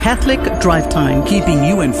Catholic Drive Time, keeping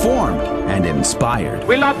you informed and inspired.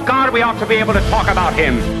 We love God, we ought to be able to talk about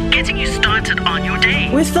Him. Getting you started on your day.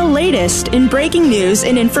 With the latest in breaking news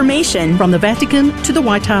and information. From the Vatican to the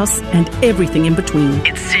White House and everything in between.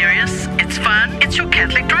 It's serious, it's fun, it's your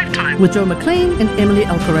Catholic Drive Time. With Joe McLean and Emily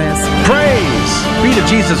Alcaraz. Praise be to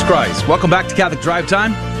Jesus Christ. Welcome back to Catholic Drive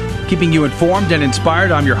Time, keeping you informed and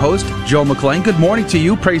inspired. I'm your host, Joe McLean. Good morning to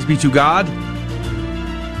you. Praise be to God.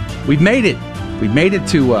 We've made it. We've made it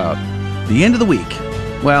to the end of the week.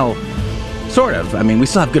 Well, sort of. I mean, we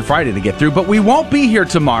still have Good Friday to get through, but we won't be here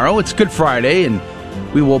tomorrow. It's Good Friday, and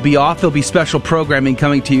we will be off. There'll be special programming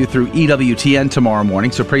coming to you through EWTN tomorrow morning,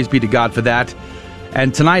 so praise be to God for that.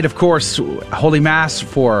 And tonight, of course, Holy Mass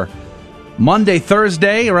for Monday,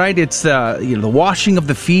 Thursday, right? It's the washing of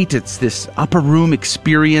the feet. It's this upper room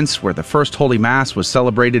experience where the first Holy Mass was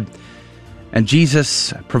celebrated. And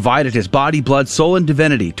Jesus provided his body, blood, soul, and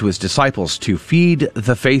divinity to his disciples to feed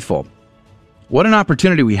the faithful. What an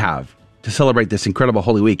opportunity we have to celebrate this incredible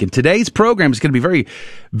Holy Week. And today's program is going to be very,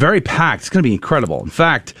 very packed. It's going to be incredible. In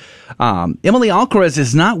fact, Emily Alcaraz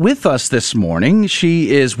is not with us this morning.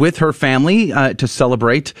 She is with her family to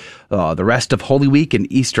celebrate the rest of Holy Week and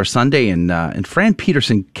Easter Sunday. And Fran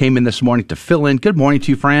Peterson came in this morning to fill in. Good morning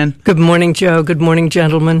to you, Fran. Good morning, Joe. Good morning,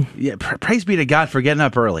 gentlemen. Yeah, praise be to God for getting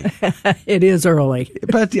up early. It is early.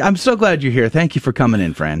 But I'm so glad you're here. Thank you for coming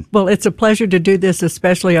in, Fran. Well, it's a pleasure to do this,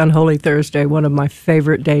 especially on Holy Thursday, one of my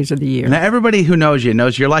favorite days of the year. Now, everybody who knows you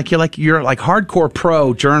knows you're like hardcore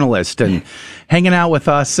pro journalist and hanging out with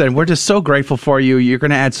us, and we're just so grateful for you. You're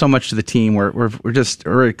going to add so much to the team.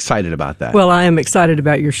 We're excited about that. Well, I am excited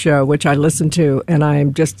about your show, which I listen to, and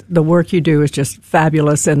the work you do is just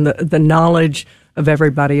fabulous, and the knowledge of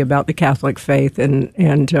everybody about the Catholic faith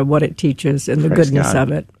and what it teaches and the Praise goodness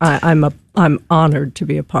God. of it. I'm honored to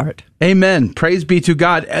be a part. Amen. Praise be to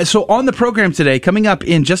God. So on the program today, coming up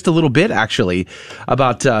in just a little bit, actually,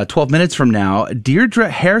 about 12 minutes from now, Deirdre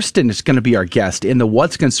Hairston is going to be our guest in the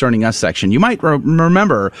What's Concerning Us section. You might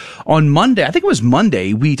remember on Monday, I think it was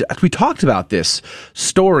Monday, we talked about this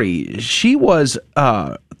story. She was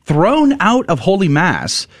thrown out of Holy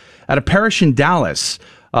Mass at a parish in Dallas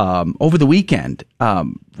over the weekend.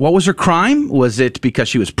 What was her crime? Was it because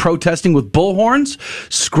she was protesting with bullhorns,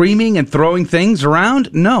 screaming and throwing things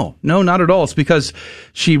around? No, not at all. It's because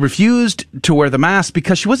she refused to wear the mask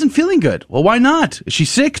because she wasn't feeling good. Well, why not? Is she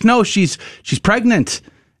sick? No, she's pregnant.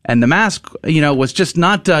 And the mask, was just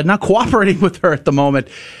not cooperating with her at the moment.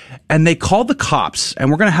 And they called the cops, and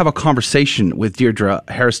we're going to have a conversation with Deirdre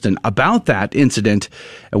Hairston about that incident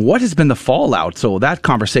and what has been the fallout. So that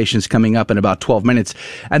conversation is coming up in about 12 minutes.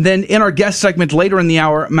 And then in our guest segment later in the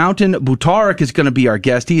hour, Mountain Butarik is going to be our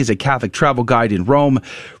guest. He is a Catholic travel guide in Rome.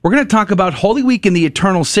 We're going to talk about Holy Week in the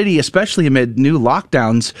Eternal City, especially amid new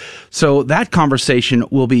lockdowns. So that conversation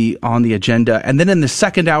will be on the agenda. And then in the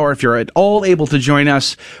second hour, if you're at all able to join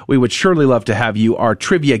us, we would surely love to have you. Our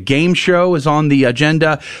trivia game show is on the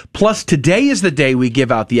agenda. Plus, today is the day we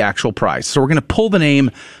give out the actual prize. So we're going to pull the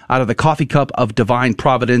name out of the coffee cup of divine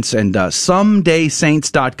providence. And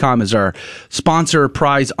SomedaySaints.com is our sponsor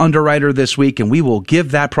prize underwriter this week. And we will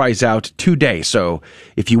give that prize out today. So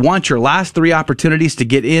if you want your last 3 opportunities to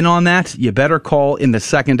get in on that, you better call in the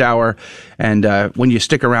second hour. And when you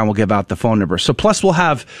stick around, we'll give out the phone number. So plus, we'll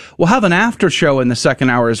have an after show in the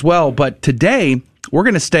second hour as well. But today, we're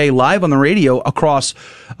going to stay live on the radio across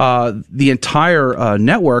the entire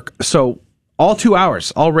network. So all 2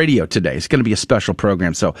 hours, all radio today. It's going to be a special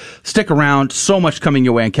program. So stick around. So much coming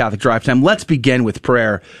your way on Catholic Drive Time. Let's begin with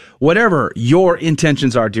prayer. Whatever your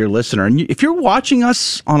intentions are, dear listener. And if you're watching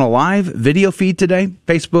us on a live video feed today,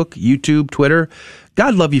 Facebook, YouTube, Twitter,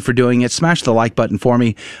 God love you for doing it. Smash the like button for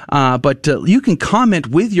me. But you can comment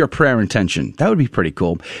with your prayer intention. That would be pretty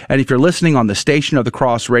cool. And if you're listening on the Station of the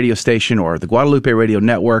Cross radio station or the Guadalupe Radio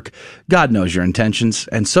Network, God knows your intentions,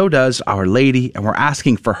 and so does Our Lady, and we're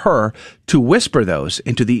asking for her to whisper those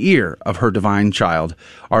into the ear of her divine child,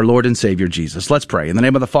 our Lord and Savior Jesus. Let's pray. In the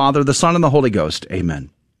name of the Father, the Son, and the Holy Ghost.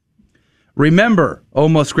 Amen. Remember, O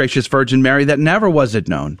most gracious Virgin Mary, that never was it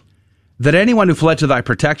known that anyone who fled to thy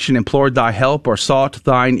protection, implored thy help, or sought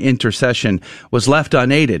thine intercession was left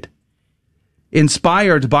unaided.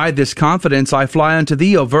 Inspired by this confidence, I fly unto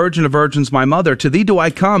thee, O Virgin of Virgins, my mother. To thee do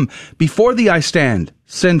I come, before thee I stand,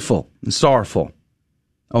 sinful and sorrowful.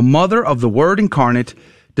 O Mother of the Word incarnate,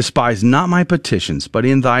 despise not my petitions, but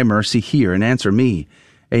in thy mercy hear and answer me.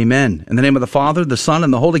 Amen. In the name of the Father, the Son,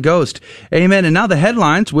 and the Holy Ghost. Amen. And now the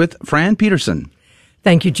headlines with Fran Peterson.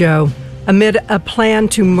 Thank you, Joe. Amid a plan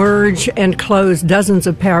to merge and close dozens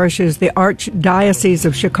of parishes, the Archdiocese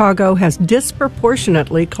of Chicago has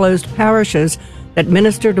disproportionately closed parishes that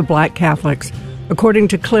minister to Black Catholics. according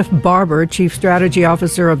to Cliff Barber, Chief Strategy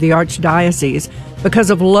Officer of the Archdiocese.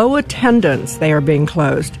 Because of low attendance, they are being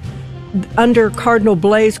closed. Under Cardinal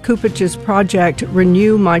Blaise Cupich's project,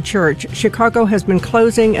 Renew My Church, Chicago has been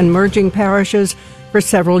closing and merging parishes for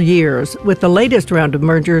several years, with the latest round of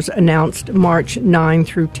mergers announced March 9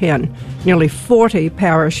 through 10. Nearly 40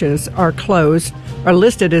 parishes are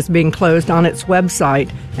listed as being closed on its website,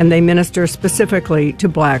 and they minister specifically to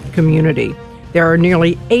Black community. There are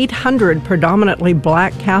nearly 800 predominantly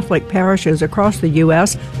Black Catholic parishes across the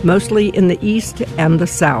U.S., mostly in the East and the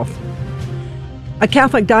South. A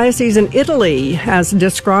Catholic diocese in Italy has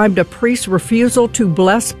described a priest's refusal to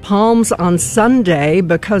bless palms on Sunday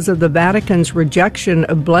because of the Vatican's rejection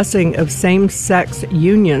of blessing of same-sex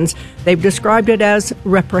unions. They've described it as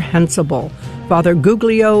reprehensible. Father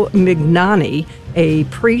Guglio Mignani, a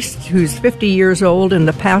priest who's 50 years old and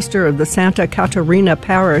the pastor of the Santa Caterina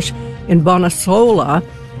Parish in Bonassola,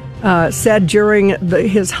 said during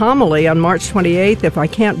his homily on March 28th, if I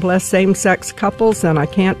can't bless same-sex couples, then I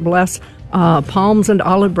can't bless palms and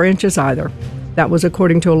olive branches either. That was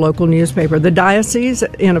according to a local newspaper. The diocese,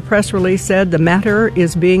 in a press release, said the matter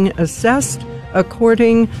is being assessed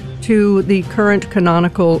according to the current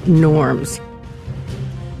canonical norms.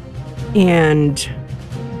 And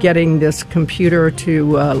getting this computer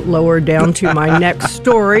to lower down to my next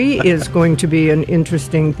story is going to be an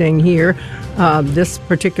interesting thing here. This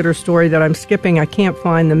particular story that I'm skipping, I can't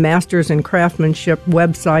find the Masters in Craftsmanship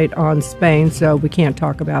website on Spain, so we can't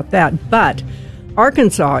talk about that. But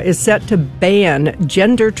Arkansas is set to ban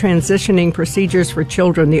gender transitioning procedures for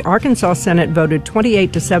children. The Arkansas Senate voted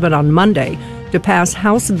 28-7 on Monday to pass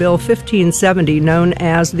House Bill 1570, known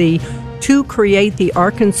as the To Create the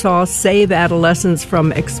Arkansas Save Adolescents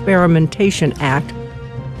from Experimentation Act,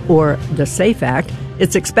 or the SAFE Act.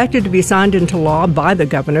 It's expected to be signed into law by the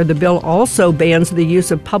governor. The bill also bans the use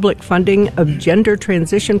of public funding of gender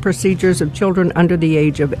transition procedures of children under the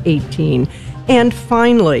age of 18. And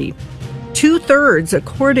finally, 2/3,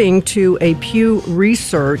 according to a Pew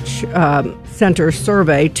Research Center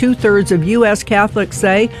survey, 2/3 of U.S. Catholics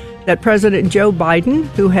say that President Joe Biden,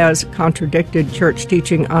 who has contradicted church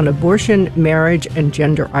teaching on abortion, marriage, and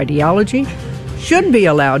gender ideology, should be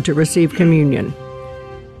allowed to receive communion.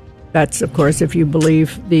 That's, of course, if you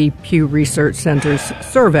believe the Pew Research Center's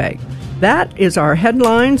survey. That is our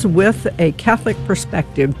headlines with a Catholic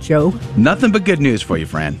perspective, Joe. Nothing but good news for you,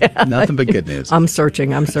 Fran. Nothing but good news. I'm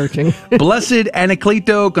searching. Blessed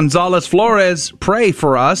Anacleto Gonzalez Flores, pray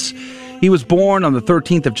for us. He was born on the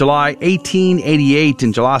 13th of July, 1888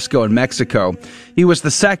 in Jalisco in Mexico. He was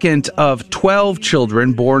the second of 12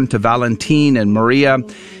 children born to Valentin and Maria.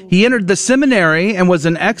 He entered the seminary and was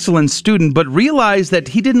an excellent student, but realized that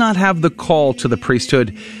he did not have the call to the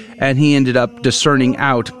priesthood, and he ended up discerning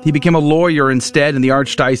out. He became a lawyer instead in the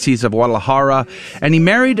Archdiocese of Guadalajara, and he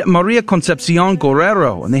married Maria Concepcion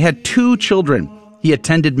Guerrero, and they had 2 children. He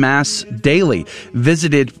attended Mass daily,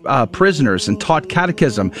 visited prisoners, and taught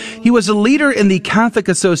catechism. He was a leader in the Catholic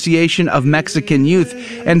Association of Mexican Youth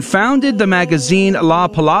and founded the magazine La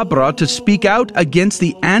Palabra to speak out against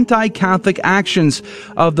the anti-Catholic actions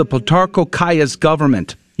of the Plutarco Calles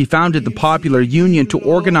government. He founded the Popular Union to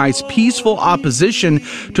organize peaceful opposition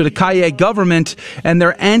to the Calle government and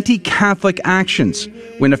their anti-Catholic actions.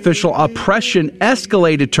 When official oppression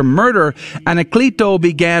escalated to murder, Anacleto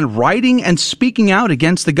began writing and speaking out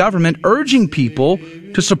against the government, urging people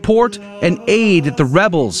to support and aid the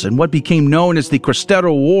rebels in what became known as the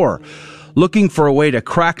Cristero War. Looking for a way to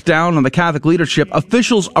crack down on the Catholic leadership,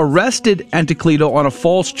 officials arrested Anacleto on a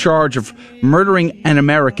false charge of murdering an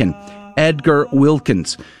American, Edgar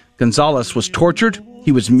Wilkins. Gonzalez was tortured,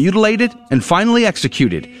 he was mutilated, and finally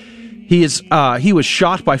executed. He was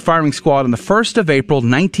shot by firing squad on the 1st of April,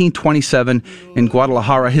 1927 in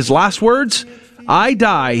Guadalajara. His last words, "I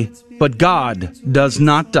die, but God does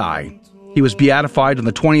not die." He was beatified on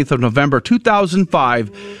the 20th of November,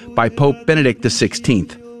 2005 by Pope Benedict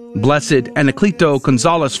XVI. Blessed Anacleto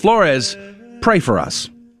Gonzalez Flores, pray for us.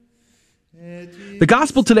 The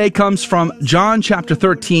gospel today comes from John chapter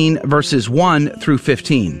 13, verses 1 through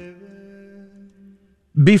 15.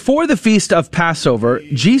 Before the feast of Passover,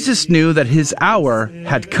 Jesus knew that his hour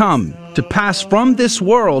had come to pass from this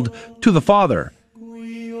world to the Father.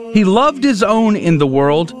 He loved his own in the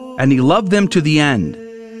world, and he loved them to the end.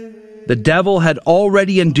 The devil had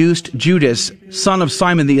already induced Judas, son of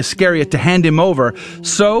Simon the Iscariot, to hand him over.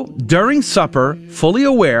 So, during supper, fully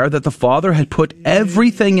aware that the Father had put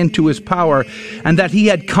everything into his power and that he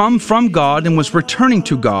had come from God and was returning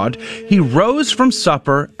to God, he rose from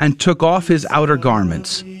supper and took off his outer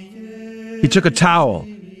garments. He took a towel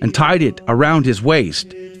and tied it around his waist.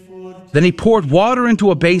 Then he poured water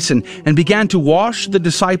into a basin and began to wash the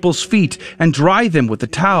disciples' feet and dry them with the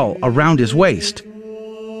towel around his waist.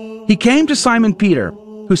 He came to Simon Peter,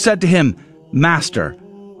 who said to him, "Master,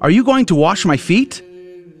 are you going to wash my feet?"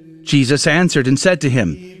 Jesus answered and said to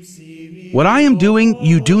him, "What I am doing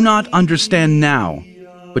you do not understand now,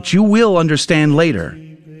 but you will understand later."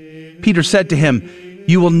 Peter said to him,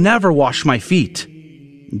 "You will never wash my feet."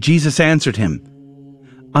 Jesus answered him,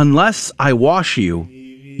 "Unless I wash you,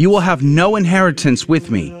 you will have no inheritance with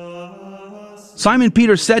me." Simon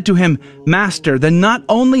Peter said to him, "Master, then not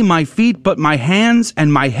only my feet, but my hands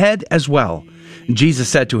and my head as well." Jesus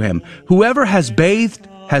said to him, "Whoever has bathed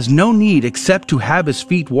has no need except to have his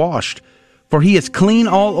feet washed, for he is clean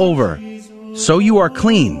all over. So you are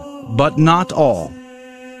clean, but not all."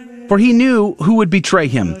 For he knew who would betray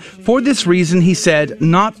him. For this reason he said,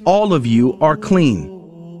 "Not all of you are clean."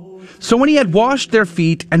 So when he had washed their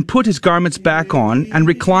feet and put his garments back on and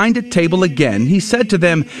reclined at table again, he said to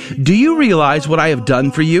them, "Do you realize what I have done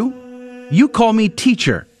for you? You call me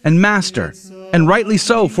teacher and master, and rightly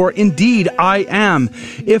so, for indeed I am.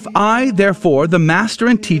 If I, therefore, the master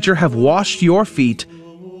and teacher, have washed your feet,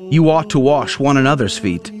 you ought to wash one another's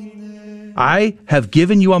feet. I have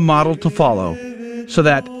given you a model to follow, so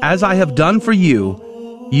that as I have done for you,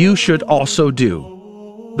 you should also do."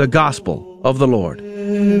 The Gospel of the Lord.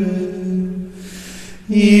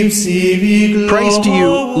 Praise to you,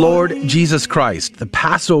 Lord Jesus Christ. The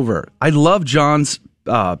Passover. I love John's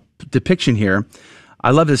depiction here. I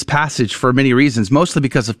love this passage for many reasons, mostly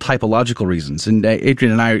because of typological reasons. And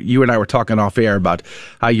Adrian and you and I were talking off air about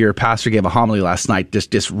how your pastor gave a homily last night,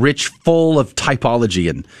 just rich, full of typology.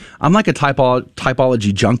 And I'm like a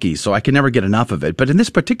typology junkie, so I can never get enough of it. But in this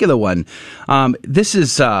particular one, this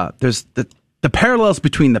is there's the parallels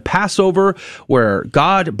between the Passover, where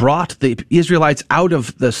God brought the Israelites out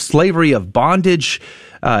of the slavery of bondage,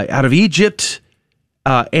 out of Egypt,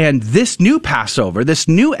 and this new Passover, this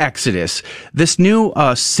new Exodus, this new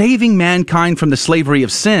saving mankind from the slavery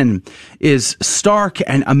of sin is stark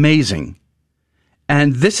and amazing.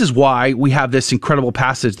 And this is why we have this incredible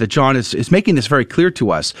passage that John is making this very clear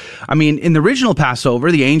to us. I mean, in the original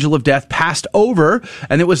Passover, the angel of death passed over,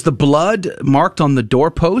 and it was the blood marked on the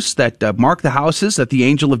doorposts that marked the houses that the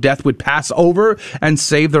angel of death would pass over and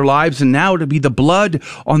save their lives. And now it would be the blood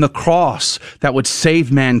on the cross that would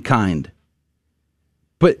save mankind.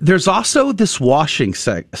 But there's also this washing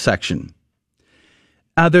section.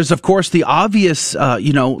 There's, of course, the obvious,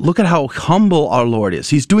 look at how humble our Lord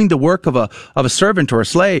is. He's doing the work of a servant or a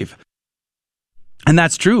slave. And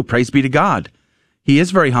that's true. Praise be to God. He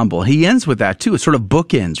is very humble. He ends with that, too. It sort of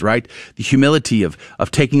bookends, right? The humility of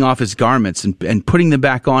taking off his garments and putting them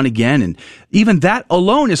back on again. And even that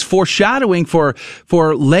alone is foreshadowing for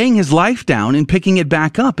laying his life down and picking it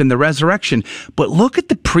back up in the resurrection. But look at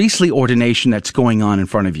the priestly ordination that's going on in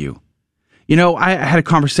front of you. You know, I had a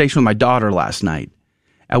conversation with my daughter last night.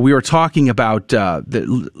 We were talking about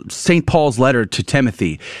the St. Paul's letter to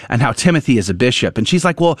Timothy and how Timothy is a bishop. And she's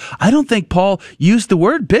like, well, I don't think Paul used the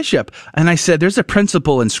word bishop. And I said, there's a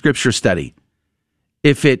principle in scripture study.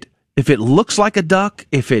 If it looks like a duck,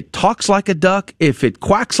 if it talks like a duck, if it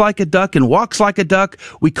quacks like a duck and walks like a duck,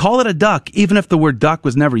 we call it a duck, even if the word duck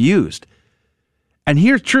was never used. And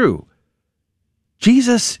here's true.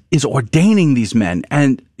 Jesus is ordaining these men.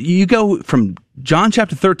 And you go from John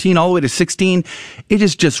chapter 13 all the way to 16, it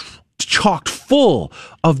is just chocked full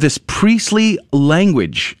of this priestly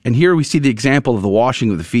language. And here we see the example of the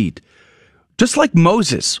washing of the feet. Just like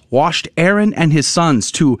Moses washed Aaron and his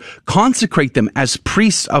sons to consecrate them as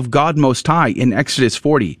priests of God Most High in Exodus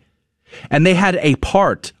 40. And they had a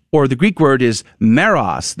part, or the Greek word is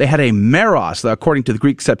meros. They had a meros, according to the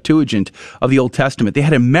Greek Septuagint of the Old Testament. They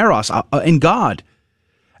had a meros in God.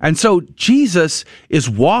 And so Jesus is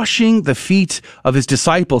washing the feet of his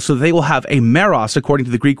disciples so that they will have a meros, according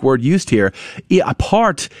to the Greek word used here, a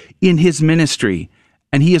part in his ministry.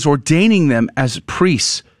 And he is ordaining them as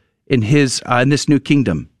priests in in this new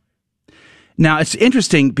kingdom. Now, it's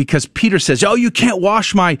interesting because Peter says, oh, you can't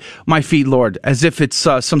wash my feet, Lord, as if it's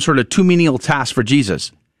some sort of too menial task for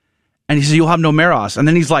Jesus. And he says, you'll have no meros. And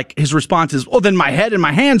then he's like, his response is, oh, then my head and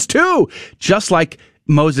my hands too, just like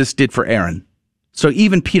Moses did for Aaron. So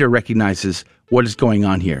even Peter recognizes what is going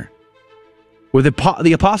on here. Were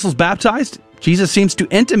the apostles baptized? Jesus seems to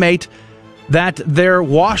intimate that they're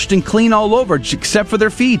washed and clean all over, except for their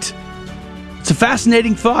feet. It's a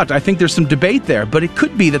fascinating thought. I think there's some debate there, but it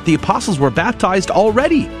could be that the apostles were baptized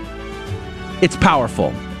already. It's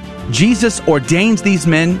powerful. Jesus ordains these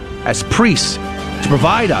men as priests to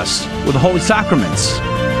provide us with the holy sacraments,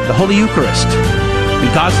 the Holy Eucharist,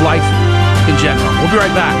 and God's life in general. We'll be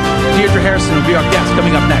right back. Deirdre Harrison will be our guest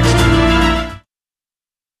coming up next.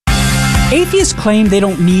 Atheists claim they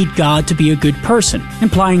don't need God to be a good person,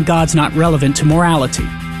 implying God's not relevant to morality.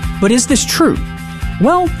 But is this true?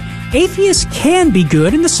 Well, atheists can be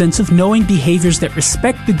good in the sense of knowing behaviors that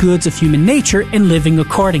respect the goods of human nature and living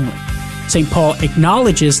accordingly. St. Paul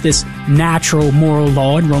acknowledges this natural moral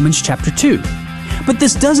law in Romans chapter 2. But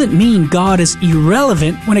this doesn't mean God is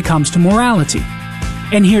irrelevant when it comes to morality.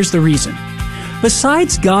 And here's the reason.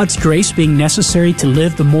 Besides God's grace being necessary to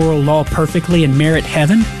live the moral law perfectly and merit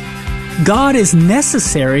heaven, God is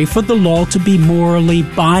necessary for the law to be morally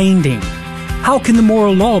binding. How can the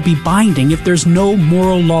moral law be binding if there's no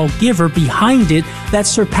moral lawgiver behind it that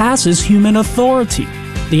surpasses human authority?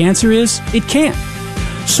 The answer is, it can't.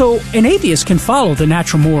 So, an atheist can follow the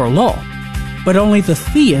natural moral law, but only the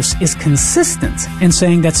theist is consistent in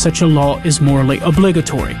saying that such a law is morally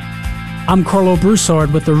obligatory. I'm Carlo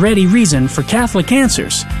Broussard with the ready reason for Catholic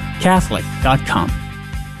Answers, Catholic.com.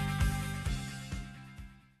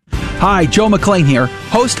 Hi, Joe McClain here,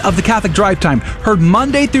 host of the Catholic Drive Time, heard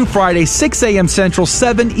Monday through Friday, 6 a.m. Central,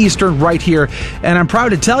 7 Eastern, right here. And I'm proud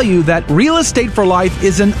to tell you that Real Estate for Life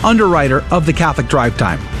is an underwriter of the Catholic Drive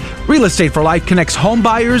Time. Real Estate for Life connects home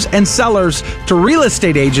buyers and sellers to real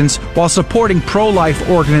estate agents while supporting pro-life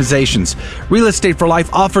organizations. Real Estate for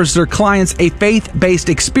Life offers their clients a faith-based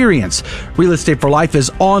experience. Real Estate for Life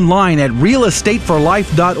is online at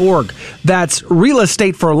realestateforlife.org. That's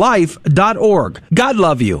realestateforlife.org. God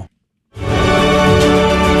love you.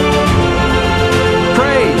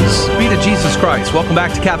 Praise be to Jesus Christ. Welcome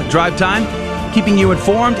back to Catholic Drive Time, keeping you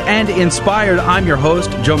informed and inspired. I'm your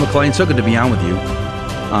host, Joe McClain. So good to be on with you.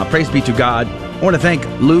 Praise be to God. I want to thank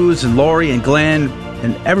Luz and Lori and Glenn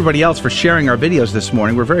and everybody else for sharing our videos this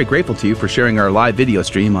morning. We're very grateful to you for sharing our live video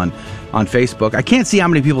stream on Facebook. I can't see how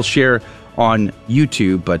many people share on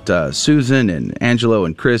YouTube, but Susan and Angelo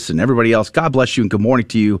and Chris and everybody else, God bless you and good morning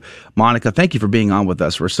to you. Monica, thank you for being on with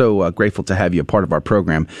us. We're so grateful to have you a part of our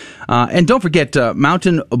program. And don't forget,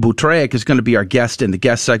 Mountain Butreik is going to be our guest in the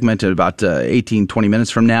guest segment in about 18, 20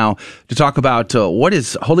 minutes from now to talk about what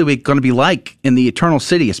is Holy Week going to be like in the Eternal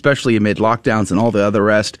City, especially amid lockdowns and all the other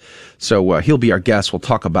rest. So he'll be our guest. We'll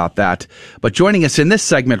talk about that. But joining us in this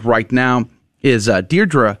segment right now is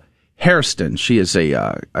Deirdre Hairston. She is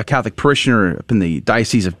a Catholic parishioner up in the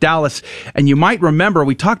Diocese of Dallas. And you might remember,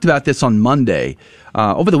 we talked about this on Monday.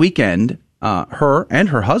 Over the weekend, her and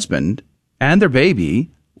her husband and their baby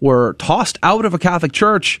were tossed out of a Catholic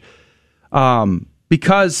church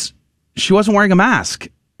because she wasn't wearing a mask.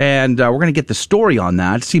 And we're going to get the story on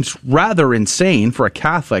that. It seems rather insane for a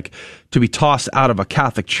Catholic to be tossed out of a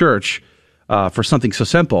Catholic church for something so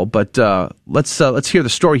simple. But let's hear the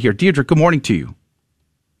story here. Deirdre, good morning to you.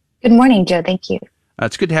 Good morning, Joe. Thank you.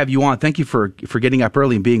 It's good to have you on. Thank you for getting up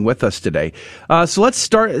early and being with us today. So let's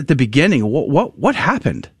start at the beginning. What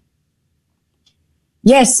happened?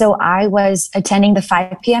 Yes, so I was attending the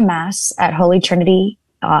 5 p.m. Mass at Holy Trinity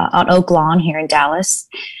on Oak Lawn here in Dallas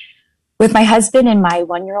with my husband and my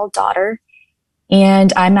 1-year-old daughter.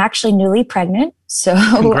 And I'm actually newly pregnant. So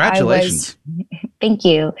congratulations. Thank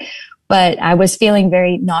you. But I was feeling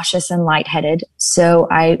very nauseous and lightheaded. So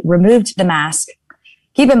I removed the mask.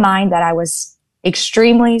 Keep in mind that I was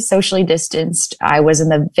extremely socially distanced. I was in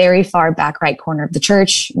the very far back right corner of the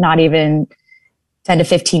church, not even 10 to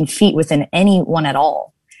 15 feet within anyone at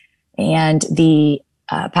all. And the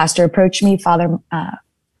pastor approached me, Father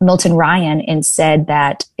Milton Ryan, and said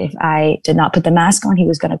that if I did not put the mask on, he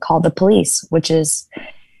was going to call the police, which is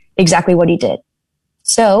exactly what he did.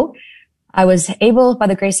 So I was able, by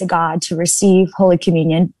the grace of God, to receive Holy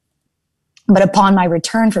Communion. But upon my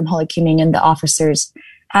return from Holy Communion, the officers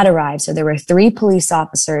had arrived. So there were 3 police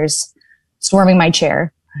officers swarming my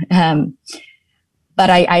chair. But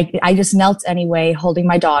I just knelt anyway, holding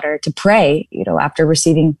my daughter to pray, after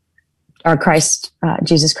receiving our Christ,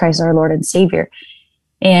 Jesus Christ, our Lord and Savior.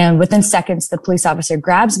 And within seconds, the police officer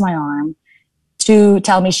grabs my arm to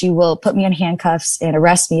tell me she will put me in handcuffs and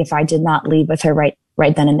arrest me if I did not leave with her right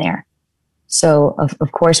then and there. So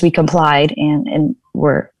of course we complied and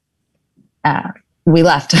we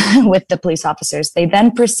left with the police officers. They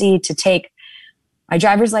then proceed to take my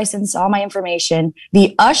driver's license, all my information.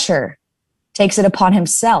 The usher takes it upon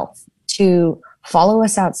himself to follow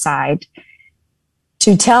us outside,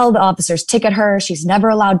 to tell the officers, ticket her. She's never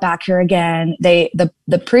allowed back here again.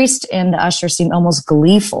 The priest and the usher seemed almost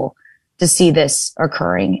gleeful to see this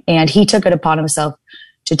occurring. And he took it upon himself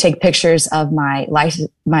to take pictures of my license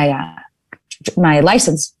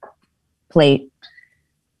plate.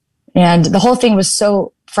 And the whole thing was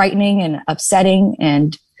so frightening and upsetting.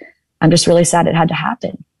 And I'm just really sad it had to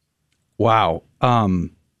happen. Wow.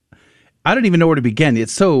 I don't even know where to begin.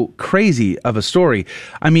 It's so crazy of a story.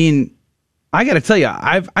 I mean, I got to tell you,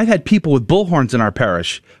 I've had people with bullhorns in our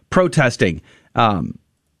parish protesting,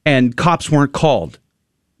 and cops weren't called.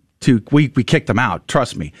 We kicked them out,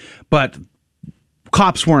 trust me. But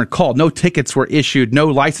cops weren't called. No tickets were issued. No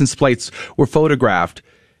license plates were photographed.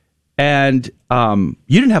 And you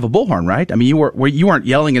didn't have a bullhorn, right? I mean, you weren't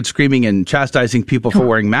yelling and screaming and chastising people for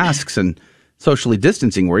wearing masks and socially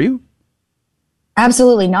distancing, were you?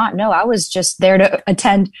 Absolutely not. No, I was just there to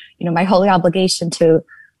attend, my holy obligation to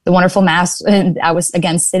the wonderful mass. And I was,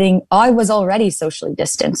 again, I was already socially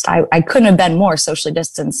distanced. I couldn't have been more socially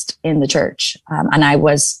distanced in the church. And I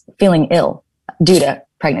was feeling ill due to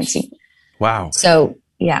pregnancy. Wow. So,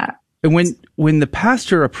 yeah. And when the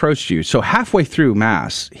pastor approached you, so halfway through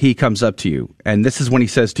mass, he comes up to you, and this is when he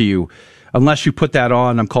says to you, "Unless you put that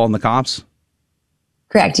on, I'm calling the cops."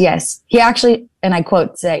 Correct. Yes. He actually, and I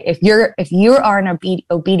quote, say, if you are an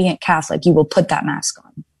obedient Catholic, you will put that mask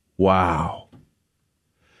on. Wow.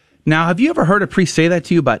 Now, have you ever heard a priest say that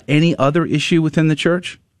to you about any other issue within the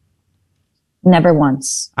church? Never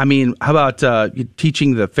once. I mean, how about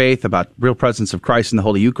teaching the faith about real presence of Christ in the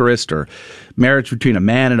Holy Eucharist, or marriage between a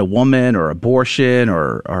man and a woman, or abortion,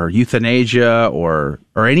 or euthanasia, or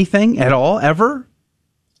anything at all, ever?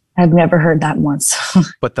 I've never heard that once.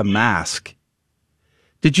 But the mask.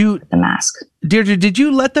 The mask. Deirdre, did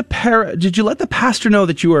you let the pastor know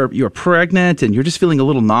that you were pregnant and you're just feeling a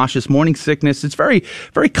little nauseous, morning sickness? It's very,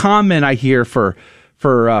 very common, I hear, for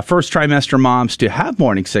first trimester moms to have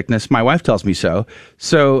morning sickness. My wife tells me so.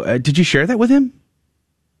 So did you share that with him?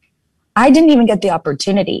 I didn't even get the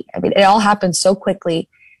opportunity. I mean, it all happened so quickly.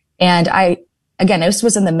 And this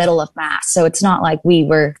was in the middle of mass. So it's not like we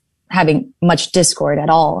were having much discord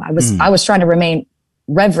at all. I was trying to remain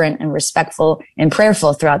reverent and respectful and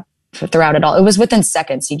prayerful throughout it all. It was within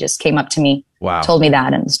seconds. He just came up to me, wow, told me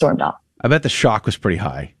that, and stormed off. I bet the shock was pretty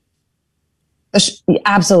high.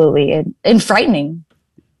 Absolutely. And frightening.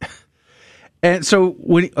 And so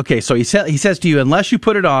so he says to you, unless you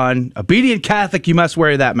put it on, obedient Catholic, you must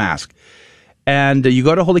wear that mask. And you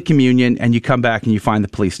go to Holy Communion and you come back and you find the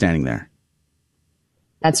police standing there.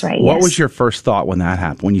 That's right. What was your first thought when that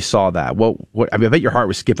happened, when you saw that? I bet your heart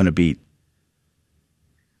was skipping a beat.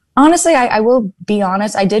 Honestly, I will be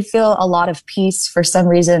honest. I did feel a lot of peace for some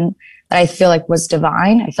reason that I feel like was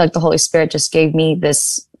divine. I feel like the Holy Spirit just gave me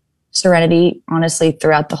this serenity, honestly,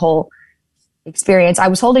 throughout the whole experience. I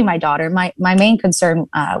was holding my daughter. My main concern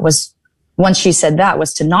was, once she said that,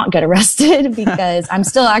 was to not get arrested because I'm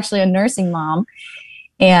still actually a nursing mom.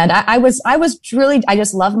 And I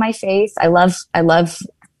just love my faith. I love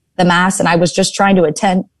the mass, and I was just trying to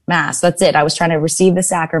attend mass. That's it. I was trying to receive the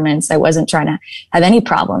sacraments. I wasn't trying to have any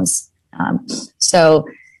problems. So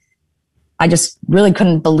I just really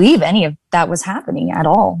couldn't believe any of that was happening at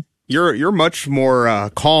all. You're much more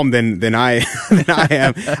calm than I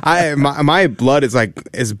am. My blood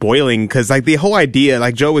is boiling because the whole idea,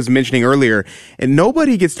 like Joe was mentioning earlier, and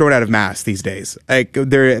nobody gets thrown out of mass these days.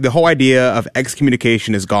 The whole idea of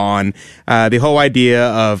excommunication is gone. The whole idea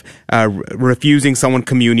of refusing someone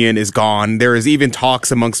communion is gone. There is even talks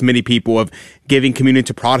amongst many people of giving communion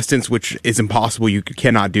to Protestants, which is impossible. You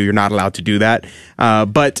cannot do. You're not allowed to do that.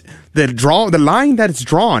 But the line that it's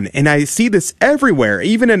drawn, and I see this everywhere,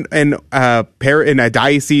 even in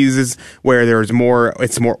dioceses where it's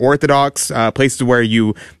more Orthodox, places where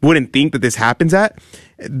you wouldn't think that this happens at.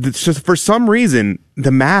 Just for some reason,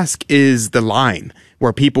 the mask is the line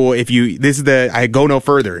where people, I go no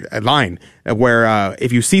further, a line where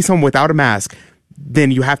if you see someone without a mask,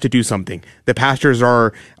 then you have to do something. The pastors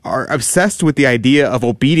are obsessed with the idea of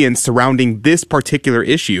obedience surrounding this particular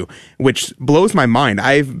issue, which blows my mind.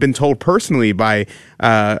 I've been told personally by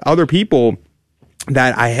other people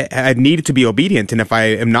that I needed to be obedient, and if I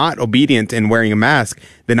am not obedient and wearing a mask,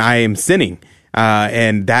 then I am sinning.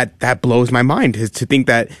 And that blows my mind to think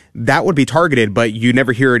that would be targeted, but you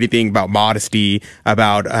never hear anything about modesty,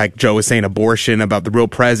 about, like Joe was saying, abortion, about the real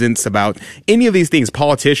presence, about any of these things.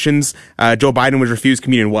 Politicians, Joe Biden was refused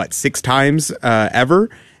communion, 6 times, ever?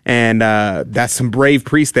 And, that's some brave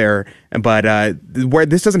priests there. But, where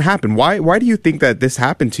this doesn't happen, why do you think that this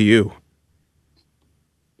happened to you?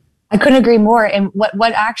 I couldn't agree more. And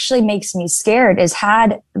what actually makes me scared is,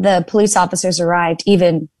 had the police officers arrived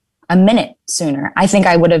even a minute sooner, I think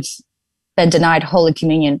I would have been denied Holy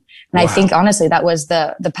Communion. And wow. I think, honestly, that was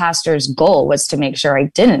the pastor's goal, was to make sure I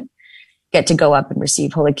didn't get to go up and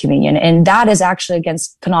receive Holy Communion. And that is actually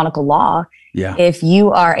against canonical law. Yeah. If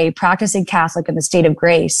you are a practicing Catholic in the state of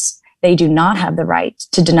grace, they do not have the right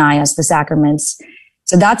to deny us the sacraments.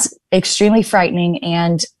 So that's extremely frightening.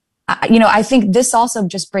 And I think this also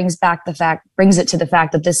just brings it to the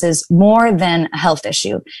fact that this is more than a health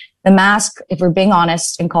issue. The mask, if we're being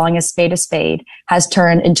honest and calling a spade, has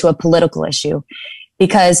turned into a political issue.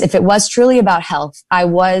 Because if it was truly about health,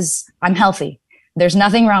 I'm healthy. There's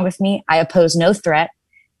nothing wrong with me. I pose no threat.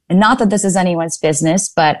 And not that this is anyone's business,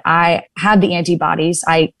 but I have the antibodies.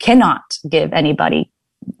 I cannot give anybody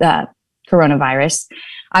the coronavirus.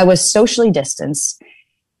 I was socially distanced.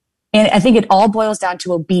 And I think it all boils down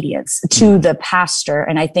to obedience to the pastor.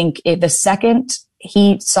 And I think the second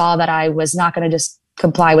he saw that I was not going to just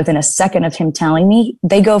comply within a second of him telling me,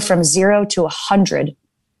 they go from 0 to 100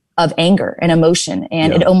 of anger and emotion.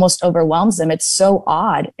 And it almost overwhelms them. It's so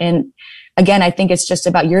odd. And again, I think it's just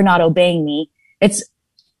about, you're not obeying me. It's,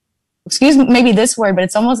 excuse me, maybe this word, but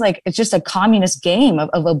it's almost like it's just a communist game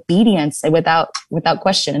of obedience without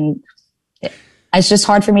question. And it's just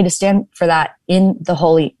hard for me to stand for that in the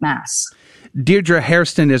Holy Mass. Deirdre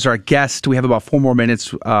Hairston is our guest. We have about 4 more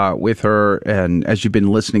minutes with her. And as you've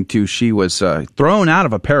been listening to, she was thrown out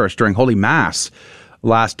of a parish during Holy Mass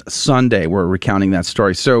last Sunday. We're recounting that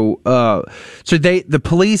story. So the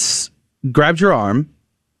police grabbed your arm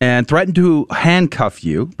and threatened to handcuff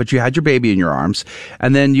you, but you had your baby in your arms.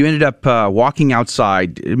 And then you ended up walking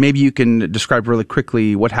outside. Maybe you can describe really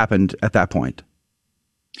quickly what happened at that point.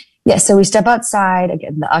 Yes. So we step outside.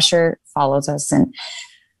 Again, the usher follows us and,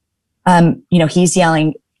 he's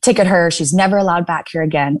yelling, ticket her. She's never allowed back here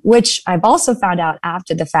again, which I've also found out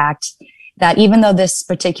after the fact that even though this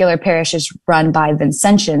particular parish is run by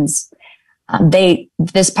Vincentians,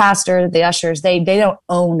 this pastor, the ushers, they don't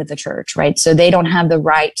own the church, right? So they don't have the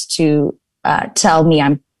right to tell me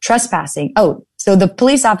I'm trespassing. Oh, so the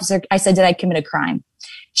police officer, I said, did I commit a crime?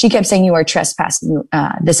 She kept saying, you are trespassing.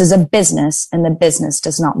 This is a business and the business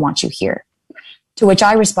does not want you here. To which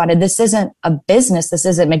I responded, this isn't a business. This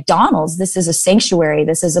isn't McDonald's. This is a sanctuary.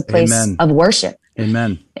 This is a place of worship.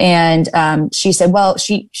 Amen. And she said, well,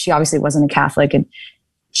 she obviously wasn't a Catholic, and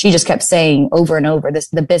she just kept saying over and over, this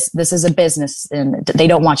is a business and they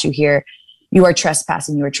don't want you here. You are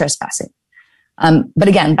trespassing. You are trespassing. But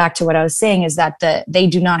again, back to what I was saying is that they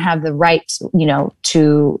do not have the right,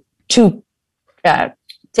 to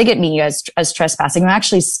ticket me as trespassing. I'm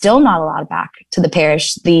actually still not allowed back to the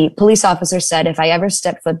parish. The police officer said if I ever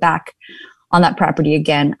step foot back on that property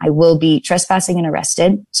again, I will be trespassing and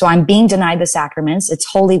arrested. So I'm being denied the sacraments. It's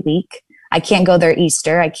Holy Week. I can't go there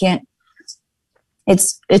Easter. I can't.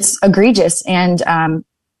 It's egregious. And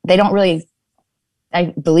they don't really,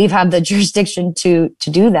 I believe, have the jurisdiction to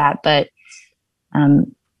do that. But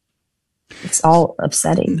it's all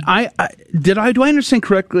upsetting. Do I understand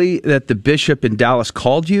correctly that the bishop in Dallas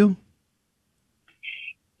called you?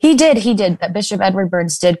 He did. That Bishop Edward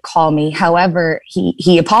Burns did call me. However,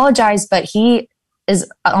 he apologized, but he is,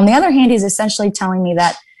 on the other hand, he's essentially telling me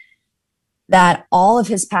that all of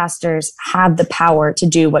his pastors have the power to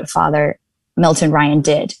do what Father Milton Ryan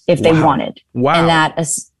did if they wanted. Wow. And that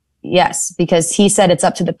yes, because he said it's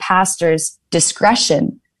up to the pastor's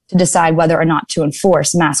discretion to decide whether or not to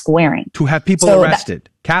enforce mask wearing. To have people arrested,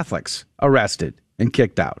 Catholics arrested and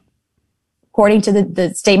kicked out. According to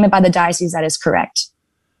the statement by the diocese, that is correct.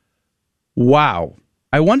 Wow.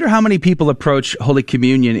 I wonder how many people approach Holy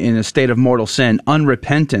Communion in a state of mortal sin,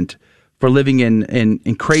 unrepentant for living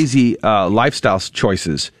in crazy lifestyle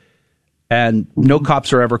choices. And no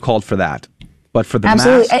cops are ever called for that. But for the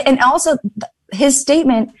Absolutely. mask. And also the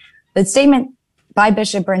statement by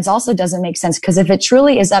Bishop Burns also doesn't make sense, because if it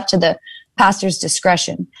truly is up to the pastor's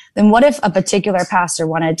discretion, then what if a particular pastor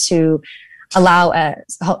wanted to allow a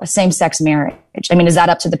same-sex marriage? I mean, is that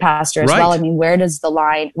up to the pastor as well? I mean, where's the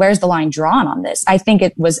line drawn on this? I think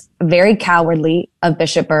it was very cowardly of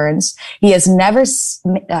Bishop Burns. He has never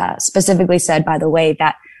specifically said, by the way,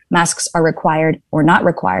 that masks are required or not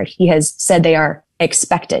required. He has said they are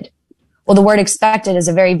expected. Well, the word expected is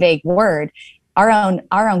a very vague word. Our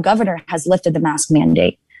own governor has lifted the mask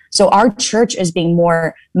mandate. So our church is being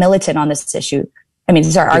more militant on this issue. I mean,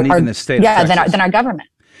 than our government.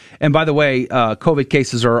 And by the way, COVID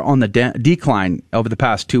cases are on the decline over the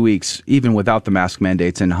past 2 weeks, even without the mask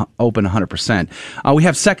mandates and open 100%. We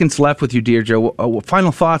have seconds left with you, Deirdre.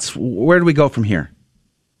 Final thoughts. Where do we go from here?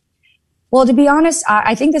 Well, to be honest,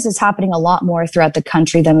 I think this is happening a lot more throughout the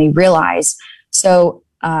country than we realize. So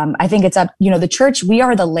I think it's up, the church, we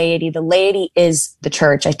are the laity. The laity is the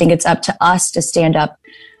church. I think it's up to us to stand up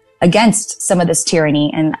against some of this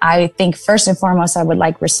tyranny. And I think first and foremost, I would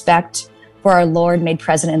like respect for our Lord made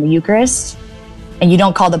present in the Eucharist. And you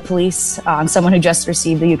don't call the police on someone who just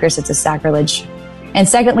received the Eucharist. It's a sacrilege. And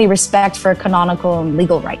secondly, respect for canonical and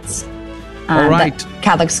legal rights All right. that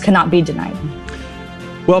Catholics cannot be denied.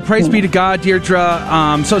 Well, praise be to God,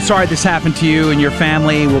 Deirdre. So sorry this happened to you and your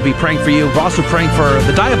family. We'll be praying for you. We're also praying for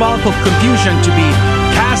the diabolical confusion to be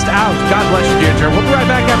cast out. God bless you, Deirdre. We'll be right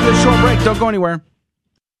back after this short break. Don't go anywhere.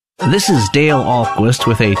 This is Dale Ahlquist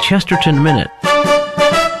with a Chesterton Minute.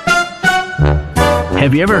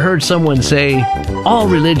 Have you ever heard someone say, all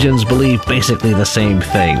religions believe basically the same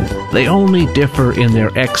thing? They only differ in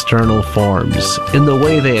their external forms, in the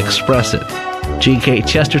way they express it. G.K.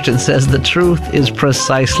 Chesterton says the truth is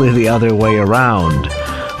precisely the other way around.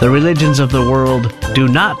 The religions of the world do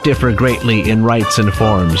not differ greatly in rites and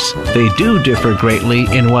forms. They do differ greatly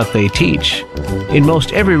in what they teach. In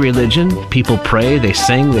most every religion, people pray, they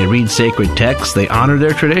sing, they read sacred texts, they honor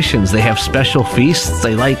their traditions, they have special feasts,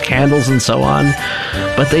 they light candles and so on.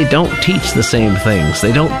 But they don't teach the same things.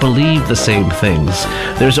 They don't believe the same things.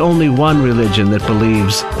 There's only one religion that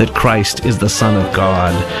believes that Christ is the Son of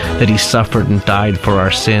God, that He suffered and died for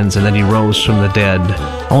our sins, and that He rose from the dead.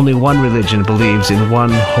 Only one religion believes in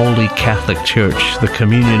one Holy Catholic Church, the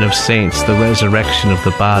communion of saints, the resurrection of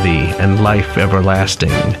the body, and life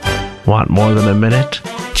everlasting. Want more than a minute?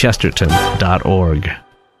 Chesterton.org.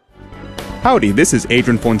 Howdy, this is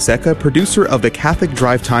Adrian Fonseca, producer of the Catholic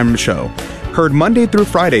Drive Time Show. Heard Monday through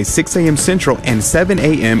Friday, 6 a.m. Central and 7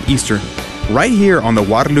 a.m. Eastern, right here on the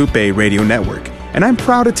Guadalupe Radio Network. And I'm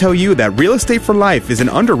proud to tell you that Real Estate for Life is an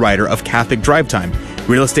underwriter of Catholic Drive Time.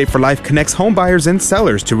 Real Estate for Life connects home buyers and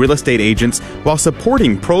sellers to real estate agents while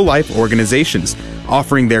supporting pro-life organizations,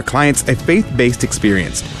 offering their clients a faith-based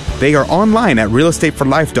experience. They are online at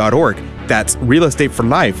realestateforlife.org. That's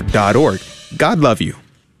realestateforlife.org. God love you.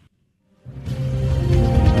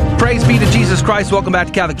 Praise be to Jesus Christ. Welcome back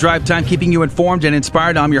to Catholic Drive Time, keeping you informed and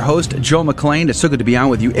inspired. I'm your host, Joe McClain. It's so good to be on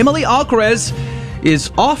with you. Emily Alcarez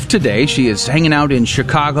is off today. She is hanging out in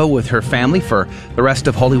Chicago with her family for the rest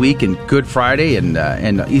of Holy Week and Good Friday and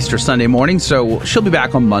Easter Sunday morning. So she'll be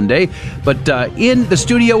back on Monday. But in the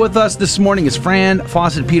studio with us this morning is Fran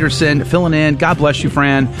Fawcett-Peterson filling in. God bless you,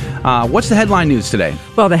 Fran. What's the headline news today?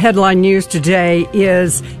 Well, the headline news today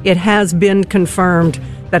is it has been confirmed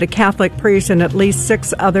that a Catholic priest and at least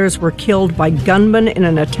 6 others were killed by gunmen in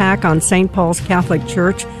an attack on St. Paul's Catholic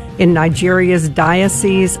Church in Nigeria's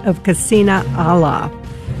Diocese of Katsina Allah.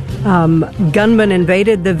 Gunmen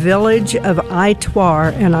invaded the village of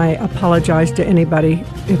Aitwar, and I apologize to anybody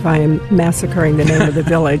if I am massacring the name of the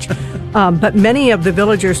village, but many of the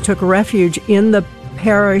villagers took refuge in the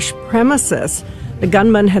parish premises. The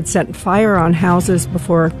gunmen had set fire on houses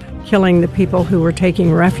before killing the people who were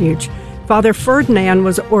taking refuge. Father Ferdinand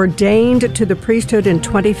was ordained to the priesthood in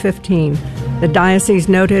 2015. The diocese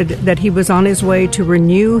noted that he was on his way to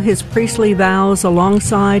renew his priestly vows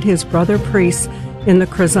alongside his brother priests in the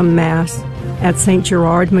Chrism Mass at St.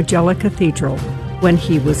 Gerard Majella Cathedral when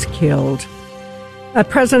he was killed.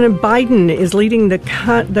 President Biden is leading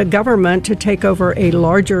the government to take over a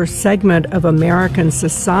larger segment of American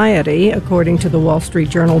society. According to the Wall Street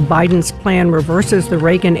Journal, Biden's plan reverses the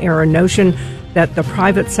Reagan-era notion that the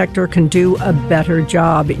private sector can do a better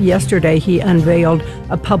job. Yesterday, he unveiled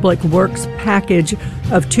a public works package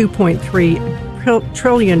of $2.3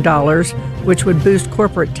 trillion, which would boost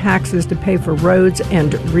corporate taxes to pay for roads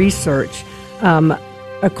and research.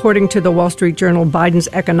 According to the Wall Street Journal, Biden's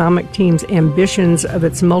economic team's ambitions of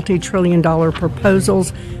its multi-trillion-dollar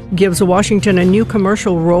proposals gives Washington a new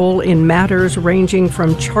commercial role in matters ranging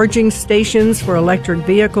from charging stations for electric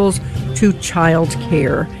vehicles to child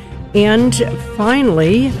care. And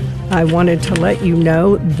finally, I wanted to let you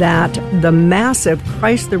know that the massive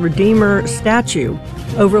Christ the Redeemer statue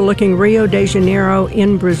overlooking Rio de Janeiro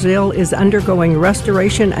in Brazil is undergoing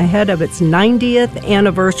restoration ahead of its 90th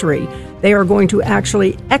anniversary. They are going to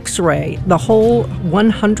actually X-ray the whole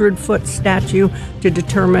 100-foot statue to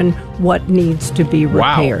determine what needs to be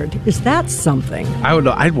repaired. Wow. Is that something?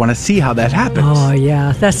 I'd want to see how that happens. Oh,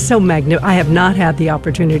 yeah. That's so magnificent. I have not had the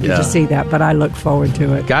opportunity to see that, but I look forward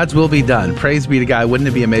to it. God's will be done. Praise be to God. Wouldn't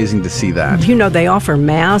it be amazing to see that? You know, they offer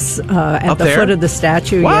Mass at the foot of the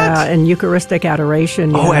statue. What? Yeah, and Eucharistic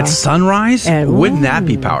adoration. Oh, at sunrise? And, wouldn't that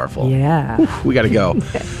be powerful? Yeah. Whew, we got to go.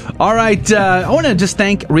 All right. I want to just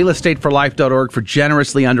thank realestateforlife.org for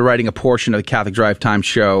generously underwriting a portion of the Catholic Drive Time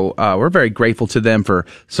show. We're very grateful to them for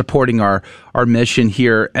supporting our mission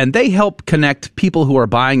here. And they help connect people who are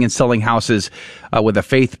buying and selling houses with a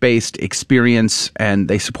faith-based experience, and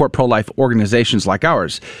they support pro-life organizations like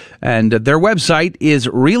ours. And their website is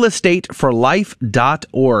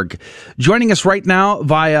realestateforlife.org. Joining us right now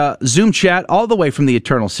via Zoom chat all the way from the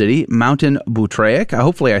Eternal City, Mountain Butraic.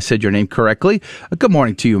 Hopefully I said your name correctly. Good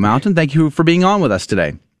morning to you, Mountain. Thank you for being on with us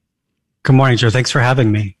today. Good morning, Joe. Thanks for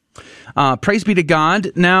having me. Praise be to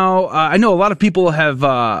God. Now, I know a lot of people have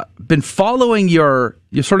been following your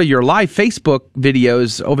live Facebook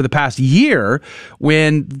videos over the past year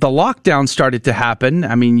when the lockdown started to happen.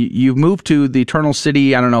 I mean, you moved to the Eternal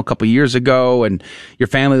City, I don't know, a couple of years ago, and your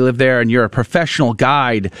family lived there, and you're a professional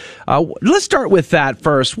guide. Let's start with that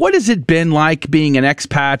first. What has it been like being an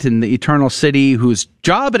expat in the Eternal City whose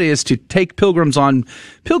job it is to take pilgrims on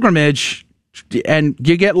pilgrimage, and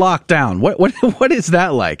you get locked down? What is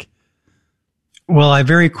that like? Well, I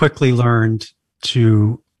very quickly learned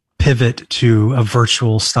to pivot to a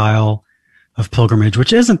virtual style of pilgrimage,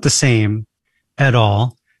 which isn't the same at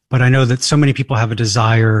all. But I know that so many people have a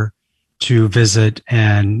desire to visit,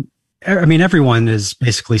 and I mean, everyone is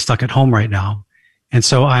basically stuck at home right now. And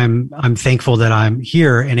so I'm thankful that I'm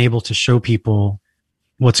here and able to show people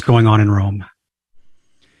what's going on in Rome.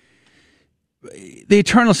 The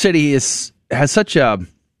Eternal City has such a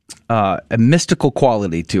mystical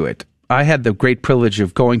quality to it. I had the great privilege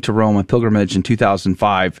of going to Rome on pilgrimage in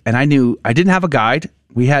 2005, and I didn't have a guide.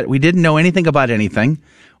 We didn't know anything about anything.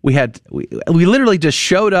 We literally just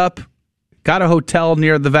showed up, got a hotel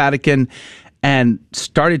near the Vatican, and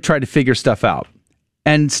started trying to figure stuff out.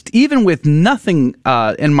 And even with nothing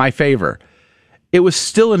in my favor, it was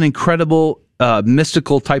still an incredible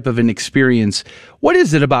mystical type of an experience. What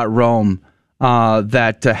is it about Rome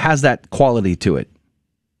that has that quality to it?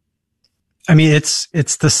 I mean, it's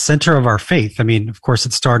the center of our faith. I mean, of course,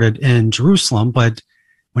 it started in Jerusalem, but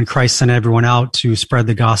when Christ sent everyone out to spread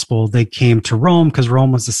the gospel, they came to Rome because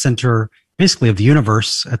Rome was the center, basically, of the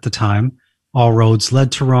universe at the time. All roads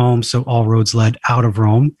led to Rome, so all roads led out of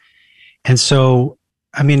Rome. And so,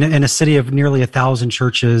 I mean, in a city of nearly 1,000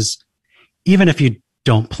 churches, even if you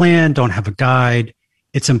don't have a guide,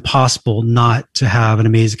 it's impossible not to have an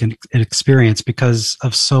amazing experience because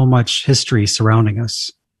of so much history surrounding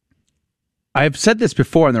us. I've said this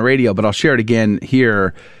before on the radio, but I'll share it again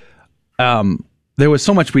here. There was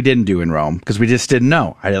so much we didn't do in Rome because we just didn't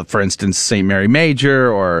know. For instance, St. Mary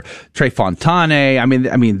Major or Tre Fontane. I mean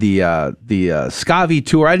the Scavi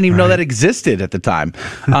tour. I didn't even know that existed at the time.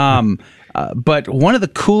 But one of the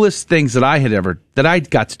coolest things that I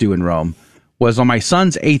got to do in Rome was on my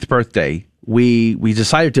son's 8th birthday. We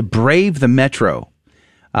decided to brave the metro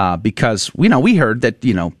because we heard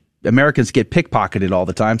that Americans get pickpocketed all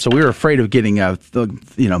the time, so we were afraid of getting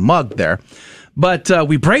mugged there. But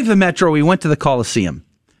we braved the metro. We went to the Colosseum.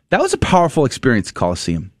 That was a powerful experience, the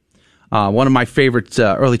Colosseum. One of my favorite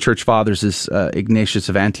early church fathers is Ignatius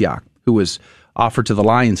of Antioch, who was offered to the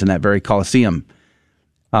lions in that very Colosseum.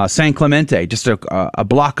 San Clemente, just a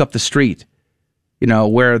block up the street,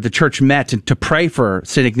 where the church met to pray for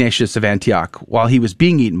St. Ignatius of Antioch while he was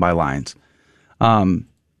being eaten by lions.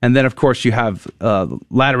 And then, of course, you have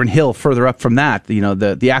Lateran Hill further up from that.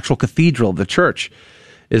 The actual cathedral of the church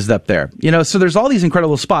is up there. So there's all these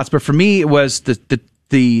incredible spots. But for me, it was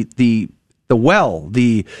the well,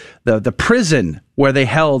 the prison where they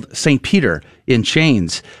held St. Peter in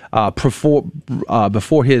chains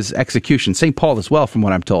before his execution. St. Paul as well, from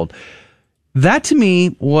what I'm told. That to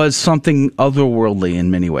me was something otherworldly in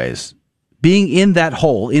many ways. Being in that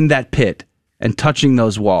hole, in that pit, and touching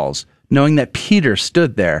those walls. Knowing that Peter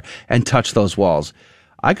stood there and touched those walls.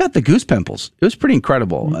 I got the goose pimples. It was pretty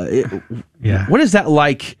incredible. What is that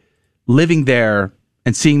like living there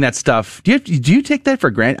and seeing that stuff? Do you take that for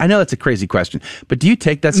granted? I know that's a crazy question, but do you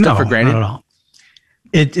take that stuff for granted? No, not at all.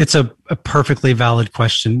 It's a perfectly valid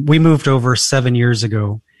question. We moved over 7 years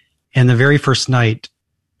ago, and the very first night,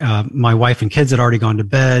 my wife and kids had already gone to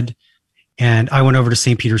bed, and I went over to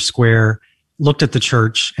St. Peter's Square, looked at the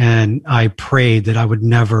church, and I prayed that I would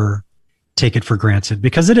never take it for granted,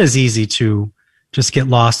 because it is easy to just get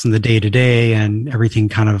lost in the day to day and everything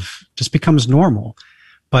kind of just becomes normal.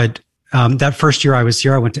 But that first year I was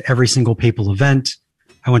here, I went to every single papal event.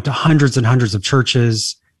 I went to hundreds and hundreds of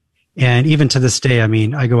churches. And even to this day, I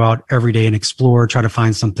mean, I go out every day and explore, try to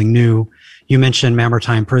find something new. You mentioned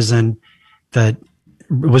Mamertine Prison. That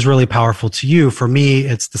was really powerful to you. For me,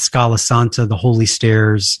 it's the Scala Santa, the Holy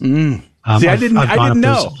Stairs. I didn't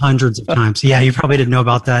know. Hundreds of times. Yeah, you probably didn't know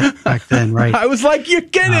about that back then, right? I was like, you're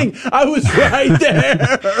kidding. I was right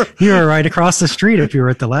there. You were right across the street if you were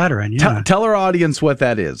at the Lateran. Yeah. Tell our audience what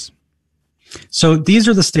that is. So these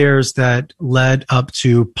are the stairs that led up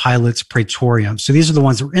to Pilate's Praetorium. So these are the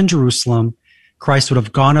ones that were in Jerusalem. Christ would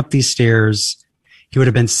have gone up these stairs. He would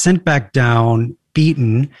have been sent back down,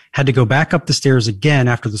 beaten, had to go back up the stairs again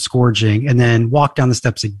after the scourging, and then walk down the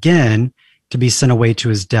steps again to be sent away to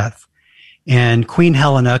his death. And Queen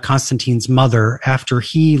Helena, Constantine's mother, after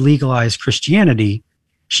he legalized Christianity,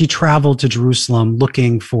 she traveled to Jerusalem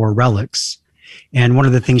looking for relics. And one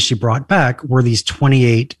of the things she brought back were these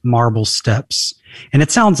 28 marble steps. And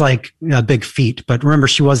it sounds like a big feat, but remember,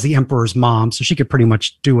 she was the emperor's mom, so she could pretty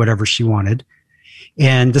much do whatever she wanted.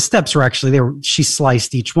 And the steps were actually, she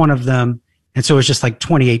sliced each one of them. And so it was just like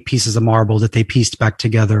 28 pieces of marble that they pieced back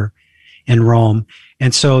together in Rome.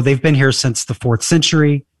 And so they've been here since the 4th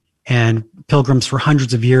century, and pilgrims for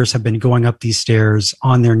hundreds of years have been going up these stairs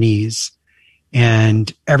on their knees.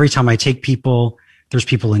 And every time I take people, there's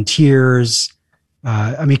people in tears.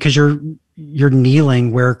 Because you're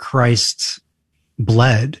kneeling where Christ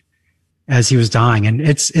bled as he was dying. And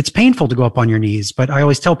it's painful to go up on your knees, but I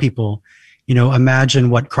always tell people,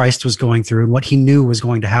 imagine what Christ was going through and what he knew was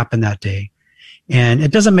going to happen that day. And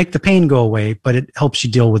it doesn't make the pain go away, but it helps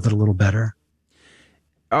you deal with it a little better.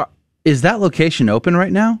 Is that location open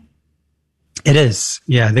right now? It is.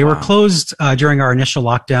 Yeah. They were closed during our initial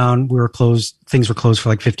lockdown. We were closed. Things were closed for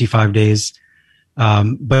like 55 days.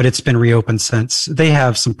 But it's been reopened since. They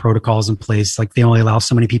have some protocols in place. Like they only allow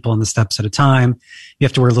so many people on the steps at a time. You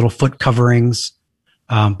have to wear little foot coverings.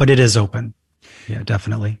 But it is open. Yeah,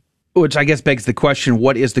 definitely. Which I guess begs the question,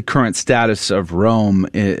 what is the current status of Rome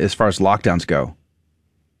as far as lockdowns go?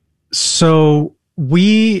 So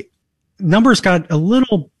numbers got a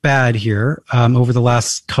little bad here over the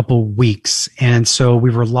last couple weeks. And so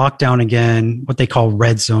we were locked down again, what they call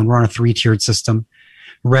red zone. We're on a 3-tiered system.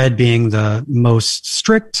 Red being the most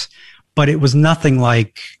strict, but it was nothing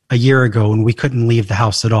like a year ago when we couldn't leave the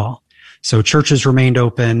house at all. So churches remained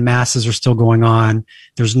open. Masses are still going on.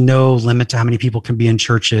 There's no limit to how many people can be in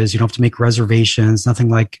churches. You don't have to make reservations,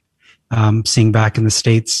 nothing like seeing back in the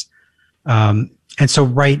States. And so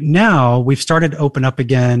right now we've started to open up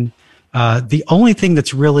again. The only thing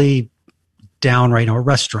that's really down right now are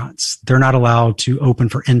restaurants. They're not allowed to open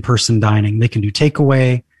for in-person dining. They can do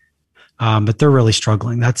takeaway. But they're really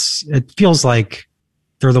struggling. It feels like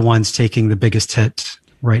they're the ones taking the biggest hit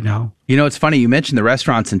right now. It's funny. You mentioned the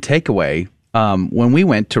restaurants and takeaway. When we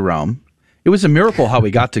went to Rome, it was a miracle how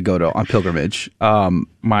we got to go on pilgrimage.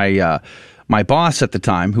 My boss at the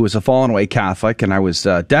time, who was a fallen away Catholic, and I was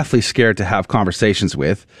deathly scared to have conversations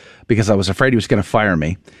with because I was afraid he was going to fire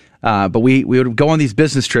me. But we would go on these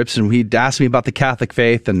business trips and he'd ask me about the Catholic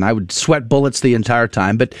faith and I would sweat bullets the entire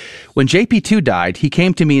time. But when JP2 died, he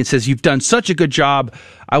came to me and says, "You've done such a good job.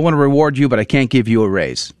 I want to reward you, but I can't give you a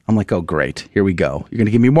raise." I'm like, "Oh, great. Here we go. You're going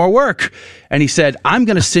to give me more work." And he said, "I'm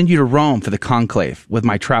going to send you to Rome for the conclave with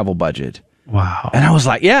my travel budget." Wow. And I was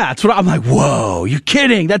like, yeah, that's what I'm like, whoa, you're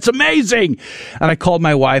kidding. That's amazing. And I called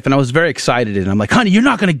my wife and I was very excited. And I'm like, "Honey, you're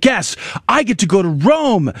not going to guess. I get to go to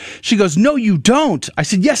Rome." She goes, "No, you don't." I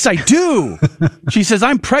said, "Yes, I do." She says,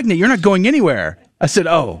 "I'm pregnant. You're not going anywhere." I said,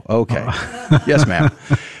 "Oh, okay." "Yes, ma'am."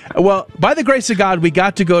 Well, by the grace of God, we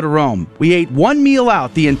got to go to Rome. We ate one meal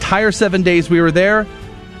out the entire 7 days we were there.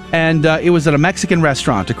 And it was at a Mexican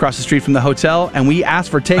restaurant across the street from the hotel. And we asked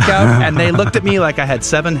for takeout and they looked at me like I had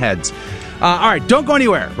 7 heads. All right, don't go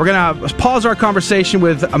anywhere. We're going to pause our conversation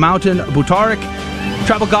with Mountain Butarik,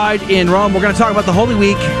 travel guide in Rome. We're going to talk about the Holy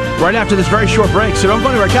Week right after this very short break. So don't go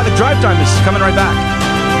anywhere. Catholic Drive Time is coming right back.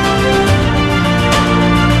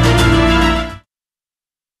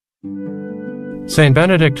 St.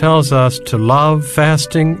 Benedict tells us to love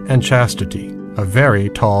fasting and chastity, a very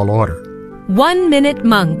tall order. 1 Minute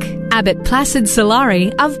Monk, Abbot Placid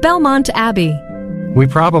Solari of Belmont Abbey. We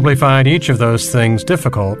probably find each of those things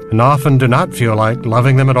difficult and often do not feel like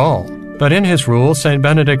loving them at all. But in his rule, St.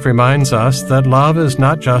 Benedict reminds us that love is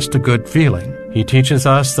not just a good feeling. He teaches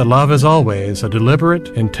us that love is always a deliberate,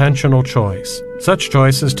 intentional choice. Such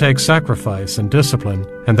choices take sacrifice and discipline,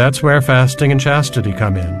 and that's where fasting and chastity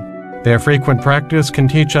come in. Their frequent practice can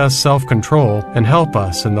teach us self-control and help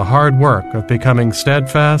us in the hard work of becoming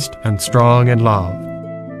steadfast and strong in love.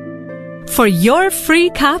 For your free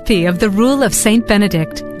copy of the Rule of St.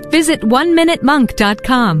 Benedict, visit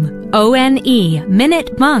oneminutemonk.com,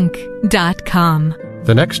 ONE-minutemonk.com.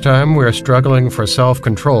 The next time we're struggling for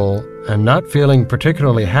self-control and not feeling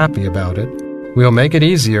particularly happy about it, we'll make it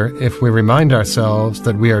easier if we remind ourselves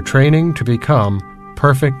that we are training to become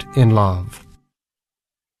perfect in love.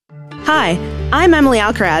 Hi, I'm Emily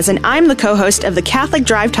Alcaraz, and I'm the co-host of the Catholic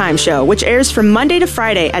Drive Time Show, which airs from Monday to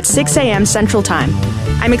Friday at 6 a.m. Central Time.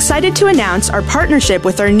 I'm excited to announce our partnership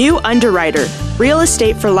with our new underwriter, Real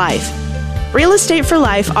Estate for Life. Real Estate for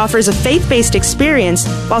Life offers a faith-based experience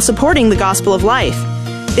while supporting the gospel of life.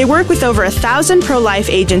 They work with over 1,000 pro-life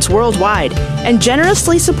agents worldwide and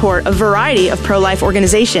generously support a variety of pro-life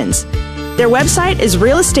organizations. Their website is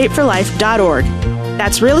realestateforlife.org.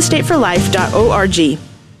 That's realestateforlife.org.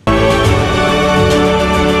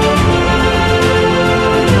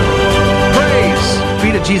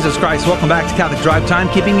 Jesus Christ. Welcome back to Catholic Drive Time,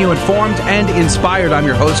 keeping you informed and inspired. I'm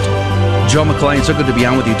your host, Joe McClain. So good to be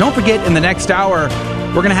on with you. Don't forget, in the next hour,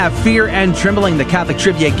 we're going to have Fear and Trembling, the Catholic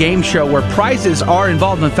Trivia Game Show, where prizes are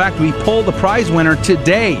involved. In fact, we pull the prize winner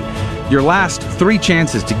today. Your last 3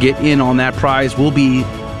 chances to get in on that prize will be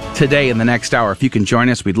today in the next hour. If you can join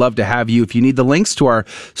us, we'd love to have you. If you need the links to our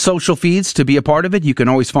social feeds to be a part of it, you can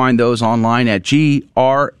always find those online at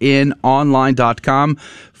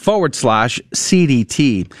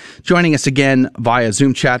grnonline.com/CDT. Joining us again via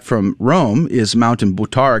Zoom chat from Rome is Mountain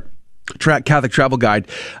Butarik, Catholic Travel Guide.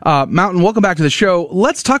 Mountain, welcome back to the show.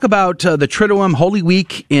 Let's talk about the Triduum Holy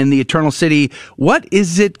Week in the Eternal City. What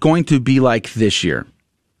is it going to be like this year?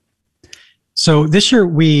 So this year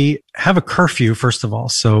we have a curfew, first of all.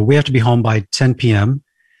 So we have to be home by 10 p.m.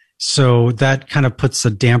 So that kind of puts a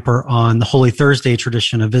damper on the Holy Thursday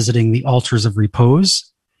tradition of visiting the altars of repose,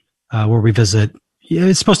 where we visit.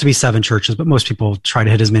 It's supposed to be 7 churches, but most people try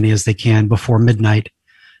to hit as many as they can before midnight.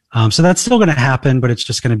 So that's still going to happen, but it's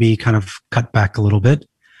just going to be kind of cut back a little bit.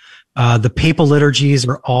 The papal liturgies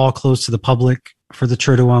are all closed to the public for the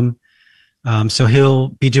Triduum. So he'll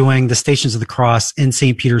be doing the Stations of the Cross in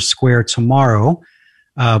St. Peter's Square tomorrow,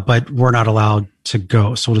 but we're not allowed to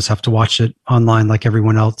go. So we'll just have to watch it online like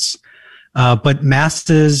everyone else. But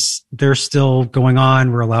masses, they're still going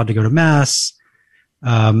on. We're allowed to go to mass.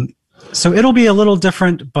 So it'll be a little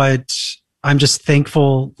different, but I'm just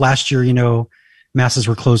thankful. Last year, masses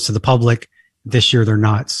were closed to the public. This year they're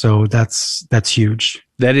not. So that's huge.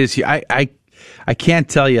 That is, I can't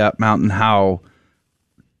tell you, Mountain, how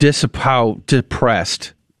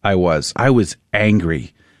depressed I was. I was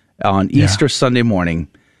angry on Easter Sunday morning,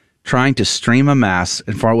 trying to stream a mass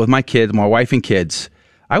with my kids, my wife and kids.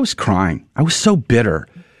 I was crying. I was so bitter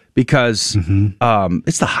because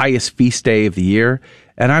it's the highest feast day of the year,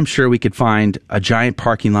 and I'm sure we could find a giant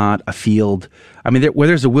parking lot, a field. I mean, where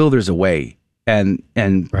there's a will, there's a way. And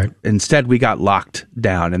instead we got locked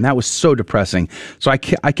down, and that was so depressing. So I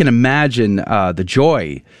can imagine the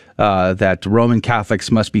joy that Roman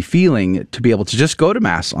Catholics must be feeling to be able to just go to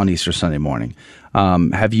Mass on Easter Sunday morning.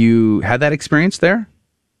 Have you had that experience there?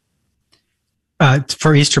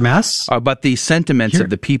 For Easter Mass? But the sentiments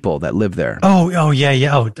of the people that live there. Oh,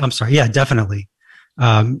 yeah. Oh, I'm sorry. Yeah, definitely.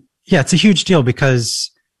 It's a huge deal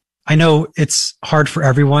because I know it's hard for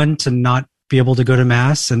everyone to not be able to go to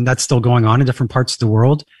Mass, and that's still going on in different parts of the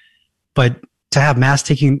world. But to have Mass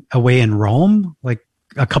taking away in Rome, like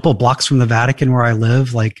a couple of blocks from the Vatican where I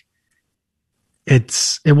live, like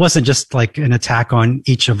it wasn't just like an attack on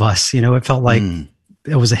each of us. It felt like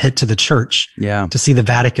it was a hit to the church to see the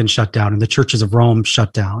Vatican shut down and the churches of Rome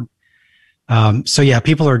shut down.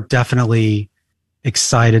 People are definitely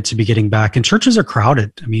excited to be getting back, and churches are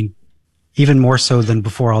crowded. I mean, even more so than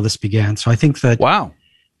before all this began. So I think that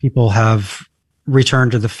people have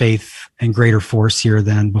returned to the faith in greater force here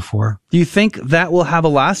than before. Do you think that will have a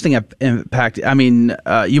lasting impact? I mean,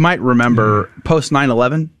 you might remember post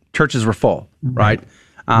 9/11, churches were full, right?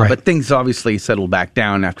 But things obviously settled back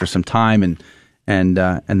down after some time, and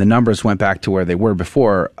the numbers went back to where they were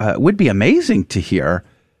before. It would be amazing to hear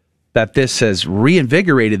that this has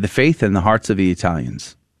reinvigorated the faith in the hearts of the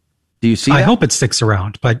Italians. Do you see that? I hope it sticks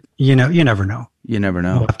around, but you never know. You never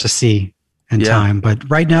know. We'll have to see in time, but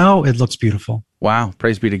right now it looks beautiful. Wow.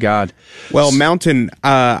 Praise be to God. Well, Mountain,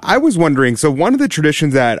 I was wondering, so one of the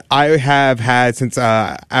traditions that I have had since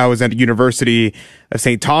I was at the University of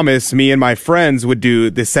St. Thomas, me and my friends would do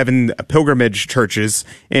the 7 pilgrimage churches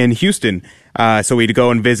in Houston. So we'd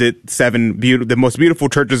go and visit 7 the most beautiful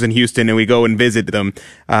churches in Houston, and we go and visit them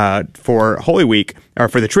for Holy Week, or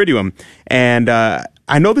for the Triduum. And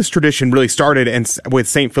I know this tradition really started with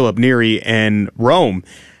St. Philip Neri in Rome.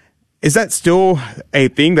 Is that still a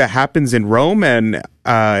thing that happens in Rome? And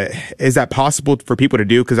is that possible for people to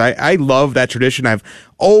do? Because I love that tradition. I've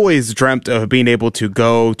always dreamt of being able to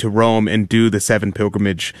go to Rome and do the 7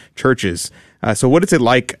 pilgrimage churches. So what is it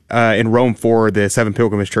like in Rome for the 7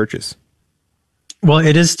 pilgrimage churches? Well,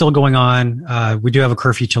 it is still going on. We do have a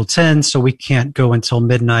curfew till 10, so we can't go until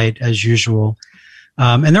midnight as usual.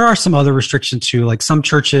 And there are some other restrictions too, like some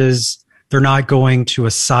churches, they're not going to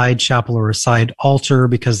a side chapel or a side altar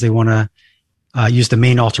because they want to use the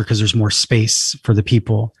main altar because there's more space for the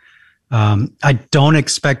people. I don't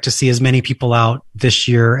expect to see as many people out this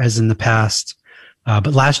year as in the past.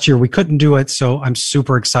 But last year we couldn't do it. So I'm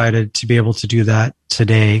super excited to be able to do that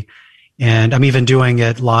today. And I'm even doing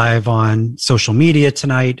it live on social media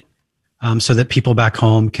tonight so that people back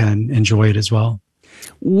home can enjoy it as well.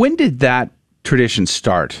 When did that tradition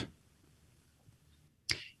start?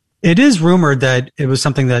 It is rumored that it was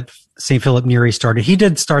something that St. Philip Neri started. He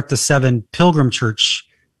did start the 7 pilgrim church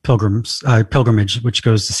pilgrimage, which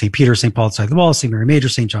goes to St. Peter, St. Paul outside the Wall, St. Mary Major,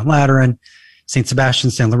 St. John Lateran, St.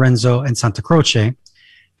 Sebastian, San Lorenzo, and Santa Croce.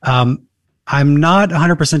 I'm not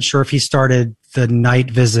 100% sure if he started the night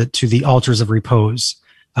visit to the altars of repose.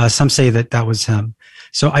 Some say that was him.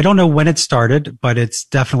 So I don't know when it started, but it's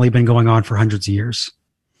definitely been going on for hundreds of years.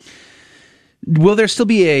 Will there still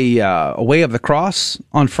be a Way of the Cross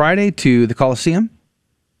on Friday to the Colosseum?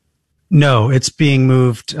 No, it's being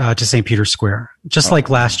moved to St. Peter's Square. Just like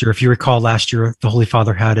last year. If you recall, last year, the Holy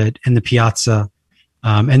Father had it in the piazza.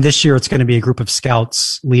 And this year, it's going to be a group of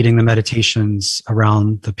scouts leading the meditations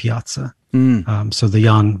around the piazza. So the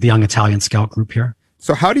young Italian scout group here.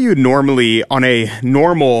 So how do you normally, on a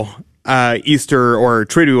normal Easter or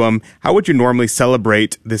Triduum, how would you normally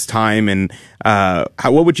celebrate this time, and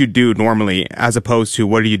what would you do normally, as opposed to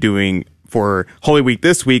what are you doing for Holy Week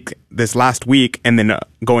this last week, and then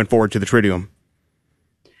going forward to the Triduum?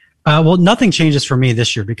 Well, nothing changes for me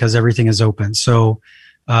this year because everything is open. So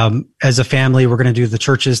as a family, we're going to do the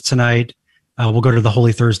churches tonight. We'll go to the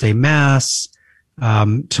Holy Thursday Mass.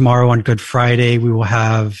 Tomorrow on Good Friday, we will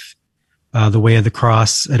have the Way of the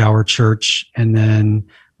Cross at our church. And then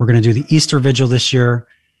we're going to do the Easter Vigil this year.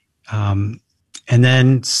 And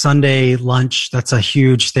then Sunday lunch, that's a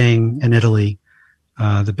huge thing in Italy,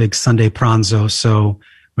 the big Sunday pranzo. So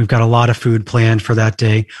we've got a lot of food planned for that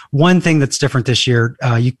day. One thing that's different this year,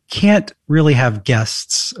 you can't really have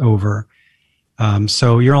guests over.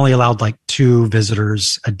 So you're only allowed like 2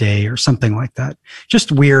 visitors a day or something like that.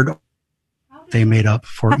 Just weird. They made up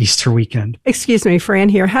for Easter weekend. Excuse me, Fran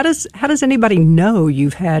here. How does anybody know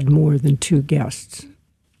you've had more than 2 guests?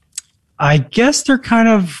 I guess they're kind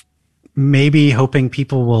of maybe hoping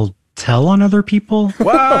people will tell on other people.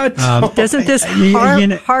 What? Doesn't this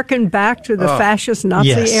harken back to the fascist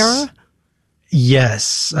Nazi era?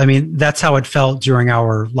 Yes. I mean, that's how it felt during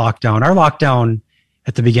our lockdown. Our lockdown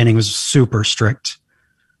at the beginning was super strict.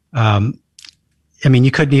 I mean,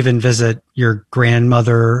 you couldn't even visit your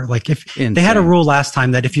grandmother. Like Insane. They had a rule last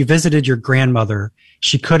time that if you visited your grandmother,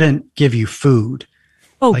 she couldn't give you food.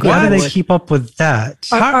 Oh, like, God. How do they keep up with that?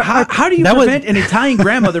 How do you prevent an Italian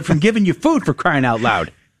grandmother from giving you food, for crying out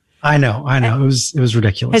loud? I know. It was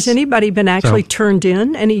ridiculous. Has anybody been actually turned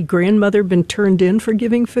in? Any grandmother been turned in for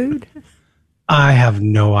giving food? I have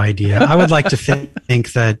no idea. I would like to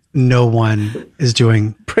think that no one is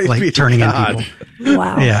doing turning in people.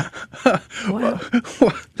 Wow. Yeah. Wow.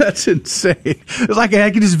 That's insane. It's like I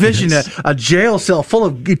can just vision a jail cell full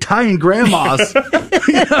of Italian grandmas.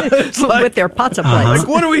 With their pots of plates. Like,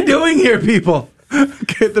 what are we doing here, people?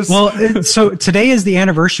 So today is the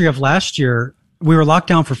anniversary of last year. We were locked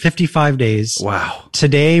down for 55 days. Wow.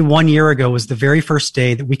 Today, 1 year ago, was the very first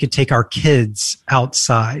day that we could take our kids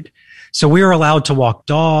outside. So we were allowed to walk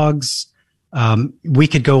dogs. We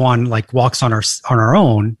could go on like walks on our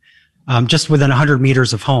own, just within 100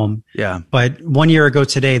 meters of home. Yeah. But 1 year ago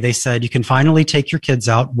today, they said you can finally take your kids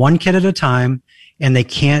out, 1 kid at a time, and they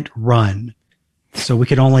can't run. So we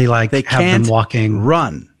could only have them walking.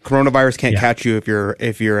 Run. Coronavirus can't catch you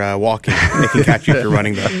if you're walking. They can catch you if you're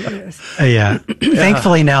running though. Yeah.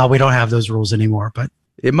 Thankfully now we don't have those rules anymore, but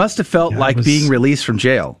it must have felt like being released from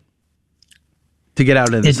jail to get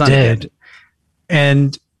out in the sun. It did.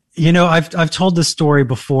 And I've told this story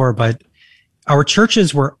before, but our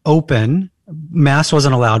churches were open. Mass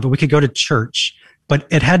wasn't allowed, but we could go to church, but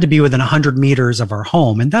it had to be within 100 meters of our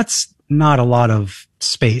home. And that's not a lot of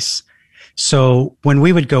space. So when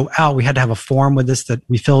we would go out, we had to have a form with us that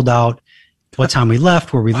we filled out what time we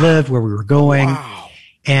left, where we lived, where we were going. Wow.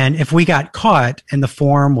 And if we got caught and the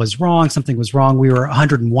form was wrong, something was wrong, we were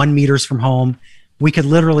 101 meters from home, we could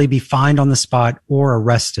literally be fined on the spot or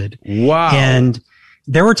arrested. Wow. And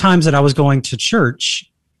there were times that I was going to church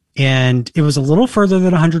and it was a little further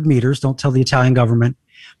than 100 meters. Don't tell the Italian government,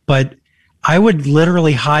 but I would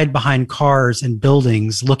literally hide behind cars and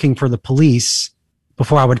buildings looking for the police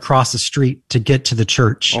before I would cross the street to get to the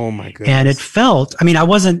church. Oh my goodness. And it felt, I mean, I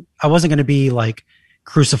wasn't going to be like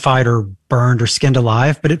crucified or burned or skinned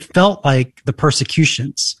alive, but it felt like the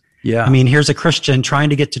persecutions. Yeah. I mean, here's a Christian trying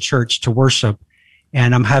to get to church to worship,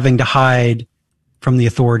 and I'm having to hide from the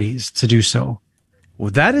authorities to do so. Well,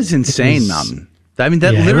 that is insane, Mountain. I mean,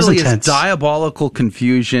 that literally is diabolical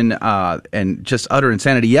confusion and just utter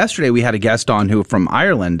insanity. Yesterday, we had a guest on who from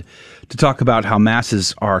Ireland to talk about how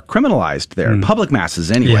masses are criminalized there, public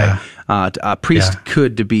masses anyway. Yeah. A priest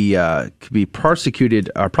could be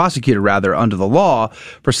prosecuted under the law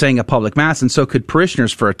for saying a public mass, and so could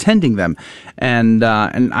parishioners for attending them. And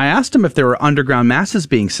I asked him if there were underground masses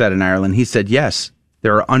being said in Ireland. He said yes,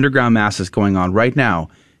 there are underground masses going on right now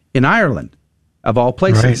in Ireland. of all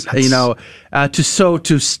places. Right.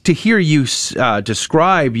 To hear you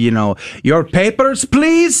describe, your papers,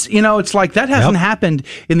 please. It's like that hasn't happened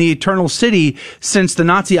in the Eternal City since the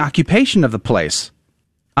Nazi occupation of the place.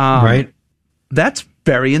 Right. That's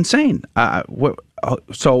very insane.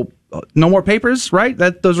 So no more papers, right?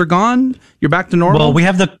 Those are gone. You're back to normal. Well, we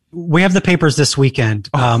have the papers this weekend.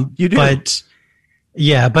 You do. But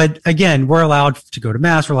again, we're allowed to go to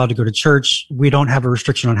mass. We're allowed to go to church. We don't have a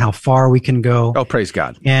restriction on how far we can go. Oh, praise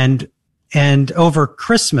God. And over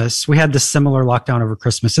Christmas, we had this similar lockdown over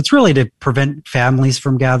Christmas. It's really to prevent families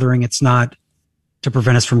from gathering. It's not to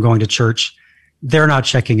prevent us from going to church. They're not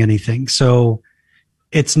checking anything. So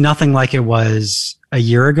it's nothing like it was a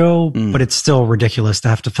year ago, but it's still ridiculous to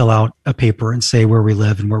have to fill out a paper and say where we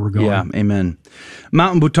live and where we're going. Yeah, amen.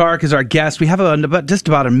 Mountain Butarik is our guest. We have just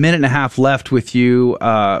about a minute and a half left with you,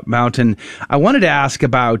 Mountain. I wanted to ask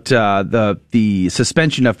about the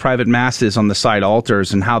suspension of private masses on the side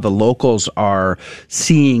altars and how the locals are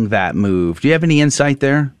seeing that move. Do you have any insight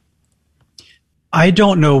there? I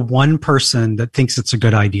don't know one person that thinks it's a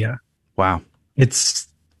good idea. Wow. It's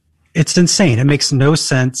insane. It makes no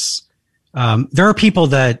sense. There are people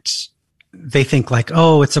that they think like,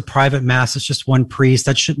 oh, it's a private mass. It's just one priest.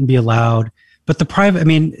 That shouldn't be allowed. But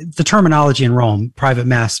the terminology in Rome, private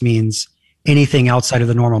mass means anything outside of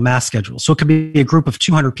the normal mass schedule. So it could be a group of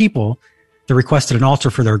 200 people that requested an altar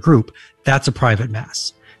for their group. That's a private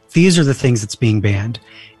mass. These are the things that's being banned.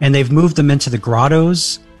 And they've moved them into the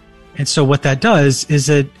grottos. And so what that does is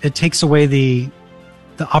it takes away the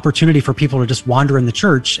opportunity for people to just wander in the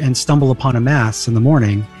church and stumble upon a mass in the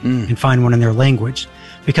morning and find one in their language.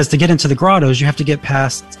 Because to get into the grottos, you have to get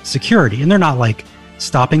past security. And they're not like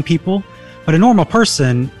stopping people, but a normal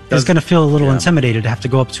person is going to feel a little intimidated to have to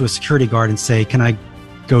go up to a security guard and say, can I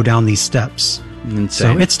go down these steps? Insane.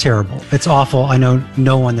 So it's terrible. It's awful. I know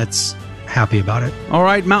no one that's happy about it. All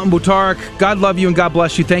right, Mountain Butarik, God love you and God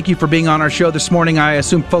bless you. Thank you for being on our show this morning. I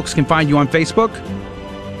assume folks can find you on Facebook?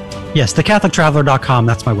 Yes, thecatholictraveler.com.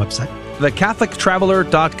 That's my website.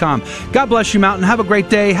 Thecatholictraveler.com. God bless you, Mountain. Have a great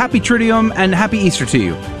day. Happy Triduum and happy Easter to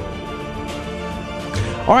you.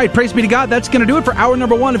 All right, praise be to God. That's going to do it for hour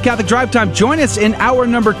number 1 of Catholic Drive Time. Join us in hour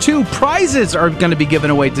number 2. Prizes are going to be given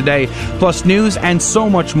away today, plus news and so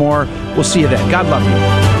much more. We'll see you then. God love you.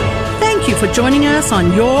 Thank you for joining us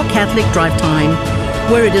on Your Catholic Drive Time,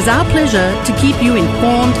 where it is our pleasure to keep you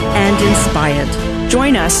informed and inspired.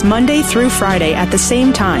 Join us Monday through Friday at the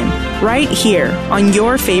same time, right here on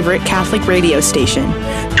your favorite Catholic radio station.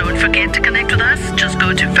 Don't forget to connect with us. Just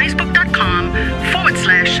go to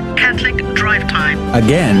facebook.com/Catholic Drive Time.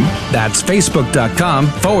 Again, that's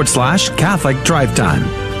facebook.com/Catholic Drive Time.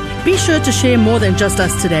 Be sure to share more than just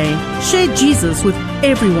us today. Share Jesus with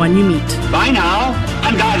everyone you meet. Bye now,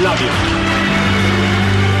 and God love you.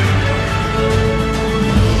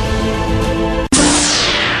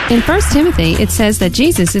 In 1 Timothy, it says that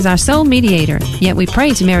Jesus is our sole mediator, yet we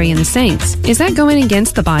pray to Mary and the saints. Is that going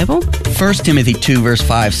against the Bible? 1 Timothy 2 verse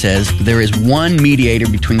 5 says, there is one mediator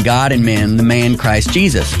between God and men, the man Christ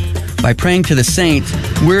Jesus. By praying to the saints,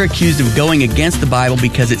 we're accused of going against the Bible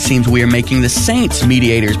because it seems we are making the saints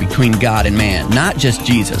mediators between God and man, not just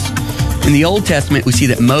Jesus. In the Old Testament, we see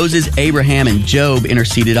that Moses, Abraham, and Job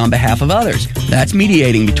interceded on behalf of others. That's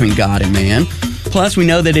mediating between God and man. Plus, we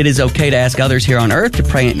know that it is okay to ask others here on earth to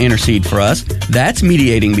pray and intercede for us. That's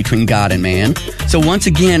mediating between God and man. So once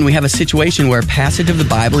again, we have a situation where a passage of the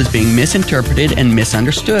Bible is being misinterpreted and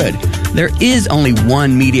misunderstood. There is only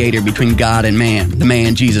one mediator between God and man, the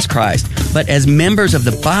man Jesus Christ. But as members of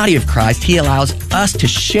the body of Christ, He allows us to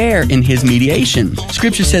share in His mediation.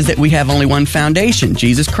 Scripture says that we have only one foundation,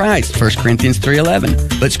 Jesus Christ, 1 Corinthians 3:11.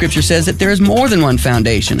 But Scripture says that there is more than one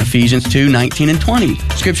foundation, Ephesians 2:19 and 20.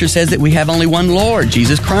 Scripture says that we have only one Lord,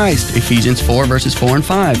 Jesus Christ, Ephesians 4 verses 4 and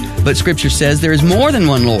 5. But Scripture says there is more than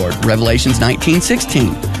one Lord, Revelations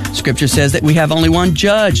 19:16. Scripture says that we have only one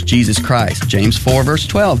judge, Jesus Christ, James 4 verse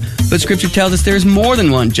 12. But Scripture tells us there is more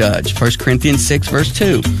than one judge, 1 Corinthians 6 verse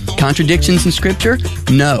 2. Contradictions in Scripture?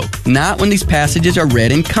 No, not when these passages are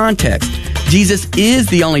read in context. Jesus is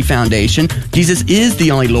the only foundation, Jesus is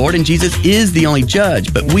the only Lord, and Jesus is the only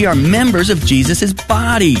judge, but we are members of Jesus'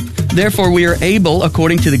 body. Therefore, we are able,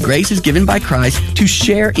 according to the graces given by Christ, to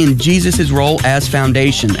share in Jesus' role as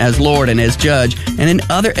foundation, as Lord, and as judge, and in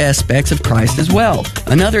other aspects of Christ as well.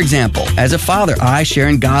 Another example, as a father, I share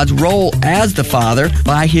in God's role as the Father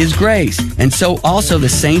by His grace, and so also the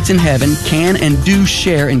saints in heaven can and do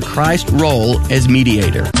share in Christ's role as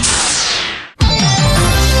mediator.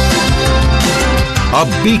 A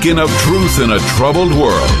beacon of truth in a troubled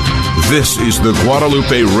world. This is the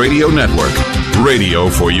Guadalupe Radio Network, radio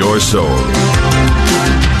for your soul.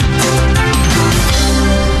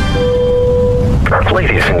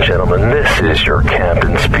 Ladies and gentlemen, this is your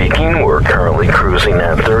captain speaking. We're currently cruising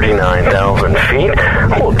at 39,000 feet.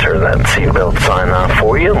 We'll turn that seatbelt sign off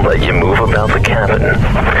for you and let you move about the cabin.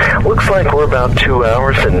 Looks like we're about 2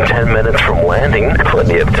 hours and 10 minutes from landing.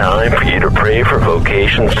 Plenty of time for you to pray for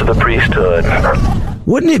vocations to the priesthood.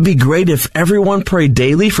 Wouldn't it be great if everyone prayed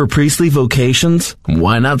daily for priestly vocations?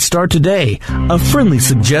 Why not start today? A friendly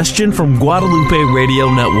suggestion from Guadalupe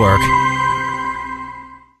Radio Network.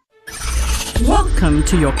 Welcome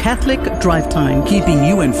to your Catholic Drive Time, keeping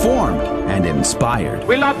you informed and inspired.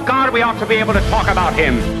 We love God, we ought to be able to talk about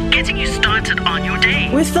Him. Getting you started on your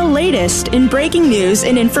day. With the latest in breaking news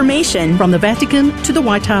and information. From the Vatican to the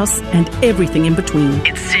White House and everything in between.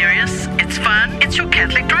 It's serious, it's fun, it's your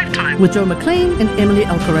Catholic Drive Time. With Joe McLean and Emily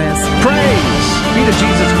Alcaraz. Praise be to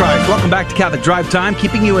Jesus Christ. Welcome back to Catholic Drive Time,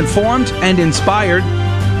 keeping you informed and inspired.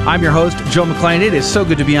 I'm your host, Joe McLean. It is so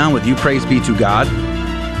good to be on with you. Praise be to God.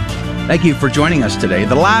 Thank you for joining us today.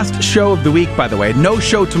 The last show of the week, by the way. No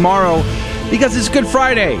show tomorrow because it's Good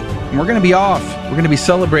Friday. And we're going to be off. We're going to be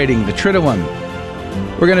celebrating the Triduum.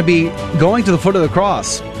 We're going to be going to the foot of the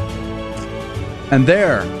cross. And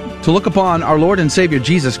there, to look upon our Lord and Savior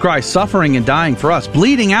Jesus Christ suffering and dying for us,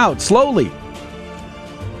 bleeding out slowly,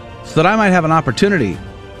 so that I might have an opportunity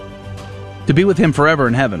to be with Him forever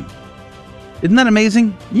in heaven. Isn't that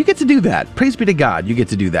amazing? You get to do that. Praise be to God, you get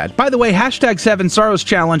to do that. By the way, hashtag 7 Sorrows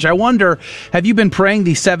Challenge. I wonder, have you been praying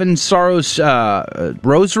the 7 Sorrows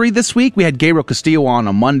Rosary this week? We had Gabriel Castillo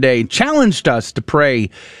on Monday, challenged us to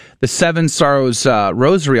pray the 7 Sorrows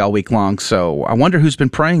Rosary all week long. So I wonder who's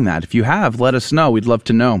been praying that. If you have, let us know. We'd love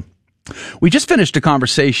to know. We just finished a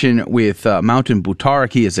conversation with Mountain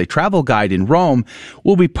Butarach. He is a travel guide in Rome.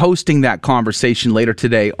 We'll be posting that conversation later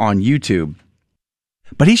today on YouTube.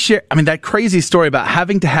 But he shared, that crazy story about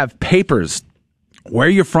having to have papers, where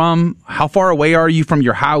you're from, how far away are you from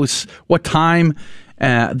your house, what time.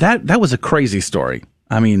 That was a crazy story.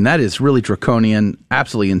 That is really draconian,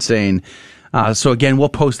 absolutely insane. So again, we'll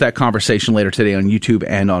post that conversation later today on YouTube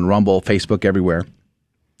and on Rumble, Facebook, everywhere.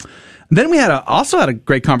 Then we also had a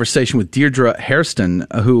great conversation with Deirdre Hairston,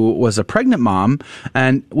 who was a pregnant mom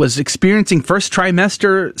and was experiencing first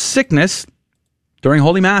trimester sickness during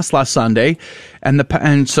Holy Mass last Sunday,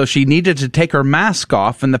 and so she needed to take her mask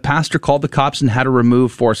off, and the pastor called the cops and had her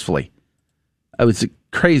removed forcefully. It was a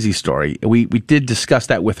crazy story. We did discuss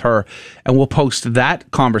that with her, and we'll post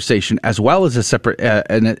that conversation as well as a separate,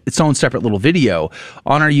 its own separate little video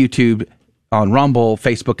on our YouTube, on Rumble,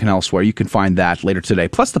 Facebook, and elsewhere. You can find that later today.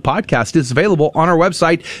 Plus, the podcast is available on our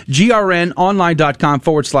website,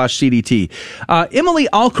 grnonline.com/CDT. Emily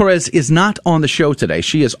Alcaraz is not on the show today.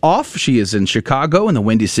 She is off. She is in Chicago in the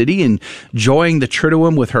Windy City enjoying the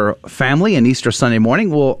Triduum with her family and Easter Sunday morning.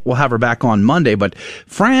 We'll have her back on Monday, but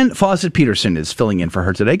Fran Fawcett-Peterson is filling in for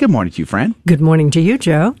her today. Good morning to you, Fran. Good morning to you,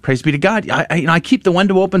 Joe. Praise be to God. I keep the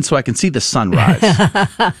window open so I can see the sunrise.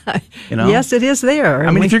 Yes, it is there.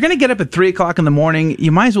 If you're going to get up at 3 o'clock in the morning,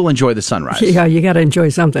 you might as well enjoy the sunrise. Yeah, you got to enjoy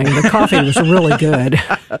something. The coffee was really good.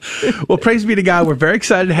 Well, praise be to God. We're very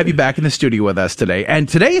excited to have you back in the studio with us today. And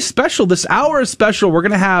today is special. This hour is special. We're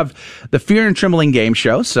going to have the Fear and Trembling game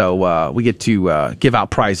show. So we get to give out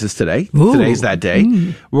prizes today. Ooh. Today's that day.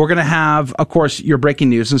 We're going to have, of course, your breaking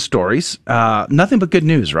news and stories. Nothing but good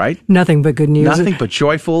news, right? Nothing but good news. Nothing but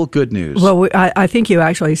joyful good news. Well, I think you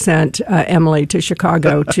actually sent Emily to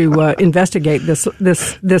Chicago to investigate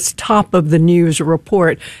this top of the news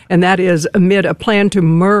report, and that is amid a plan to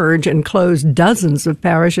merge and close dozens of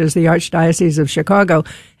parishes, the Archdiocese of Chicago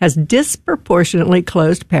has disproportionately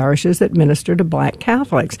closed parishes that minister to Black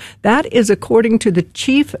Catholics. That is according to the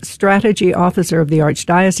Chief Strategy Officer of the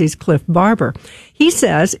Archdiocese, Cliff Barber. He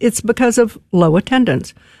says it's because of low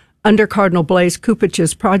attendance. Under Cardinal Blaise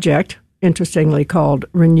Cupich's project, interestingly called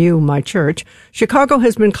Renew My Church, Chicago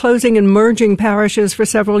has been closing and merging parishes for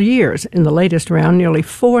several years. In the latest round, nearly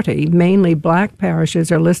 40 mainly Black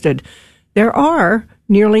parishes are listed. There are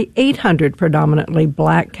nearly 800 predominantly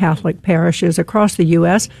Black Catholic parishes across the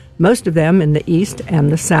U.S., most of them in the East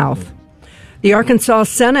and the South. The Arkansas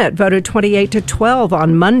Senate voted 28-12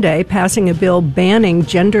 on Monday, passing a bill banning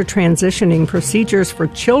gender transitioning procedures for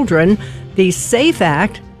children. The SAFE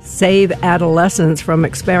Act, Save Adolescents from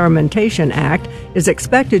Experimentation Act, is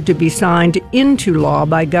expected to be signed into law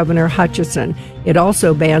by Governor Hutchinson. It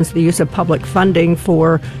also bans the use of public funding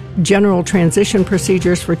for general transition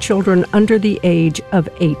procedures for children under the age of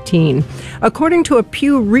 18. According to a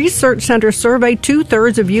Pew Research Center survey,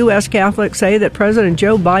 2/3 of U.S. Catholics say that President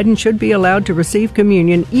Joe Biden should be allowed to receive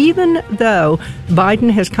communion, even though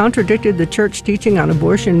Biden has contradicted the church teaching on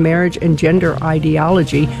abortion, marriage, and gender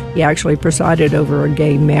ideology. He actually presided over a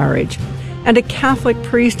gay marriage. And a Catholic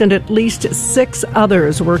priest and at least 6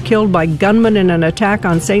 others were killed by gunmen in an attack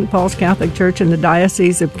on St. Paul's Catholic Church in the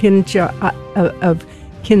Diocese of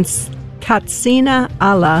Katsina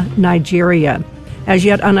Ala, Nigeria. As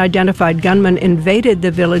yet unidentified gunmen invaded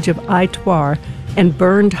the village of Aitwar and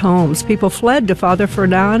burned homes. People fled to Father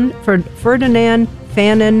Ferdinand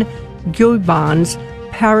Fanon Guibon's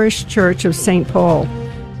parish church of St. Paul.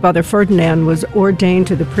 Father Ferdinand was ordained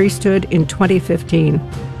to the priesthood in 2015.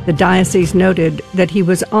 The diocese noted that he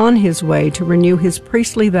was on his way to renew his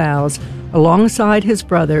priestly vows alongside his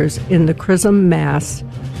brothers in the Chrism Mass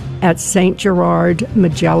at St. Gerard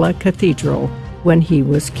Majella Cathedral when he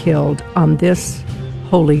was killed on this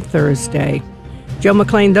Holy Thursday. Joe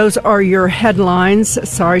McLean, those are your headlines.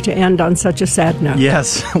 Sorry to end on such a sad note.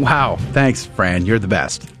 Yes. Wow. Thanks, Fran. You're the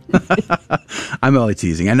best. I'm only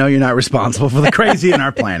teasing. I know you're not responsible for the crazy in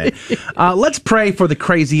our planet. Let's pray for the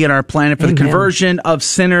crazy in our planet, for the conversion of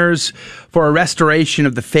sinners, for a restoration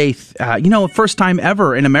of the faith. First time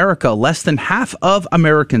ever in America, less than half of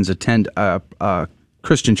Americans attend a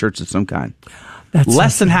Christian church of some kind. That's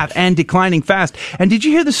less than half, and declining fast. And did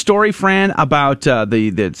you hear the story, Fran, about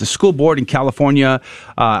the school board in California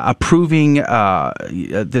approving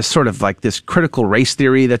this sort of like this critical race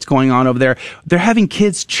theory that's going on over there? They're having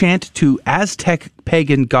kids chant to Aztec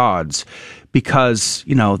pagan gods because,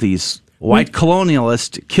 these white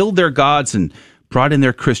colonialists killed their gods and brought in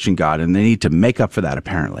their Christian God, and they need to make up for that,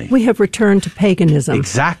 apparently. We have returned to paganism.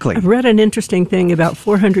 Exactly. I've read an interesting thing. About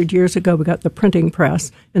 400 years ago, we got the printing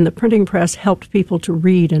press, and the printing press helped people to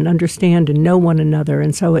read and understand and know one another.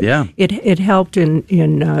 And so it helped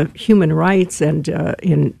in human rights and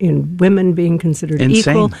in women being considered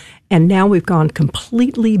equal. And now we've gone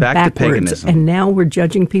completely backwards. To paganism. And now we're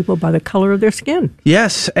judging people by the color of their skin.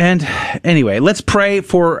 Yes. And anyway, let's pray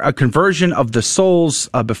for a conversion of the souls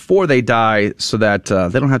before they die so that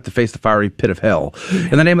they don't have to face the fiery pit of hell.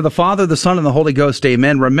 In the name of the Father, the Son, and the Holy Ghost,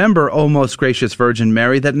 amen. Remember, O most gracious Virgin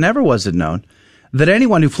Mary, that never was it known that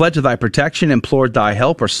anyone who fled to thy protection, implored thy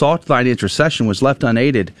help, or sought thine intercession was left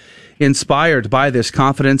unaided. Inspired by this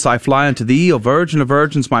confidence, I fly unto thee, O Virgin of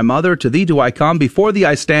Virgins, my mother. To thee do I come, before thee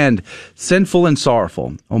I stand, sinful and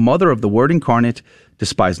sorrowful. O Mother of the Word incarnate,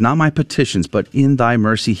 despise not my petitions, but in thy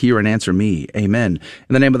mercy hear and answer me. Amen.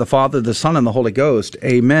 In the name of the Father, the Son, and the Holy Ghost.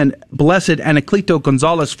 Amen. Blessed Anacleto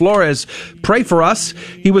Gonzalez Flores, pray for us.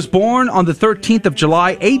 He was born on the 13th of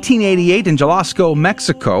July, 1888 in Jalisco,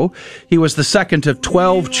 Mexico. He was the second of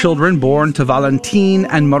 12 children born to Valentin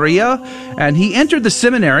and Maria, and he entered the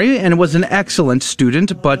seminary and was an excellent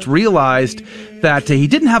student, but realized that he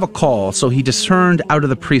didn't have a call, so he discerned out of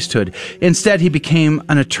the priesthood. Instead, he became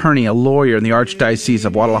an attorney, a lawyer in the Archdiocese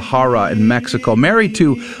of Guadalajara in Mexico, married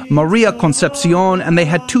to Maria Concepcion, and they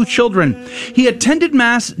had 2 children. He attended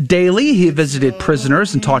Mass daily. He visited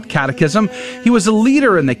prisoners and taught catechism. He was a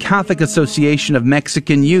leader in the Catholic Association of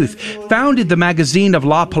Mexican Youth, founded the magazine of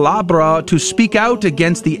La Palabra to speak out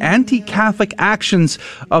against the anti-Catholic actions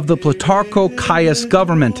of the Plutarco Calles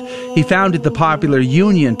government. He founded the Popular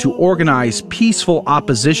Union to organize peaceful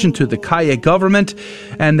opposition to the Calle government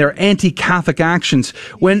and their anti-Catholic actions.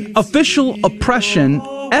 When official oppression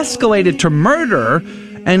escalated to murder,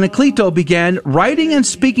 Anacleto began writing and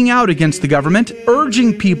speaking out against the government,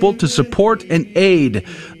 urging people to support and aid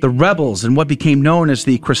the rebels in what became known as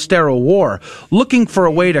the Cristero War. Looking for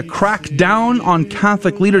a way to crack down on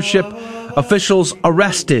Catholic leadership, officials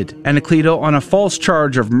arrested Anacleto on a false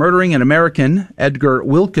charge of murdering an American, Edgar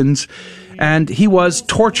Wilkins, and he was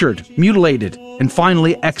tortured, mutilated, and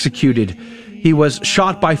finally executed. He was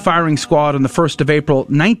shot by firing squad on the 1st of April,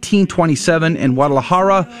 1927 in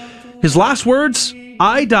Guadalajara. His last words,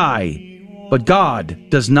 I die, but God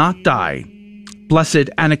does not die.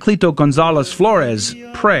 Blessed Anacleto Gonzalez Flores,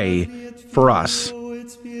 pray for us.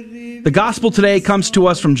 The gospel today comes to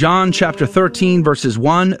us from John chapter 13, verses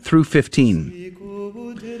 1 through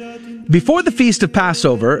 15. Before the feast of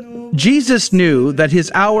Passover, Jesus knew that his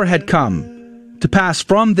hour had come to pass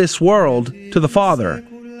from this world to the Father.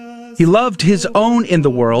 He loved his own in the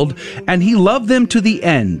world, and he loved them to the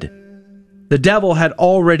end. The devil had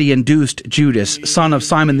already induced Judas, son of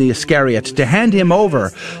Simon the Iscariot, to hand him over.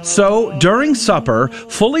 So, during supper,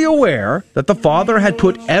 fully aware that the Father had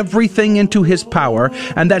put everything into his power,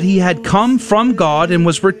 and that he had come from God and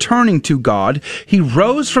was returning to God, he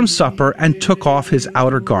rose from supper and took off his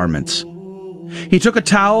outer garments. He took a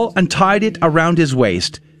towel and tied it around his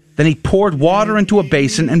waist. Then he poured water into a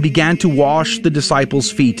basin and began to wash the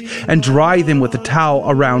disciples' feet and dry them with the towel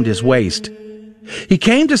around his waist. He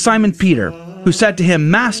came to Simon Peter, who said to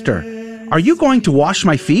him, Master, are you going to wash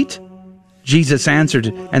my feet? Jesus answered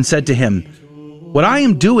and said to him, What I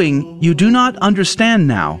am doing you do not understand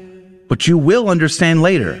now, but you will understand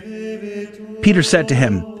later." Peter said to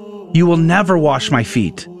him, "You will never wash my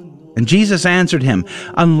feet." And Jesus answered him,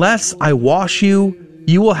 "Unless I wash you,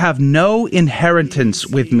 you will have no inheritance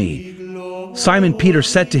with me." Simon Peter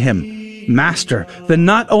said to him, "Master, then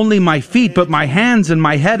not only my feet, but my hands and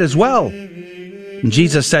my head as well." And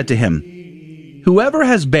Jesus said to him, "Whoever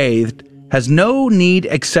has bathed has no need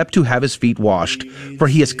except to have his feet washed, for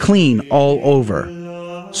he is clean all over.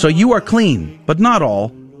 So you are clean, but not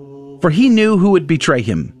all." For he knew who would betray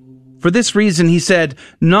him. For this reason he said,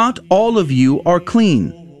 "Not all of you are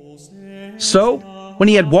clean." So, when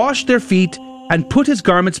he had washed their feet and put his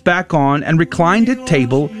garments back on and reclined at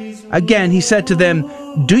table, again he said to them,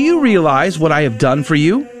 "Do you realize what I have done for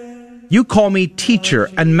you? You call me teacher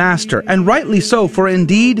and master, and rightly so, for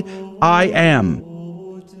indeed I am.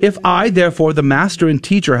 If I, therefore, the master and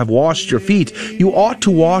teacher, have washed your feet, you ought to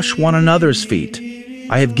wash one another's feet.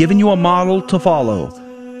 I have given you a model to follow,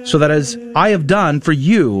 so that as I have done for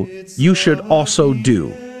you, you should also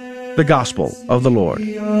do." The Gospel of the Lord.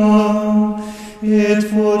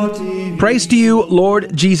 Praise to you,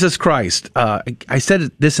 Lord Jesus Christ. I said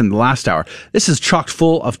this in the last hour. This is chock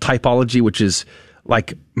full of typology, which is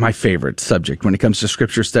like my favorite subject when it comes to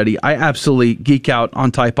scripture study. I absolutely geek out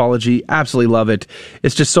on typology, absolutely love it.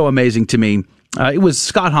 It's just so amazing to me. It was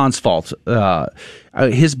Scott Hahn's fault.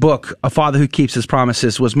 His book, A Father Who Keeps His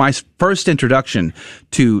Promises, was my first introduction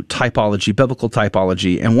to typology, biblical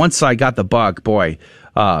typology. And once I got the bug, boy,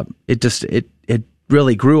 it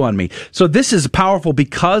really grew on me. So this is powerful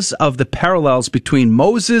because of the parallels between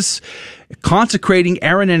Moses consecrating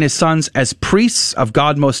Aaron and his sons as priests of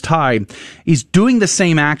God Most High. He's doing the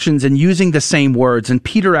same actions and using the same words. And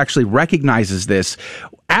Peter actually recognizes this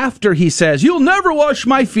after he says, "You'll never wash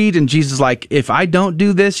my feet." And Jesus is like, "If I don't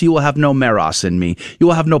do this, you will have no meros in me. You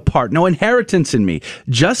will have no part, no inheritance in me."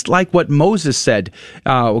 Just like what Moses said,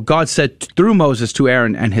 God said through Moses to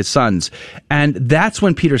Aaron and his sons. And that's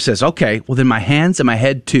when Peter says, okay, well then my hands and my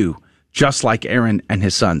head too, just like Aaron and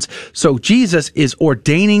his sons. So Jesus is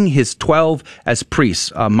ordaining his 12 as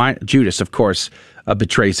priests. Judas, of course,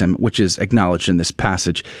 betrays him, which is acknowledged in this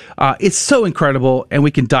passage. It's so incredible, and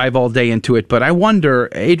we can dive all day into it. But I wonder,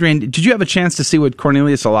 Adrian, did you have a chance to see what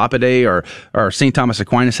Cornelius a Lapide or St. Thomas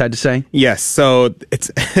Aquinas had to say? Yes, so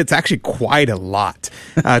it's actually quite a lot.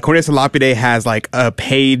 Cornelius a Lapide has like a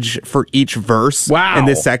page for each verse in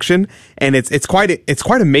this section, and it's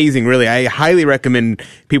quite amazing, really. I highly recommend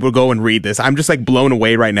people go and read this. I'm just like blown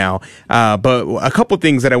away right now. But a couple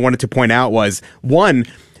things that I wanted to point out was, one,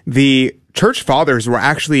 the church fathers were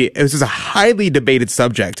actually, this is a highly debated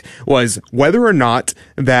subject, was whether or not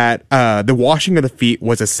that the washing of the feet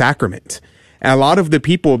was a sacrament. And a lot of the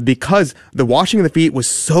people, because the washing of the feet was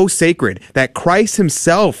so sacred that Christ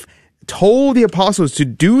himself told the apostles to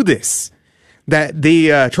do this, that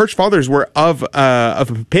the church fathers were of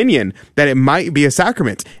opinion that it might be a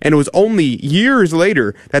sacrament. And it was only years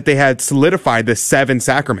later that they had solidified the 7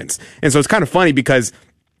 sacraments. And so it's kind of funny because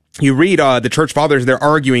you read the church fathers, they're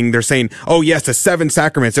arguing, they're saying, oh yes, the 7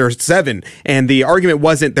 sacraments, there are 7. And the argument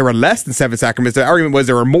wasn't there were less than 7 sacraments, the argument was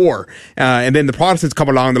there were more. And then the Protestants come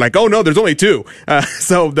along, they're like, oh no, there's only 2.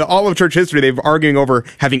 So all of church history, they've arguing over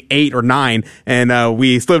having 8 or 9, and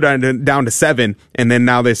we slipped down to 7, and then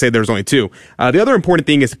now they say there's only 2. The other important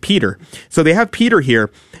thing is Peter. So they have Peter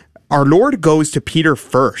here. Our Lord goes to Peter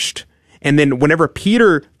first. And then whenever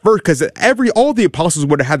Peter first, because all the apostles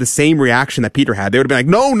would have had the same reaction that Peter had. They would have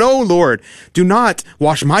been like, no, Lord, do not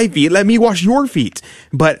wash my feet. Let me wash your feet.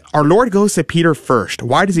 But our Lord goes to Peter first.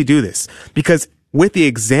 Why does he do this? Because with the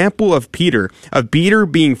example of Peter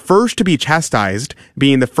being first to be chastised,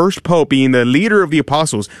 being the first pope, being the leader of the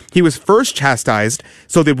apostles, he was first chastised,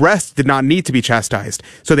 so the rest did not need to be chastised.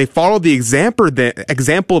 So they followed the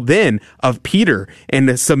example then of Peter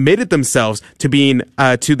and submitted themselves to being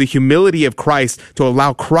to the humility of Christ, to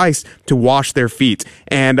allow Christ to wash their feet.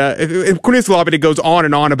 And Cornelius a Lapide goes on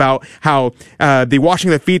and on about how the washing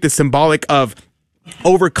of the feet is symbolic of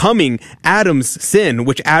overcoming Adam's sin,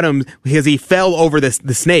 which because he fell over the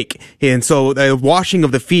snake. And so the washing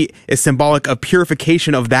of the feet is symbolic of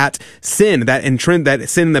purification of that sin, that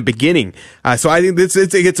sin in the beginning. So I think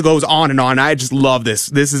it goes on and on. I just love this.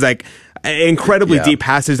 This is like incredibly deep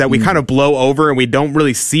passage that we kind of blow over and we don't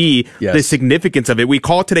really see the significance of it. We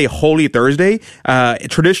call today Holy Thursday.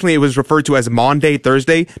 Traditionally, it was referred to as Maundy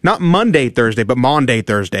Thursday, not Monday Thursday, but Maundy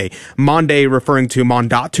Thursday. Maundy referring to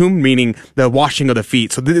mandatum, meaning the washing of the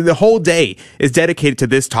feet. So the whole day is dedicated to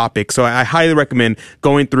this topic. So I highly recommend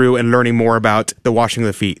going through and learning more about the washing of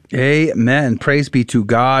the feet. Amen. Praise be to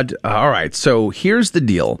God. All right. So here's the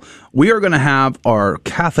deal. we are going to have our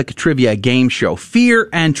Catholic Trivia game show, Fear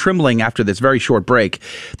and Trembling, after this very short break.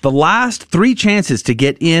 The last 3 chances to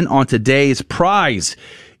get in on today's prize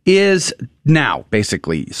is now,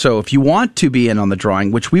 basically. So if you want to be in on the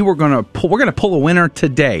drawing, which we're going to pull a winner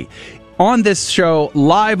today on this show,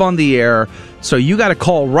 live on the air. So you got to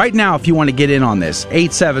call right now if you want to get in on this.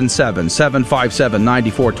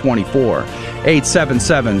 877-757-9424.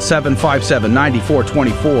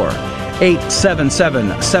 877-757-9424.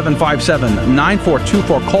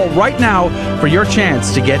 877-757-9424. Call right now for your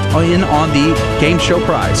chance to get in on the game show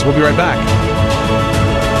prize. We'll be right back.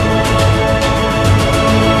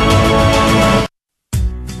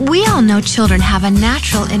 We all know children have a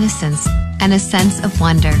natural innocence and a sense of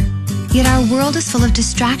wonder. Yet our world is full of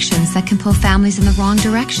distractions that can pull families in the wrong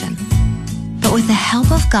direction. But with the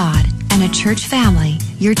help of God and a church family,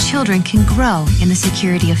 your children can grow in the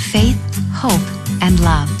security of faith, hope, and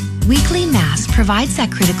love. Weekly Mass provides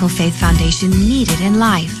that critical faith foundation needed in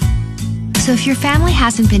life. So if your family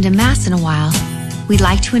hasn't been to Mass in a while, we'd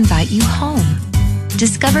like to invite you home.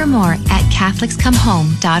 Discover more at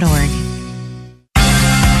CatholicsComeHome.org.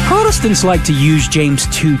 Protestants like to use James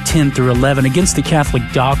 2:10 through 11 against the Catholic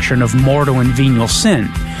doctrine of mortal and venial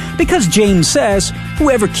sin, because James says,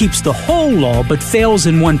 whoever keeps the whole law but fails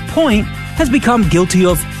in one point has become guilty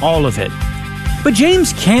of all of it. But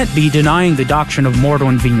James can't be denying the doctrine of mortal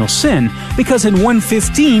and venial sin, because in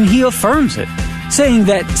 1:15 he affirms it, saying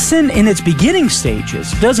that sin in its beginning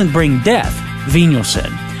stages doesn't bring death, venial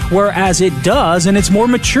sin, whereas it does in its more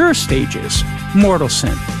mature stages, mortal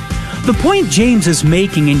sin. The point James is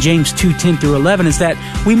making in James 2:10 through 11 is that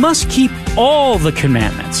we must keep all the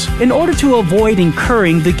commandments in order to avoid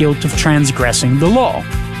incurring the guilt of transgressing the law.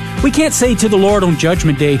 We can't say to the Lord on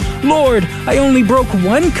Judgment Day, "Lord, I only broke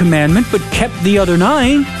one commandment but kept the other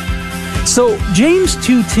 9." So James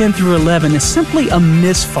 2:10 through 11 is simply a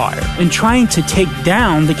misfire in trying to take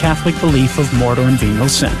down the Catholic belief of mortal and venial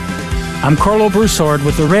sin. I'm Carlo Broussard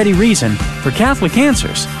with the ready reason for Catholic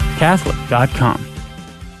Answers, Catholic.com.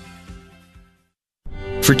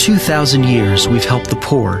 For 2,000 years, we've helped the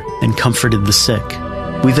poor and comforted the sick.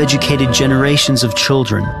 We've educated generations of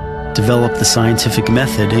children, developed the scientific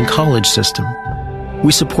method and college system.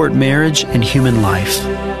 We support marriage and human life.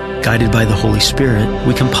 Guided by the Holy Spirit,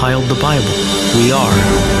 we compiled the Bible. We are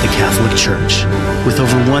the Catholic Church, with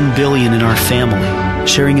over 1 billion in our family,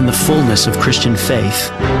 sharing in the fullness of Christian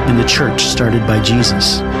faith in the church started by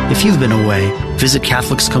Jesus. If you've been away, visit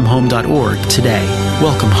CatholicsComeHome.org today.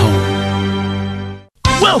 Welcome home.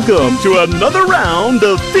 Welcome to another round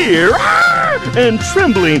of Fear and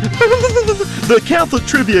Trembling, the Catholic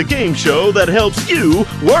trivia game show that helps you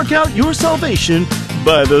work out your salvation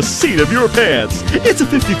by the seat of your pants. It's a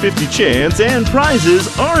 50-50 chance and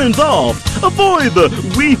prizes are involved. Avoid the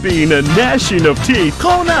weeping and gnashing of teeth.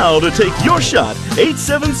 Call now to take your shot.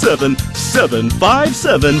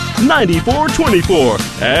 877-757-9424.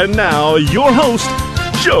 And now, your host,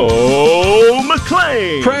 Joe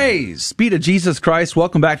McClain. Praise be to Jesus Christ.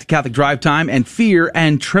 Welcome back to Catholic Drive Time and Fear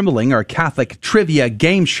and Trembling, our Catholic trivia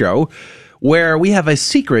game show, where we have a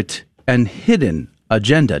secret and hidden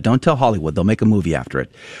agenda. Don't tell Hollywood. They'll make a movie after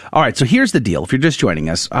it. All right, so here's the deal. If you're just joining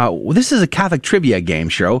us, this is a Catholic trivia game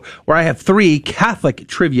show where I have 3 Catholic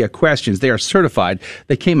trivia questions. They are certified.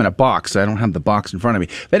 They came in a box. I don't have the box in front of me.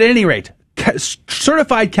 But at any rate,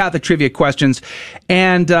 certified Catholic trivia questions,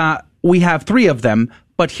 and we have 3 of them.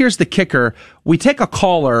 But here's the kicker. We take a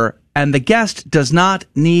caller, and the guest does not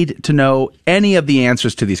need to know any of the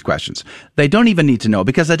answers to these questions. They don't even need to know,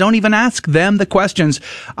 because I don't even ask them the questions.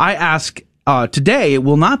 I ask today, it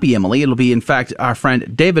will not be Emily. It'll be, in fact, our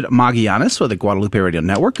friend David Magallanes with the Guadalupe Radio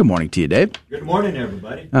Network. Good morning to you, Dave. Good morning,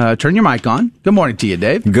 everybody. Turn your mic on. Good morning to you,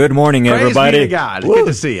 Dave. Good morning, everybody. Praise be to God. Woo. Good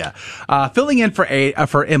to see you. Filling in for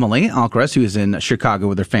Emily Alcaraz, who is in Chicago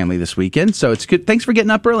with her family this weekend. So it's good. Thanks for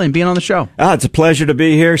getting up early and being on the show. It's a pleasure to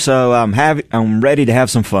be here. So I'm ready to have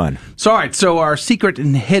some fun. So, all right. So our secret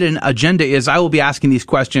and hidden agenda is I will be asking these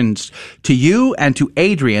questions to you and to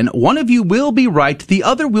Adrian. One of you will be right. The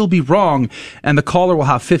other will be wrong. And the caller will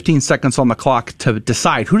have 15 seconds on the clock to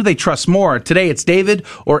decide who do they trust more. Today it's David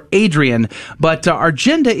or Adrian. But our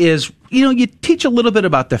agenda is, you teach a little bit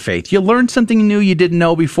about the faith. You learn something new you didn't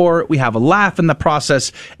know before. We have a laugh in the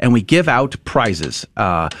process, and we give out prizes.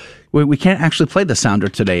 We can't actually play the sounder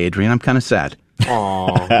today, Adrian. I'm kind of sad.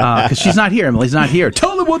 Because she's not here. Emily's not here.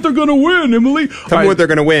 Tell them what they're going to win, Emily. Tell me what they're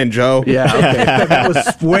going to win, Joe. Yeah, okay. That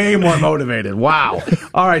was way more motivated. Wow.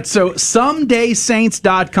 All right, so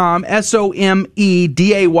SomedaySaints.com,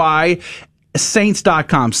 SOMEDAY.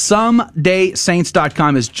 SomedaySaints.com.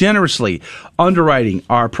 SomedaySaints.com is generously underwriting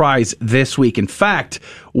our prize this week. In fact,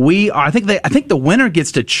 I think the winner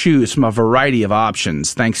gets to choose from a variety of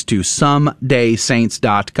options thanks to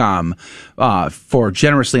SomedaySaints.com for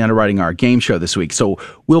generously underwriting our game show this week. So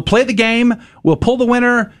we'll play the game, we'll pull the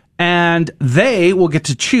winner, and they will get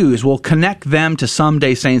to choose. We'll connect them to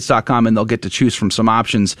SomedaySaints.com, and they'll get to choose from some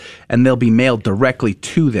options, and they'll be mailed directly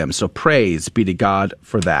to them. So praise be to God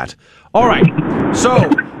for that. All right. So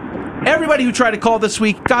everybody who tried to call this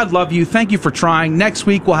week, God love you. Thank you for trying. Next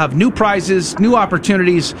week, we'll have new prizes, new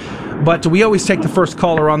opportunities, but we always take the first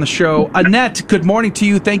caller on the show. Annette, good morning to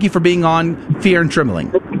you. Thank you for being on Fear and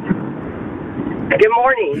Trembling. Good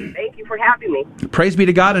morning. Thank you for having me. Praise be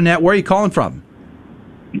to God, Annette. Where are you calling from?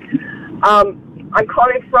 I'm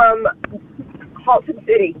calling from Halton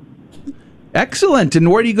City. Excellent.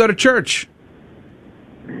 And where do you go to church?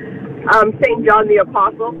 St. John the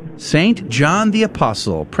Apostle. St. John the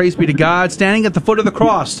Apostle. Praise be to God. Standing at the foot of the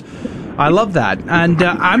cross. I love that. And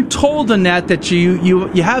I'm told, Annette, that you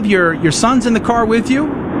have your sons in the car with you?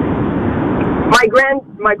 My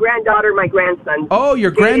granddaughter, my grandson. Oh,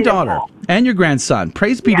 your granddaughter and your grandson.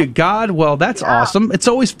 Praise be to God. Well, that's awesome. It's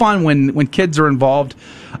always fun when kids are involved,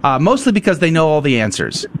 mostly because they know all the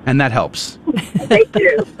answers, and that helps. They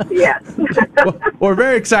do, yes. Well, we're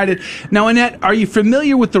very excited. Now, Annette, are you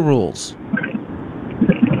familiar with the rules?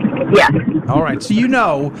 Yes. All right, so you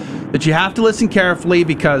know that you have to listen carefully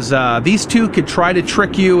because these two could try to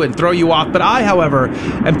trick you and throw you off, but I, however,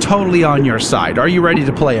 am totally on your side. Are you ready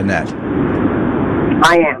to play, Annette?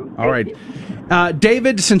 I am. All right.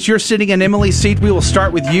 David, since you're sitting in Emily's seat, we will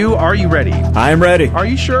start with you. Are you ready? I am ready. Are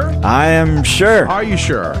you sure? I am sure. Are you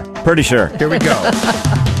sure? Pretty sure. Here we go.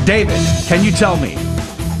 David, can you tell me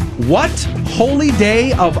what holy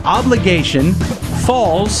day of obligation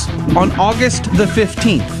falls on August the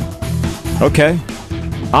 15th? Okay.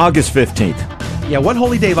 August 15th. Yeah, what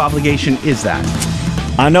holy day of obligation is that?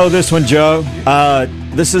 I know this one, Joe.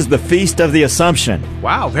 This is the Feast of the Assumption.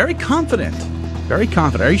 Wow, very confident. Very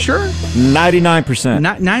confident. Are you sure?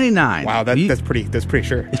 99%. 99. Wow, that's pretty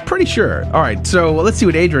sure. It's pretty sure. All right, so let's see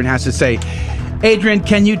what Adrian has to say. Adrian,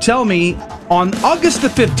 can you tell me, on August the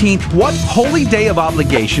 15th, what holy day of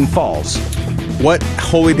obligation falls? What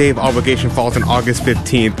holy day of obligation falls on August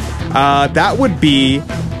 15th? That would be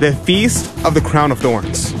the Feast of the Crown of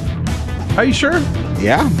Thorns. Are you sure?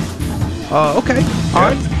 Yeah. Okay. All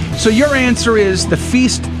right. So your answer is the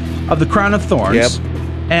Feast of the Crown of Thorns. Yep.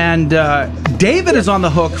 And David is on the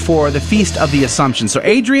hook for the Feast of the Assumption. So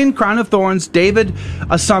Adrian, Crown of Thorns, David,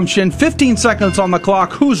 Assumption. 15 seconds on the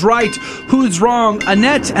clock. Who's right? Who's wrong?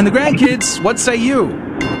 Annette and the grandkids, what say you?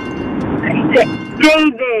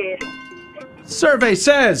 David. Survey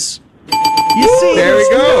says... You see, there we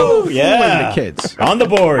go. Yeah. The kids. On the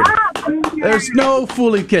board. There's no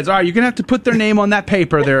fooling kids. All right, you're going to have to put their name on that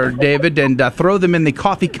paper there, David, and throw them in the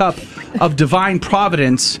coffee cup of divine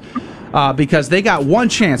providence because they got one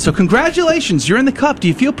chance. So congratulations, you're in the cup. Do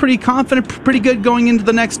you feel pretty confident, pretty good going into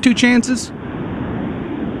the next two chances?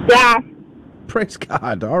 Yeah. Praise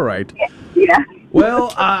God. All right. Yeah.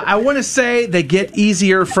 Well, I want to say they get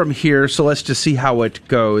easier from here, so let's just see how it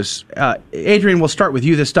goes. Adrian, we'll start with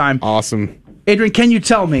you this time. Awesome. Adrian, can you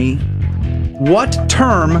tell me what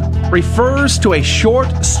term refers to a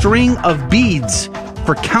short string of beads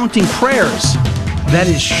for counting prayers that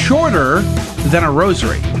is shorter than a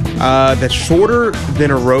rosary? That's shorter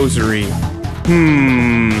than a rosary.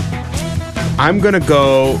 I'm going to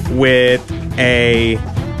go with a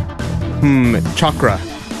chakra.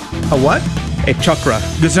 A what? A chakra.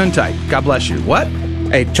 Gesundheit. God bless you. What?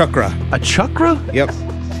 A chakra. A chakra? Yep.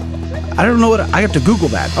 I don't know what... I have to Google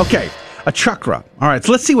that. Okay. A chakra. All right.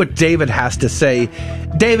 So let's see what David has to say.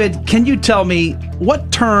 David, can you tell me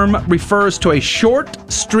what term refers to a short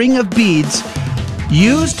string of beads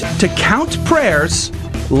used to count prayers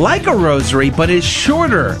like a rosary, but is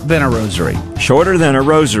shorter than a rosary? Shorter than a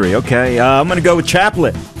rosary. Okay. I'm going to go with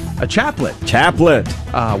chaplet. A chaplet? Chaplet.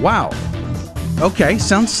 Wow. Okay,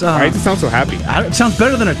 sounds... Why does it sound so happy? It sounds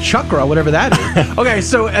better than a chakra, whatever that is. Okay,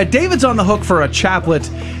 so David's on the hook for a chaplet,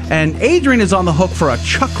 and Adrian is on the hook for a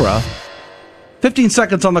chakra. 15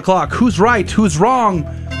 seconds on the clock. Who's right? Who's wrong?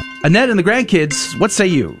 Annette and the grandkids, what say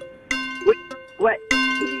you? What do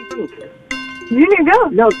you think? You didn't go.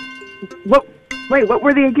 No. What? Wait, what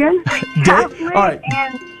were they again? Chaplet all right.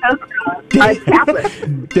 and chakra.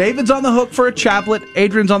 Chaplet. David's on the hook for a chaplet.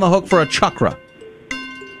 Adrian's on the hook for a chakra.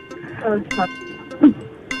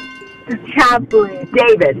 Chaplet.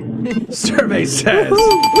 David. Survey says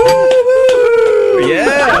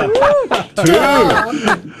Yeah.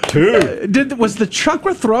 Two. Was the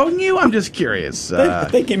chakra throwing you? I'm just curious. I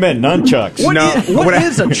think he meant nunchucks. What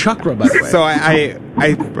is a chakra, by the way? So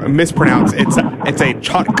I mispronounced. It's a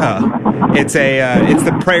chatka. It's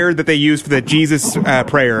the prayer that they use for the Jesus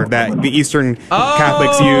prayer that the Eastern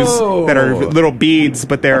Catholics use. That are little beads,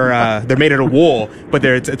 but they're made out of wool. But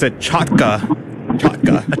it's a chatka.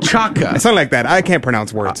 A chaka. Something like that. I can't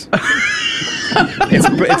pronounce words.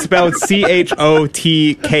 It's spelled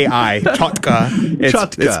CHOTKI. Chatka.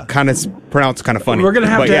 It's kind of pronounced kind of funny. We're going to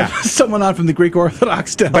have someone on from the Greek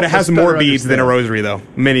Orthodox to help. But it has us more better beads than a understand. rosary, though.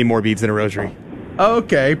 Many more beads than a rosary.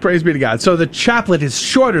 Okay, praise be to God. So the chaplet is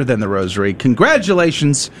shorter than the rosary.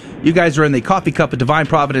 Congratulations. You guys are in the Coffee Cup of Divine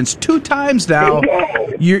Providence 2 times now.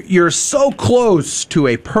 You're so close to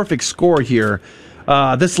a perfect score here.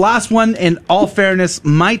 This last one, in all fairness,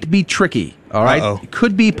 might be tricky. All right? Uh-oh. It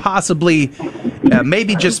could be possibly,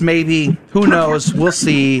 maybe, just maybe. Who knows? We'll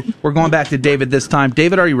see. We're going back to David this time.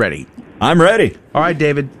 David, are you ready? I'm ready. All right,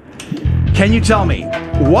 David. Can you tell me,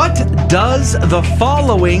 what does the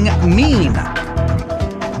following mean?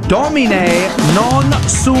 Domine non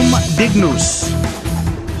sum dignus.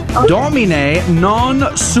 Domine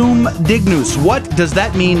non sum dignus. What does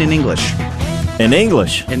that mean in English? In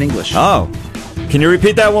English? In English. Oh. Can you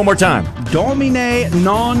repeat that one more time? Domine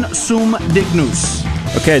non sum dignus.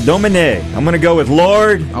 Okay, Domine. I'm going to go with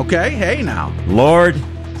Lord. Okay, hey now. Lord,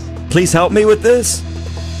 please help me with this.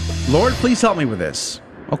 Lord, please help me with this.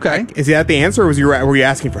 Okay. Is that the answer, or were you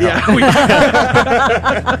asking for help?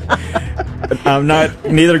 I'm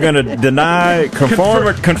neither going to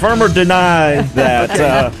confirm or deny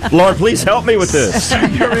that. Lord, please help me with this.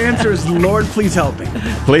 Your answer is, Lord, please help me.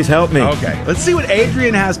 Please help me. Okay. Let's see what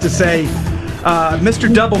Adrian has to say.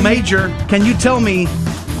 Mr. Double Major, can you tell me,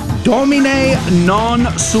 Domine non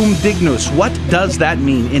sum dignus, what does that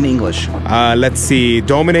mean in English? Let's see.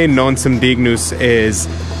 Domine non sum dignus is,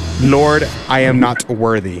 Lord, I am not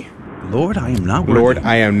worthy. Lord, I am not worthy. Lord,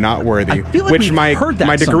 I am not worthy. I feel like Which we've my heard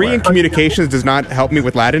that degree somewhere. in communications does not help me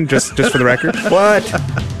with Latin, just for the record. What?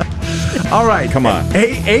 All right. Come on.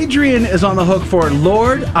 Adrian is on the hook for,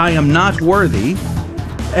 Lord, I am not worthy.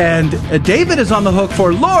 And David is on the hook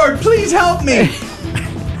for, Lord, please help me.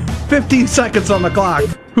 15 seconds on the clock.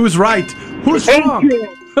 Who's right? Who's wrong?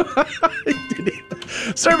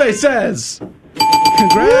 Survey says,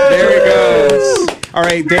 congrats. There he goes. All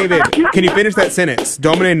right, David, can you finish that sentence?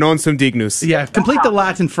 Domine non sum dignus. Yeah, complete the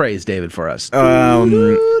Latin phrase, David, for us.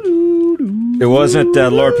 It wasn't,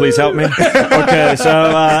 Lord, please help me? Okay,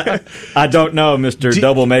 so I don't know, Mr.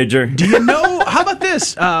 Double Major. Do you know, how about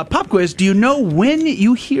this? Pop quiz, do you know when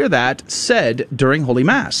you hear that said during Holy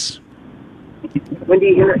Mass? When do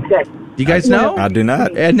you hear it said? Do you guys know? I do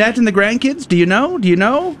not. Annette and the grandkids, do you know? Do you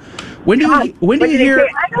know? When do you hear,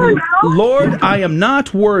 Lord, I am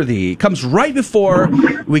not worthy? It comes right before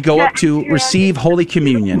we go up to receive Holy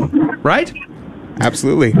Communion, right?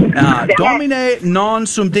 Absolutely. Domine non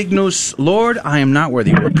sum dignus, Lord, I am not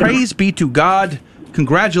worthy. Praise be to God.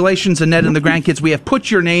 Congratulations, Annette and the grandkids. We have put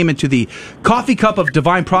your name into the Coffee Cup of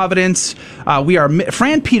Divine Providence.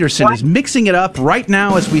 Fran Peterson is mixing it up right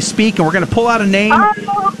now as we speak, and we're going to pull out a name.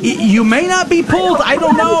 You may not be pulled. I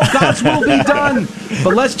don't know. God's will be done.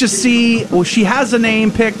 But let's just see. Well, she has a name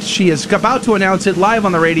picked. She is about to announce it live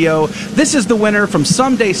on the radio. This is the winner from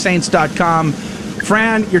SomedaySaints.com.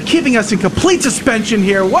 Fran, you're keeping us in complete suspension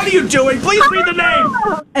here. What are you doing? Please read the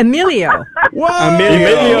name. Emilio. Whoa!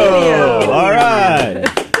 Emilio. All right.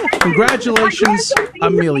 Congratulations,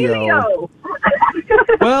 Emilio.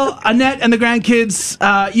 Well, Annette and the grandkids,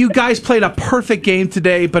 you guys played a perfect game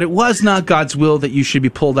today, but it was not God's will that you should be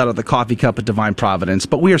pulled out of the Coffee Cup of Divine Providence.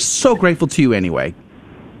 But we are so grateful to you anyway.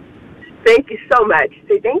 Thank you so much.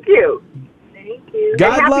 Thank you. Thank you.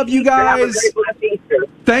 God love you guys.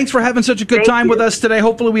 Thanks for having such a good time with us today.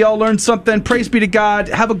 Hopefully we all learned something. Praise be to God.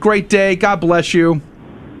 Have a great day. God bless you.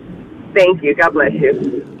 Thank you. God bless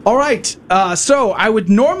you. All right. So I would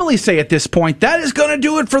normally say at this point, that is going to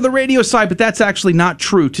do it for the radio side, but that's actually not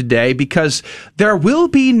true today because there will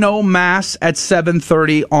be no Mass at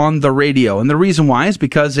 7:30 on the radio. And the reason why is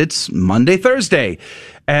because it's Monday, Thursday.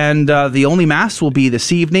 And the only Mass will be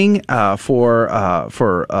this evening for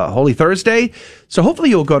Holy Thursday. So hopefully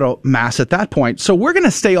you'll go to Mass at that point. So we're going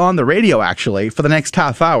to stay on the radio, actually, for the next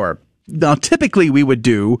half hour. Now, typically we would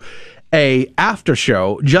do a after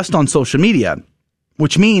show just on social media.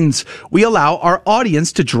 which means we allow our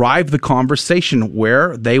audience to drive the conversation.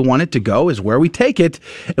 Where they want it to go is where we take it,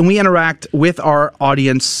 and we interact with our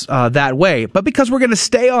audience that way. But because we're going to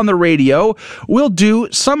stay on the radio, we'll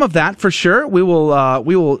do some of that for sure. We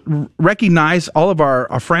will recognize all of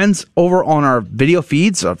our friends over on our video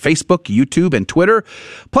feeds, Facebook, YouTube, and Twitter.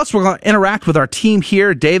 Plus, we're going to interact with our team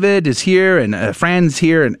here. David is here, and Fran's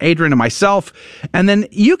here, and Adrian and myself. And then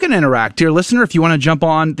you can interact, dear listener, if you want to jump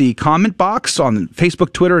on the comment box on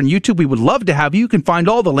Facebook, Twitter, and YouTube. We would love to have you. You can find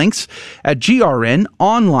all the links at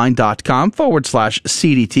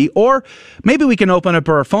grnonline.com/CDT, or maybe we can open up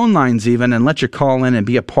our phone lines even and let you call in and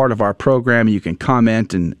be a part of our program. You can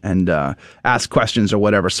comment and ask questions or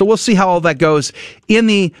whatever. So we'll see how all that goes in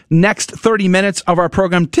the next 30 minutes of our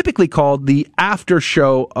program, typically called the after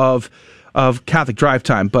show of Catholic Drive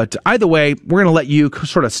Time. But either way, we're going to let you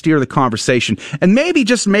sort of steer the conversation. And maybe,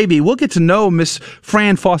 just maybe, we'll get to know Miss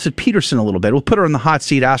Fran Fawcett Peterson a little bit. We'll put her in the hot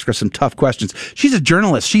seat, ask her some tough questions. She's a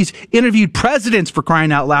journalist. She's interviewed presidents, for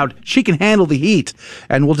crying out loud. She can handle the heat.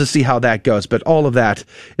 And we'll just see how that goes. But all of that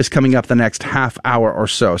is coming up the next half hour or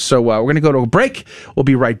so. So we're going to go to a break. We'll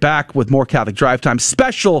be right back with more Catholic Drive Time.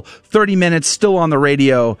 Special 30 minutes still on the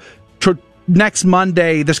radio. Next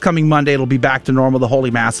Monday, this coming Monday, it'll be back to normal. The Holy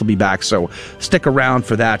Mass will be back, so stick around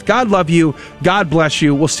for that. God love you. God bless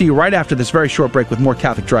you. We'll see you right after this very short break with more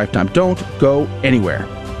Catholic Drive Time. Don't go anywhere.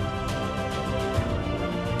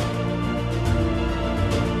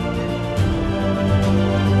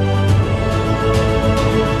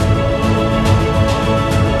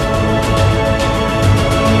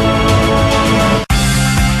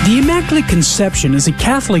 The Immaculate Conception is a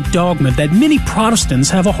Catholic dogma that many Protestants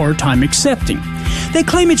have a hard time accepting. They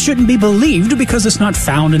claim it shouldn't be believed because it's not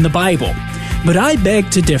found in the Bible. But I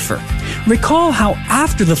beg to differ. Recall how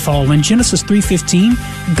after the fall in Genesis 3:15,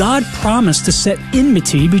 God promised to set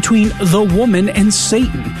enmity between the woman and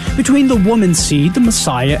Satan, between the woman's seed, the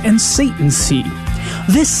Messiah, and Satan's seed.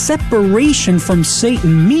 This separation from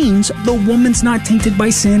Satan means the woman's not tainted by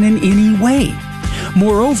sin in any way.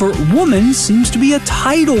 Moreover, woman seems to be a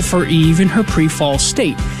title for Eve in her pre-fall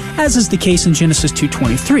state, as is the case in Genesis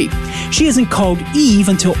 2:23. She isn't called Eve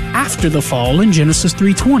until after the fall in Genesis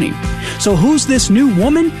 3:20. So who's this new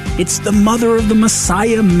woman? It's the mother of the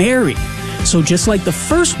Messiah, Mary. So just like the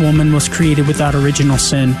first woman was created without original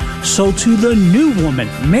sin, so too the new woman,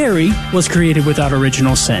 Mary, was created without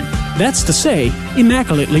original sin. That's to say,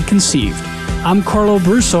 immaculately conceived. I'm Carlo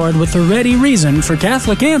Broussard with the ready reason for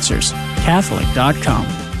Catholic Answers, Catholic.com.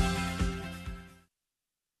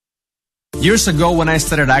 Years ago, when I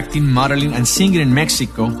started acting, modeling, and singing in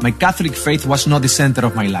Mexico, my Catholic faith was not the center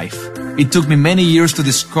of my life. It took me many years to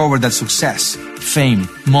discover that success, fame,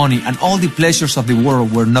 money, and all the pleasures of the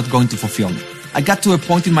world were not going to fulfill me. I got to a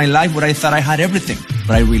point in my life where I thought I had everything,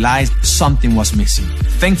 but I realized something was missing.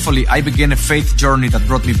 Thankfully, I began a faith journey that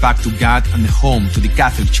brought me back to God and home to the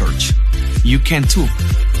Catholic Church. You can too.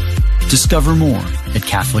 Discover more at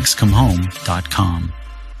CatholicsComeHome.com.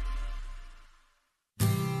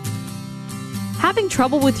 Having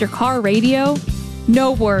trouble with your car radio?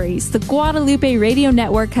 No worries. The Guadalupe Radio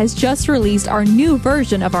Network has just released our new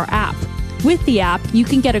version of our app. With the app, you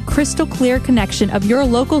can get a crystal clear connection of your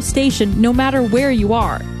local station no matter where you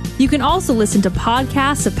are. You can also listen to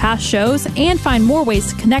podcasts of past shows and find more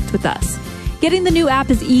ways to connect with us. Getting the new app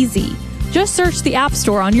is easy. Just search the App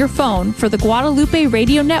Store on your phone for the Guadalupe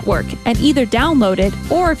Radio Network and either download it,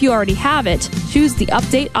 or if you already have it, choose the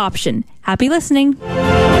update option. Happy listening.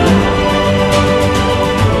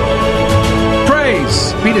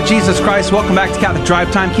 Praise be to Jesus Christ. Welcome back to Catholic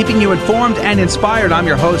Drive Time, keeping you informed and inspired. I'm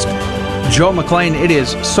your host, Joe McLean. It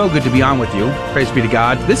is so good to be on with you. Praise be to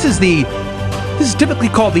God. This is typically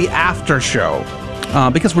called the after show.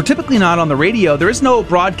 Because we're typically not on the radio. There is no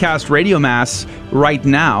broadcast radio mass right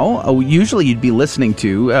now. Usually you'd be listening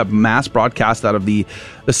to a mass broadcast out of the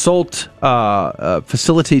SOLT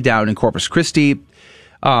facility down in Corpus Christi.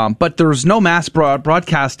 But there's no mass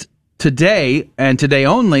broadcast today, and today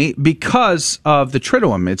only, because of the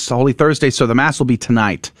Triduum. It's Holy Thursday, so the mass will be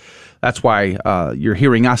tonight. That's why you're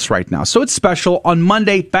hearing us right now. So it's special. On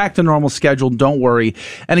Monday, back to normal schedule. Don't worry.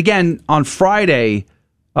 And again, on Friday,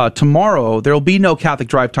 tomorrow, there will be no Catholic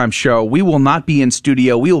Drive Time show. We will not be in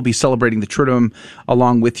studio. We will be celebrating the Triduum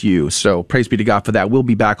along with you. So praise be to God for that. We'll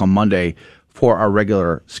be back on Monday for our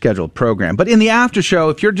regular scheduled program. But in the after show,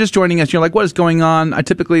 if you're just joining us, you're like, what is going on? I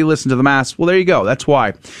typically listen to the Mass. Well, there you go. That's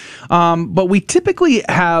why. But we typically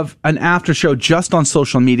have an after show just on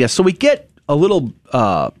social media. So we get a little,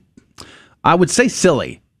 I would say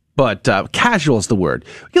silly. but casual is the word.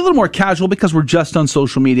 We get a little more casual because we're just on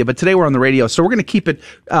social media, but today we're on the radio, so we're going to keep it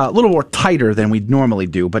a little more tighter than we normally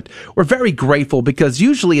do. But we're very grateful because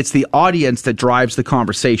usually it's the audience that drives the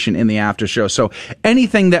conversation in the after show. So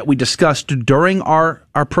anything that we discussed during our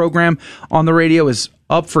program on the radio is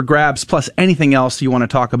up for grabs, plus anything else you want to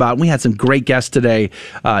talk about. And we had some great guests today.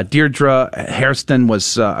 Deirdre Hairston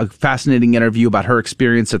was a fascinating interview about her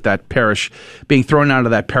experience at that parish, being thrown out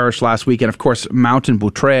of that parish last week. And of course, Mountain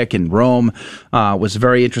Boutrec in Rome was a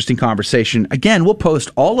very interesting conversation. Again, we'll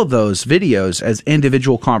post all of those videos as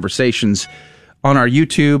individual conversations on our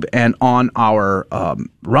YouTube and on our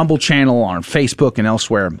Rumble channel, on Facebook, and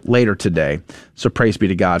elsewhere later today. So praise be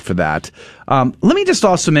to God for that. Let me just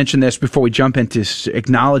also mention this before we jump into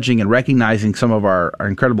acknowledging and recognizing some of our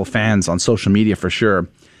incredible fans on social media for sure.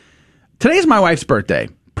 Today's my wife's birthday.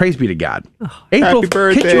 Praise be to God. Oh, April, happy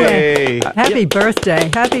birthday. Happy birthday.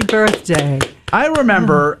 Happy birthday. I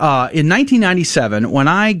remember in 1997 when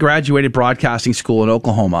I graduated broadcasting school in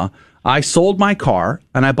Oklahoma, I sold my car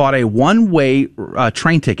and I bought a one-way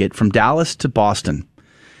train ticket from Dallas to Boston.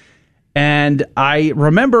 And I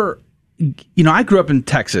remember, I grew up in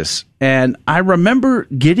Texas, and I remember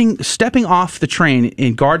stepping off the train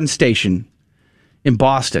in Garden Station in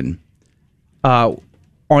Boston on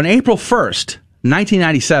April 1st,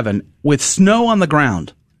 1997, with snow on the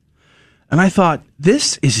ground. And I thought,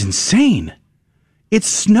 this is insane. It's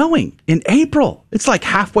snowing in April. It's like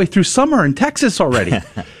halfway through summer in Texas already.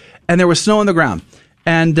 And there was snow on the ground.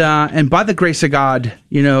 And by the grace of God,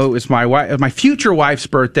 it was my future wife's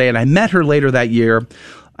birthday, and I met her later that year.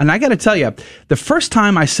 And I got to tell you, the first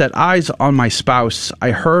time I set eyes on my spouse,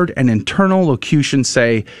 I heard an internal locution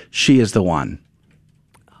say, "She is the one."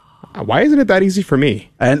 Why isn't it that easy for me?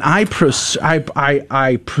 And I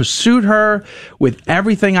pursued her with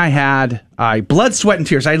everything I had. Blood, sweat, and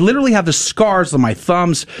tears. I literally have the scars on my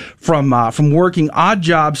thumbs from working odd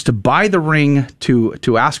jobs to buy the ring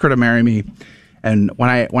to ask her to marry me. And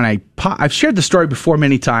I've shared the story before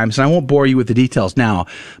many times, and I won't bore you with the details now,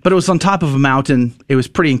 but it was on top of a mountain. It was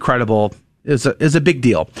pretty incredible. It was a big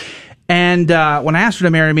deal. And when I asked her to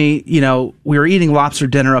marry me, we were eating lobster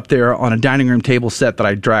dinner up there on a dining room table set that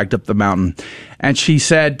I dragged up the mountain. And she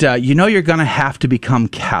said, you're going to have to become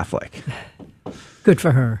Catholic. Good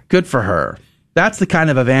for her. Good for her. That's the kind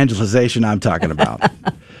of evangelization I'm talking about.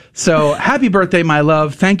 So happy birthday, my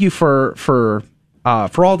love. Thank you for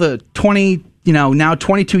all the 20, now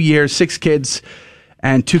 22 years, 6 kids,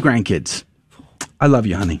 and 2 grandkids. I love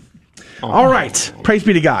you, honey. All right. Praise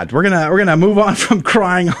be to God. We're gonna move on from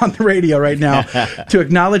crying on the radio right now to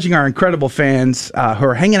acknowledging our incredible fans who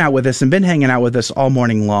are hanging out with us and been hanging out with us all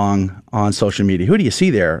morning long on social media. Who do you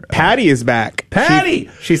see there? Patty is back.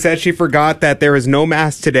 Patty! She said she forgot that there is no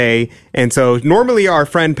mass today. And so normally our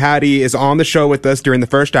friend Patty is on the show with us during the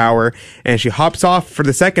first hour, and she hops off for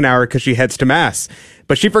the second hour because she heads to mass.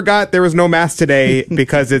 But she forgot there was no mass today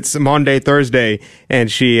because it's Maundy, Thursday,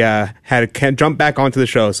 and she had to jump back onto the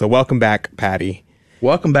show. So welcome back, Patty.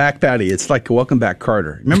 Welcome back, Patty. It's like welcome back,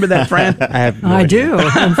 Carter. Remember that, Fran? I do.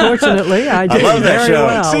 Unfortunately, I do. I love that very show.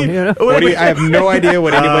 Well. See, I have no idea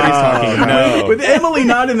what anybody's talking about. No. With Emily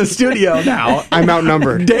not in the studio now, I'm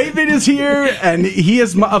outnumbered. David is here, and he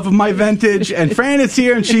is of my vintage, and Fran is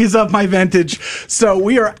here, and she's of my vintage. So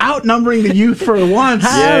we are outnumbering the youth for once.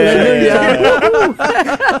 Hallelujah.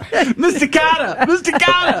 Mr.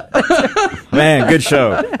 Carter. Man, good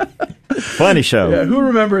show. Funny show. Yeah, who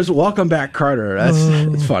remembers Welcome Back, Carter?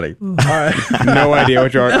 It's funny. All right. No idea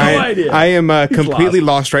what you are. idea. I am completely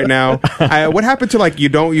lost right now. What happened to you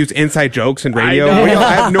don't use inside jokes in radio?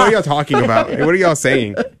 I have no idea what y'all talking about. What are y'all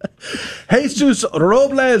saying? Jesus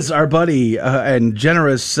Robles, our buddy and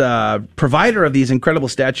generous provider of these incredible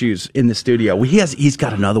statues in the studio. He's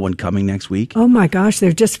got another one coming next week. Oh my gosh,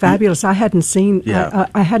 they're just fabulous. I hadn't seen. Yeah.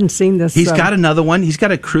 I hadn't seen this. He's got another one. He's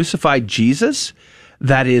got a crucified Jesus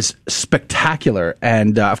that is spectacular.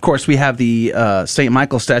 And, of course, we have the St.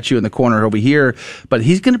 Michael statue in the corner over here. But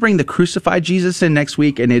he's going to bring the crucified Jesus in next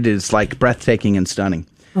week, and it is, breathtaking and stunning.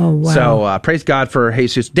 Oh, wow. So praise God for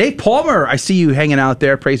Jesus. Dave Palmer, I see you hanging out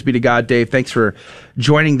there. Praise be to God, Dave. Thanks for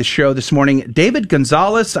joining the show this morning. David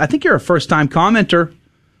Gonzalez, I think you're a first-time commenter.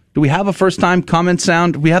 Do we have a first-time comment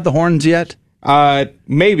sound? Do we have the horns yet?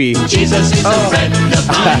 Maybe. Jesus is a friend of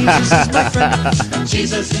mine. Jesus is my friend.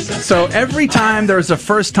 Jesus is a friend. So every time there's a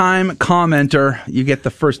first-time commenter, you get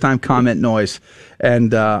the first-time comment noise.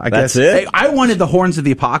 And I That's guess it? I wanted the horns of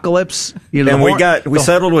the apocalypse. And we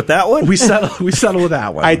settled with that one? We settled with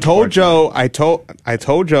that one. I told Joe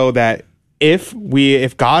that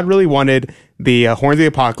if God really wanted the horns of the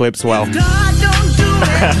apocalypse, well,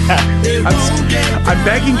 I'm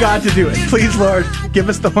begging God to do it. Please, Lord, give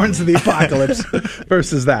us the horns of the apocalypse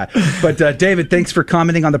versus that. But David, thanks for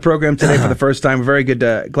commenting on the program today for the first time. We're very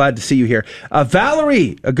good. Glad to see you here.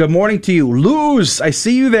 Valerie, good morning to you. Luz, I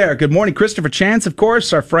see you there. Good morning. Christopher Chance, of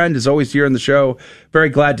course, our friend, is always here on the show. Very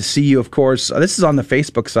glad to see you, of course. This is on the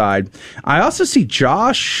Facebook side. I also see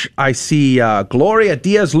Josh. I see Gloria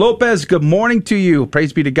Diaz Lopez. Good morning to you.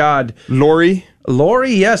 Praise be to God.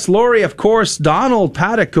 Lori, yes, Lori, of course. Donald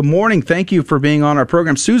Paddock, good morning. Thank you for being on our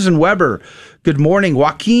program. Susan Weber, good morning.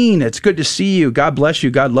 Joaquin, it's good to see you. God bless you.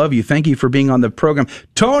 God love you. Thank you for being on the program.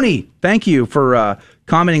 Tony, thank you for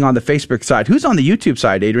commenting on the Facebook side. Who's on the YouTube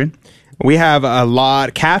side, Adrian? we have a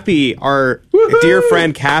lot. Kathy, our dear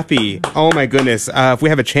friend Kathy. Oh my goodness! If we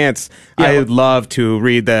have a chance, I would love to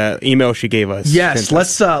read the email she gave us. Yes,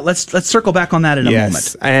 let's circle back on that in a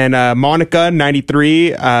moment. And Monica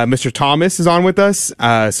 93, Mr. Thomas is on with us.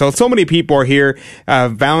 So many people are here.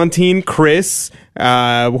 Valentine, Chris.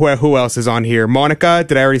 Who else is on here? Monica,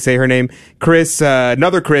 did I already say her name? Chris,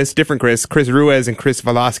 another Chris, different Chris Ruiz and Chris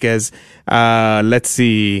Velasquez. Let's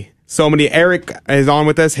see. So many. Eric is on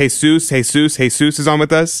with us. Jesus is on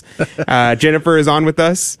with us. Jennifer is on with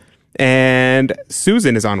us. And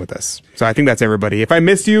Susan is on with us. So I think that's everybody. If I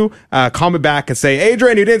missed you, comment back and say,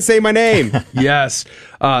 Adrian, you didn't say my name. Yes.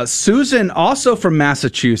 Susan, also from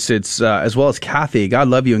Massachusetts, as well as Kathy. God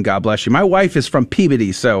love you and God bless you. My wife is from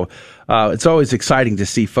Peabody, so it's always exciting to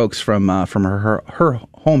see folks from her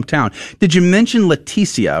hometown. Did you mention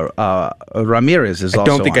Leticia Ramirez is also I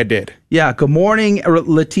don't think on. I did. Yeah. Good morning,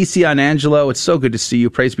 Leticia and Angelo. It's so good to see you.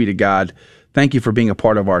 Praise be to God. Thank you for being a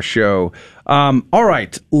part of our show. All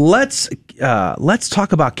right, let's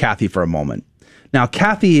talk about Kathy for a moment. Now,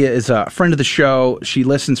 Kathy is a friend of the show. She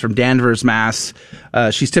listens from Danvers, Mass.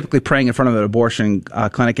 She's typically praying in front of an abortion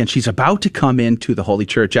clinic, and she's about to come into the Holy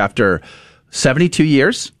Church after 72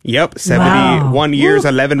 years. Yep, 71 years,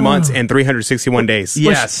 11 months, and 361 days.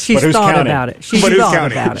 Yes. She's thought about it. She's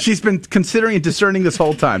thought about it. She's been considering and discerning this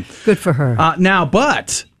whole time. Good for her.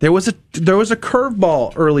 But there was a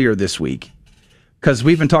curveball earlier this week, because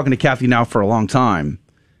we've been talking to Kathy now for a long time.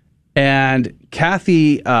 And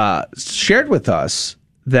Kathy shared with us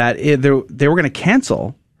that they were going to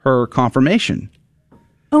cancel her confirmation.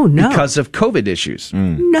 Oh, no. Because of COVID issues.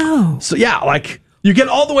 No. So, you get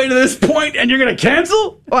all the way to this point and you're going to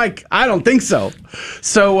cancel? I don't think so.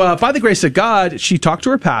 So, by the grace of God, she talked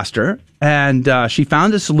to her pastor and she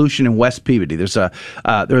found a solution in West Peabody. There was a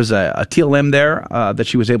TLM there that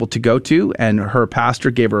she was able to go to, and her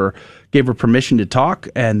pastor gave her permission to talk,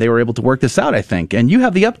 and they were able to work this out, I think. And you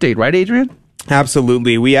have the update, right, Adrian?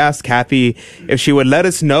 Absolutely. We asked Kathy if she would let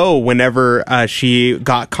us know whenever she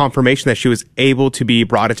got confirmation that she was able to be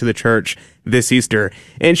brought into the church this Easter.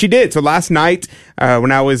 And she did. So last night,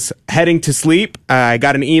 when I was heading to sleep, I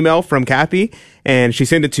got an email from Kathy, and she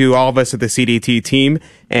sent it to all of us at the CDT team,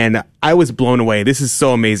 and I was blown away. This is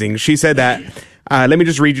so amazing. She said that, let me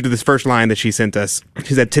just read you to this first line that she sent us.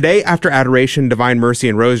 She said, "Today, after adoration, divine mercy,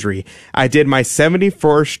 and rosary, I did my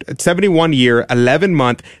 71 year, 11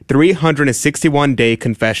 month, 361 day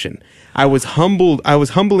confession. I was humbling.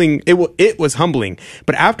 It was humbling.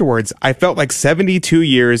 But afterwards, I felt like 72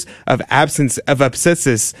 years of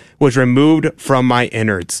abscesses was removed from my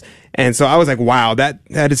innards." And so I was like, wow, that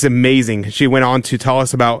is amazing. She went on to tell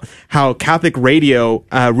us about how Catholic radio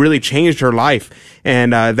really changed her life,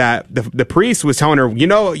 and that the priest was telling her, you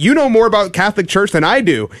know more about Catholic Church than I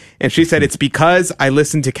do. And she said, it's because I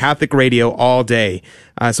listen to Catholic radio all day.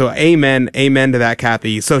 So amen to that,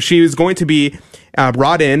 Kathy. So she was going to be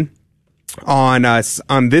brought in on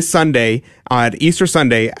this Sunday, on Easter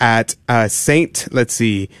Sunday at Saint, let's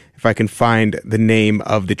see if I can find the name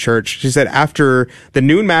of the church. She said after the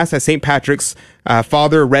noon mass at St. Patrick's,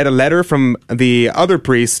 Father read a letter from the other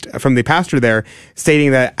priest, from the pastor there,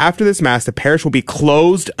 stating that after this mass, the parish will be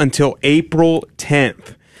closed until April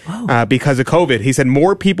 10th. Because of COVID. He said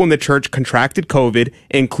more people in the church contracted COVID,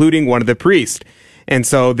 including one of the priests. And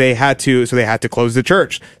so they had to close the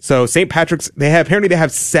church. So St. Patrick's, they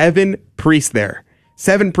have 7 priests there.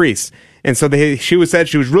 7 priests. And so she was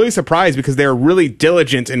really surprised because they were really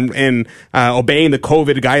diligent in obeying the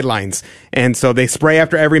COVID guidelines. And so they spray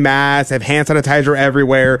after every mass, have hand sanitizer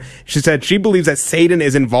everywhere. She said she believes that Satan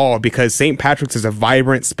is involved because St. Patrick's is a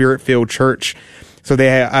vibrant, spirit-filled church. So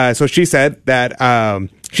so she said that,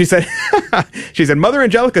 she said, Mother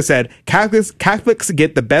Angelica said, Catholics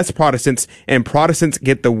get the best Protestants and Protestants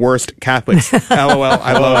get the worst Catholics. LOL.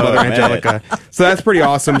 I love Mother Angelica. So that's pretty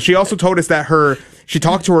awesome. She also told us that she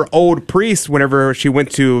talked to her old priest whenever she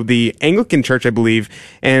went to the Anglican church, I believe.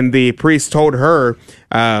 And the priest told her,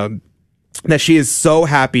 that she is so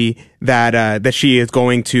happy that she is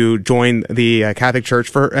going to join the Catholic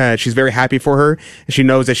Church. She's very happy for her. She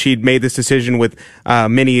knows that she'd made this decision with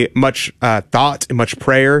much thought and much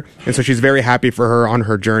prayer, and so she's very happy for her on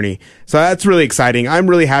her journey. So that's really exciting. I'm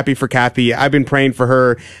really happy for Kathy. I've been praying for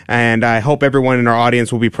her, and I hope everyone in our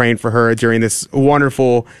audience will be praying for her during this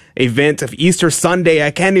wonderful event of Easter Sunday.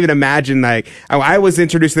 I can't even imagine. I was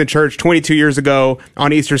introduced in the church 22 years ago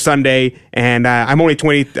on Easter Sunday, and I'm only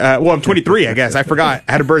 20. I'm 23. I guess I forgot.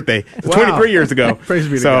 I had a birthday. Wow. 23 years ago. Praise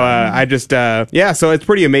be to so God. So it's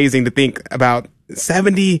pretty amazing to think about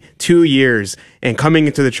 72 years and coming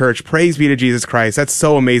into the church. Praise be to Jesus Christ. That's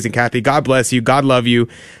so amazing, Kathy. God bless you. God love you.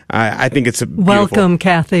 I think it's beautiful. Welcome,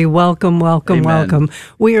 Kathy. Welcome. Welcome.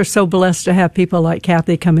 We are so blessed to have people like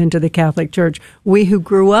Kathy come into the Catholic Church. We who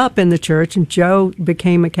grew up in the church, and Joe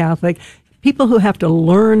became a Catholic, people who have to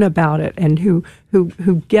learn about it and who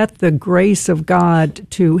get the grace of God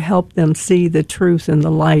to help them see the truth and the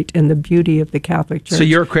light and the beauty of the Catholic Church. So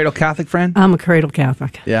you're a cradle Catholic, friend? I'm a cradle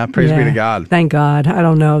Catholic. Yeah, praise be to God. Thank God. I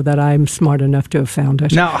don't know that I'm smart enough to have found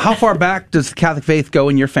it. Now, how far back does the Catholic faith go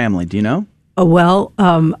in your family? Do you know?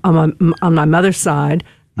 On my mother's side,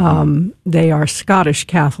 they are Scottish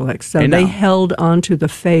Catholics, so they held onto the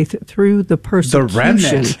faith through the persecution. The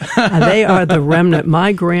remnant. They are the remnant.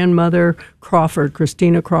 My grandmother,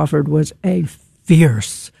 Christina Crawford, was a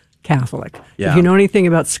fierce Catholic. Yeah. If you know anything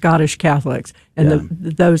about Scottish Catholics and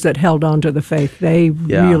those that held on to the faith, they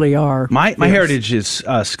really are. My heritage is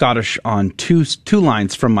Scottish on two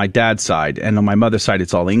lines from my dad's side, and on my mother's side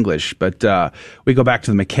it's all English. But we go back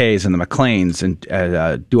to the Mackays and the MacLeans and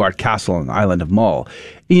Duard Castle on the island of Mull.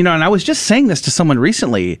 And I was just saying this to someone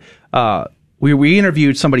recently. We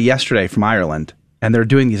interviewed somebody yesterday from Ireland, and they're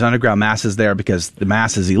doing these underground masses there because the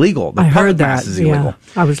mass is illegal. The I heard that. Mass is illegal.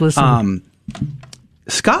 I was listening.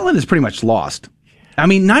 Scotland is pretty much lost. I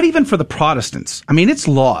mean, not even for the Protestants. I mean, it's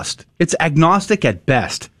lost. It's agnostic at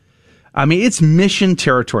best. I mean, it's mission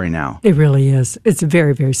territory now. It really is. It's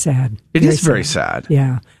very, very sad. It is very sad.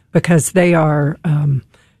 Yeah, because they are,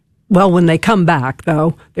 when they come back,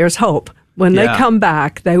 though, there's hope. When they come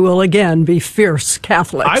back, they will again be fierce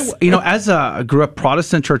Catholics. As I grew up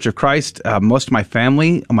Protestant Church of Christ, most of my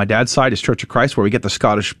family on my dad's side is Church of Christ, where we get the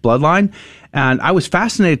Scottish bloodline. And I was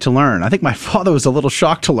fascinated to learn, I think my father was a little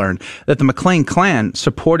shocked to learn, that the MacLean clan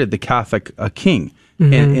supported the Catholic king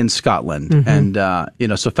in Scotland. And,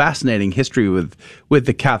 so fascinating history with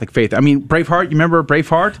the Catholic faith. I mean, Braveheart, you remember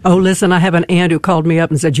Braveheart? Oh, listen, I have an aunt who called me up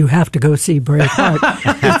and said, you have to go see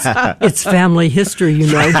Braveheart. It's family history,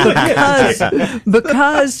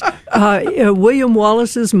 because William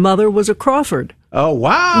Wallace's mother was a Crawford. Oh,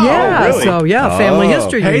 wow. Yeah, oh, really? So, family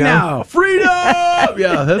history. Hey, now, freedom!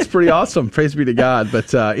 Yeah, that's pretty awesome. Praise be to God.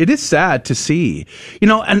 But it is sad to see.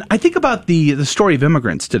 And I think about the story of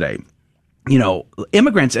immigrants today.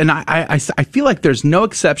 Immigrants, and I feel like there's no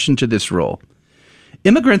exception to this rule.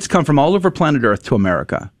 Immigrants come from all over planet Earth to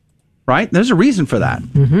America, right? There's a reason for that.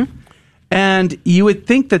 Mm-hmm. And you would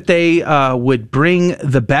think that they would bring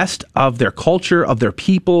the best of their culture, of their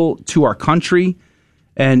people to our country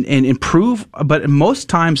and improve. But most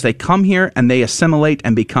times they come here and they assimilate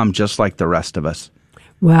and become just like the rest of us.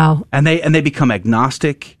 Wow. And they become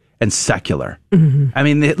agnostic and secular. Mm-hmm. I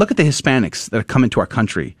mean, look at the Hispanics that have come into our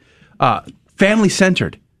country.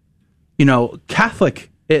 Family-centered,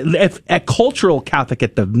 Catholic, a cultural Catholic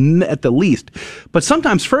at the least, but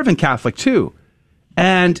sometimes fervent Catholic too.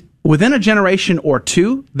 And within a generation or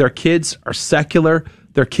two, their kids are secular.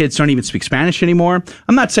 Their kids don't even speak Spanish anymore.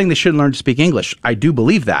 I'm not saying they shouldn't learn to speak English. I do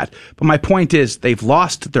believe that. But my point is they've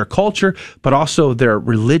lost their culture, but also their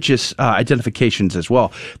religious identifications as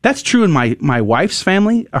well. That's true in my wife's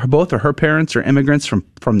family. Both her parents are immigrants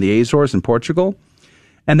from the Azores in Portugal.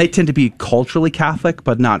 And they tend to be culturally Catholic,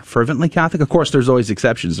 but not fervently Catholic. Of course, there's always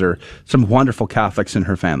exceptions. There are some wonderful Catholics in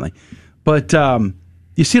her family. But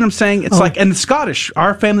you see what I'm saying? It's and the Scottish,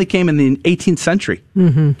 our family came in the 18th century.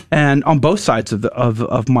 Mm-hmm. And on both sides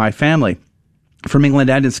of my family, from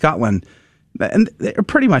England and in Scotland, and they're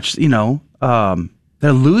pretty much, they're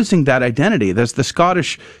losing that identity. There's the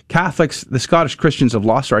Scottish Catholics, the Scottish Christians have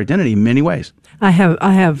lost their identity in many ways. I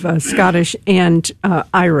have Scottish and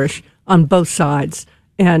Irish on both sides.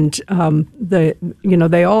 And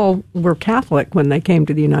they all were Catholic when they came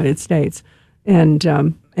to the United States, and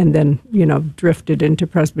then drifted into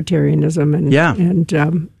Presbyterianism and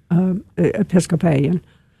Episcopalian.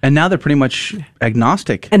 And now they're pretty much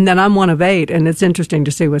agnostic. And then I'm one of 8, and it's interesting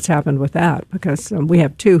to see what's happened with that because we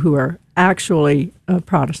have 2 who are actually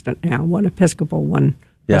Protestant now, one Episcopal, one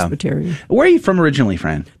Presbyterian. Where are you from originally,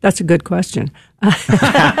 Fran? That's a good question.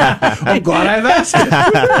 I'm glad I've asked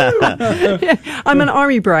it. I'm an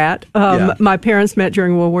Army brat. My parents met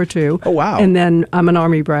during World War II. Oh, wow. And then I'm an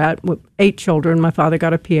Army brat with 8 children. My father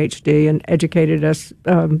got a PhD and educated us,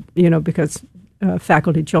 because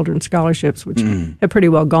faculty children's scholarships, which have pretty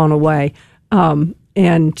well gone away.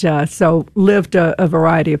 So lived a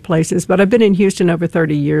variety of places. But I've been in Houston over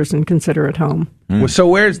 30 years and consider it home. Well, so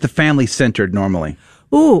where's the family centered normally?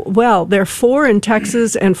 Ooh, well, there are 4 in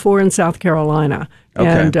Texas and 4 in South Carolina. Okay.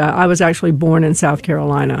 And I was actually born in South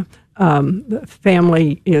Carolina. The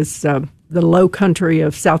family is the low country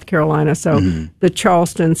of South Carolina, so the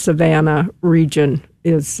Charleston, Savannah region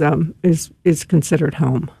is considered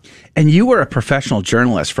home. And you were a professional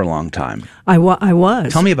journalist for a long time. I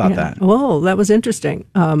was. Tell me about that. Oh, that was interesting.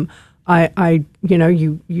 You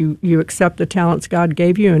accept the talents God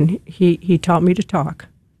gave you, and He taught me to talk.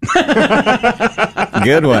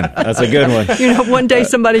 Good one. That's a good one. One day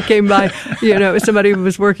somebody came by, somebody who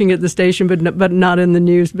was working at the station but not in the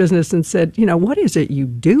news business and said, what is it you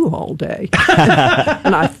do all day?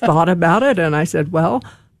 And I thought about it and I said, well,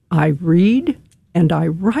 I read and I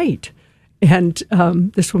write. And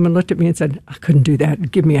this woman looked at me and said, I couldn't do that.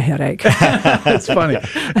 It'd give me a headache. That's funny.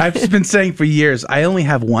 I've been saying for years, I only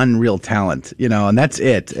have one real talent, and that's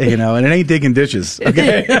it, and it ain't digging dishes,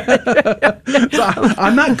 okay? So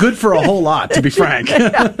I'm not good for a whole lot, to be frank.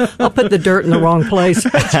 I'll put the dirt in the wrong place.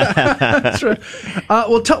 That's right.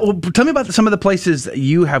 Tell me about some of the places that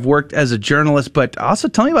you have worked as a journalist, but also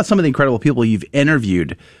tell me about some of the incredible people you've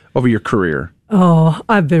interviewed over your career. Oh,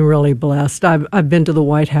 I've been really blessed. I've been to the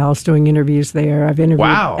White House doing interviews there. I've interviewed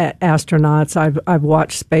astronauts. I've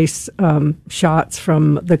watched space shots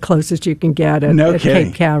from the closest you can get at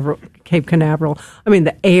Cape Canaveral. I mean,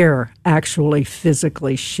 the air actually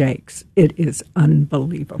physically shakes. It is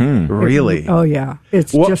unbelievable. Really? Oh, yeah.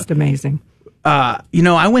 It's just amazing.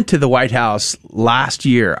 I went to the White House last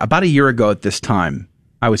year, about a year ago at this time.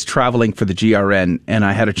 I was traveling for the GRN, and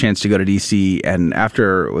I had a chance to go to D.C., and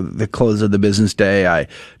after the close of the business day, I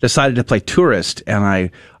decided to play tourist,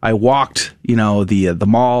 and I walked, the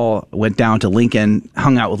mall, went down to Lincoln,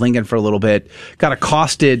 hung out with Lincoln for a little bit, got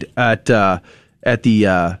accosted at the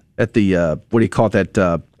what do you call it,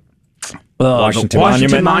 that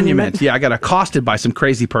Washington Monument. Yeah, I got accosted by some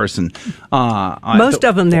crazy person. Most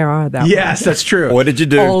of them there are that way. Yes, that's true. What did you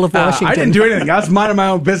do? All of Washington. I didn't do anything. I was minding my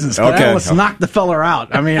own business. But I almost knocked the fella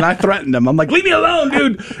out. I mean, I threatened him. I'm like, leave me alone,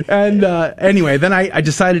 dude. And anyway, then I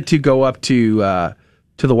decided to go up to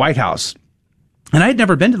the White House. And I had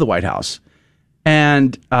never been to the White House.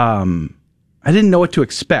 And I didn't know what to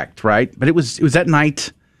expect, right? But it was at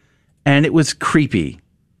night, and it was creepy.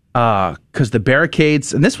 Because the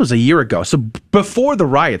barricades, and this was a year ago, so before the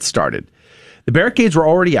riots started, the barricades were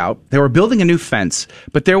already out. They were building a new fence,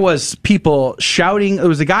 but there was people shouting. There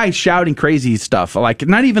was a guy shouting crazy stuff, like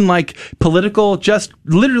not even like political, just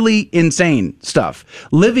literally insane stuff.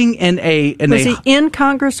 Living in was he in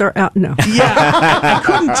Congress or out? No. Yeah, I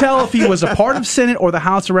couldn't tell if he was a part of Senate or the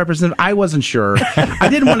House of Representatives. I wasn't sure. I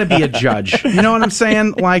didn't want to be a judge. You know what I'm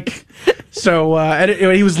saying? So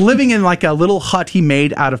he was living in like a little hut he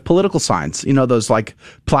made out of political signs. Those like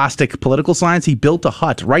plastic political signs. He built a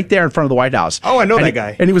hut right there in front of the White House. Oh, I know that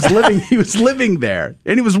guy. And he was living there.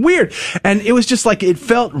 And it was weird. And it was just like, it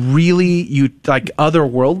felt really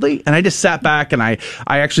otherworldly. And I just sat back and I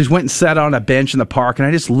actually went and sat on a bench in the park and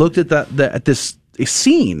I just looked at at this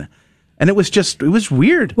scene. And it was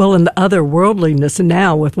weird. Well, and the otherworldliness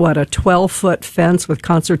now with a 12-foot fence with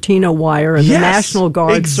concertina wire and the National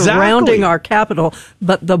Guard surrounding our Capitol.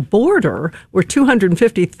 But the border, where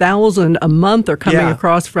 250,000 a month are coming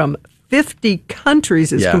across from 50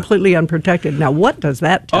 countries, is completely unprotected. Now, what does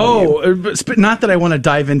that tell you? Not that I want to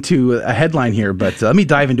dive into a headline here, but let me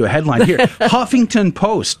dive into a headline here. Huffington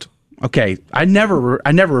Post. Okay, I never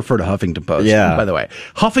refer to Huffington Post, by the way.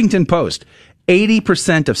 Huffington Post.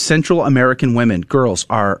 80% of Central American women, girls,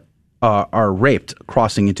 are raped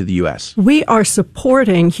crossing into the U.S. We are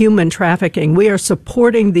supporting human trafficking. We are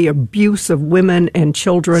supporting the abuse of women and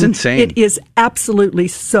children. It's insane. It is absolutely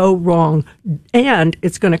so wrong. And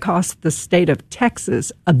it's going to cost the state of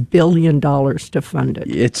Texas $1 billion to fund it.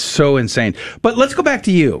 It's so insane. But let's go back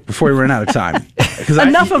to you before we run out of time.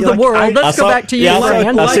 Enough of the world. Let's go back to you,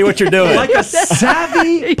 Fran. I see what you're doing. Like a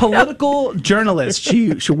savvy political journalist,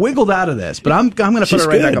 she wiggled out of this. But I'm going to put her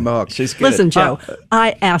right back on the hook. She's good. Listen, Joe,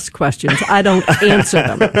 I ask questions. questions. I don't answer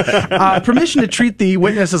them. Permission to treat the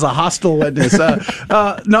witness as a hostile witness.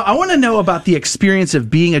 No, I want to know about the experience of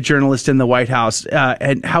being a journalist in the White House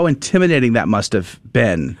and how intimidating that must have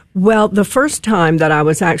been. Well, the first time that I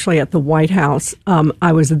was actually at the White House,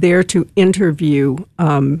 I was there to interview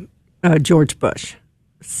George Bush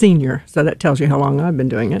Sr., so that tells you how long I've been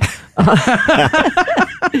doing it.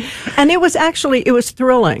 And it was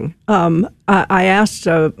thrilling. I asked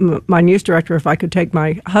my news director if I could take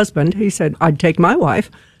my husband. He said, I'd take my wife.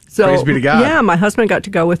 So, praise be to God. Yeah, my husband got to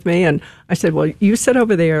go with me, and I said, well, you sit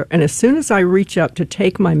over there, and as soon as I reach up to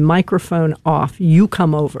take my microphone off, you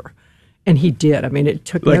come over. And he did. I mean, it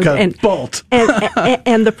took like a bolt.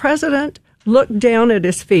 and the president looked down at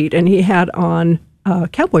his feet, and he had on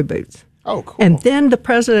cowboy boots. Oh, cool. And then the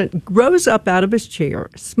president rose up out of his chair,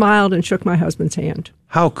 smiled, and shook my husband's hand.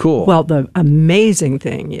 How cool. Well, the amazing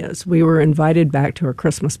thing is we were invited back to a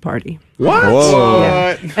Christmas party. What?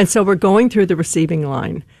 Yeah. And so we're going through the receiving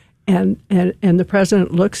line, and the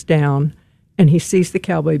president looks down, and he sees the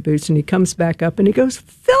cowboy boots, and he comes back up, and he goes,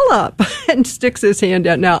 Philip, and sticks his hand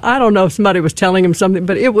out. Now, I don't know if somebody was telling him something,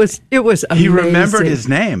 but it was amazing. He remembered his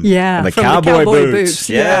name. Yeah, the from cowboy the boots.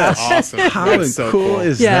 Yeah. Awesome. How So cool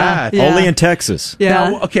is Yeah, that? yeah. Only in Texas. Yeah.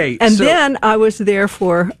 Now, okay, And so- then I was there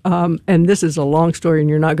for, and this is a long story, and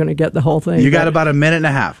you're not going to get the whole thing. You got but about a minute and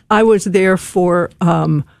a half. I was there for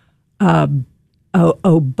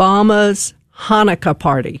Obama's Hanukkah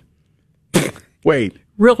party. Wait.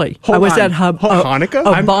 Really? Hold I was on. at Hanukkah?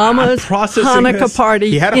 Obama's I'm processing Hanukkah this.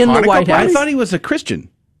 party He had a in the Hanukkah White party? House. I thought he was a Christian.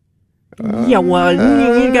 Yeah, well,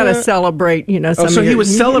 you got to celebrate, some so of he your-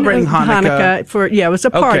 was celebrating Hanukkah. for, it was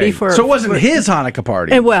a party Okay. for. So it wasn't for- his Hanukkah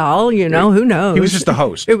party. And well, who knows? He was just the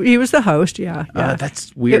host. He was the host, yeah.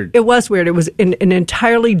 That's weird. It was weird. It was an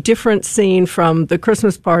entirely different scene from the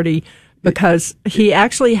Christmas party because he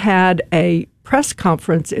actually had a press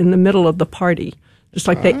conference in the middle of the party. Just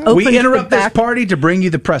like they opened We interrupt the this back, party to bring you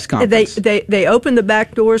the press conference. They opened the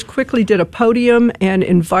back doors, quickly did a podium, and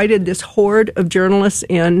invited this horde of journalists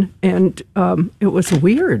in, and it was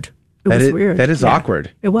weird. It was weird. That is Yeah, awkward.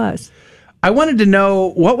 It was. I wanted to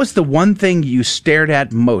know, what was the one thing you stared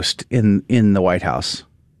at most in the White House?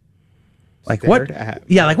 Like Stared at?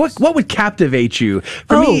 Yeah, like what would captivate you?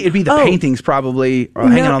 For me, it'd be the paintings probably or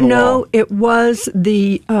hanging on the wall. No, it was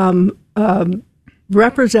the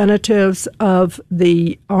representatives of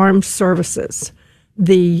the armed services,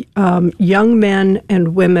 the young men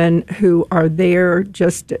and women who are there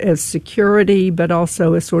just as security, but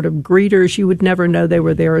also as sort of greeters. You would never know they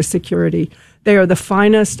were there as security. They are the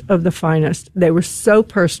finest of the finest. They were so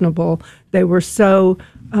personable. They were so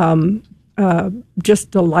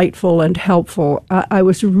just delightful and helpful. I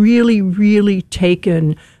was really, really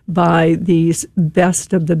taken by these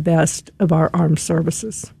best of the best of our armed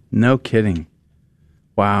services. No kidding.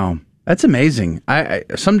 Wow. That's amazing. I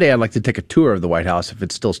someday I'd like to take a tour of the White House if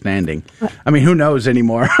it's still standing. I mean, who knows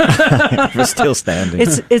anymore? If it's still standing.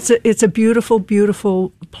 It's a beautiful,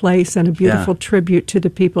 beautiful place and a beautiful tribute to the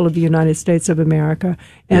people of the United States of America.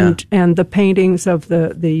 And the paintings of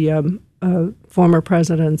the former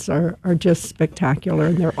presidents are just spectacular,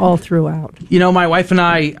 and they're all throughout. My wife and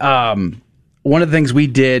I, one of the things we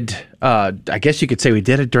did, I guess you could say we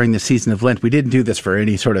did it during the season of Lent. We didn't do this for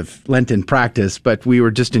any sort of Lenten practice, but we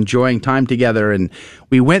were just enjoying time together, and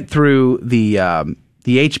we went through the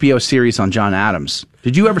HBO series on John Adams.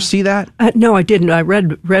 Did you ever see that? No, I didn't. I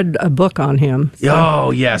read a book on him. So.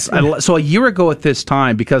 Oh, yes. So a year ago at this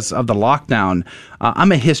time, because of the lockdown,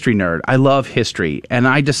 I'm a history nerd. I love history. And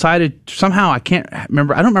I decided somehow, I don't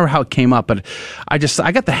remember how it came up, but I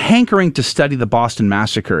got the hankering to study the Boston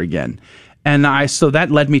Massacre again. And so that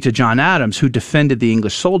led me to John Adams, who defended the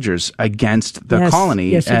English soldiers against the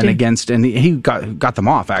colony and he got them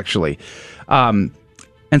off, actually.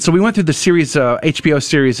 And so we went through the HBO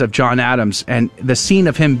series of John Adams, and the scene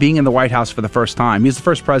of him being in the White House for the first time. He's the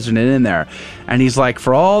first president in there. And he's like,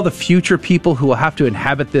 for all the future people who will have to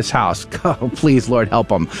inhabit this house, oh, please, Lord, help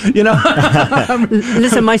them.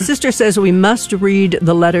 Listen, my sister says we must read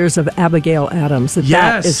the letters of Abigail Adams.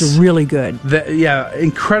 That is really good.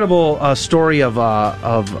 Incredible story of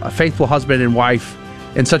a faithful husband and wife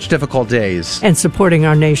in such difficult days. And supporting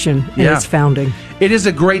our nation in its founding. It is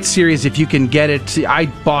a great series if you can get it. I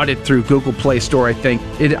bought it through Google Play Store, I think.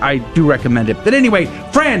 I do recommend it. But anyway,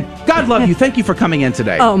 Fran, God love you. Thank you for coming in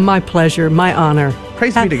today. Oh, my pleasure. My honor.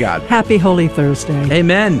 Praise be to God. Happy Holy Thursday.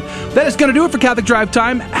 Amen. That is going to do it for Catholic Drive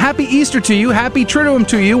Time. Happy Easter to you. Happy Triduum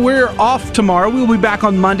to you. We're off tomorrow. We'll be back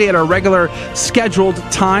on Monday at our regular scheduled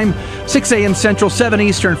time, 6 a.m. Central, 7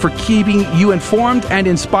 Eastern, for keeping you informed and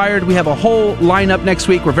inspired. We have a whole lineup next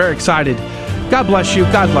week. We're very excited. God bless you.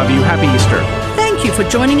 God love you. Happy Easter. Thank thank you for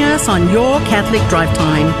joining us on Your Catholic Drive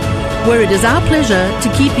Time, where it is our pleasure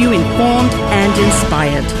to keep you informed and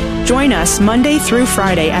inspired. Join us Monday through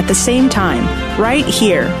Friday at the same time, right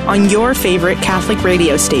here on your favorite Catholic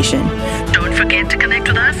radio station. Don't forget to connect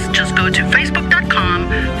with us. Just go to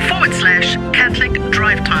facebook.com/Catholic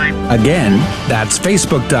Drive Time. Again, that's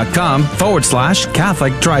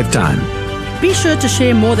facebook.com/Catholic Drive Time. Be sure to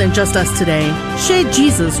share more than just us today. Share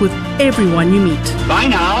Jesus with everyone you meet. Bye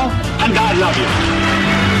now, and God love you.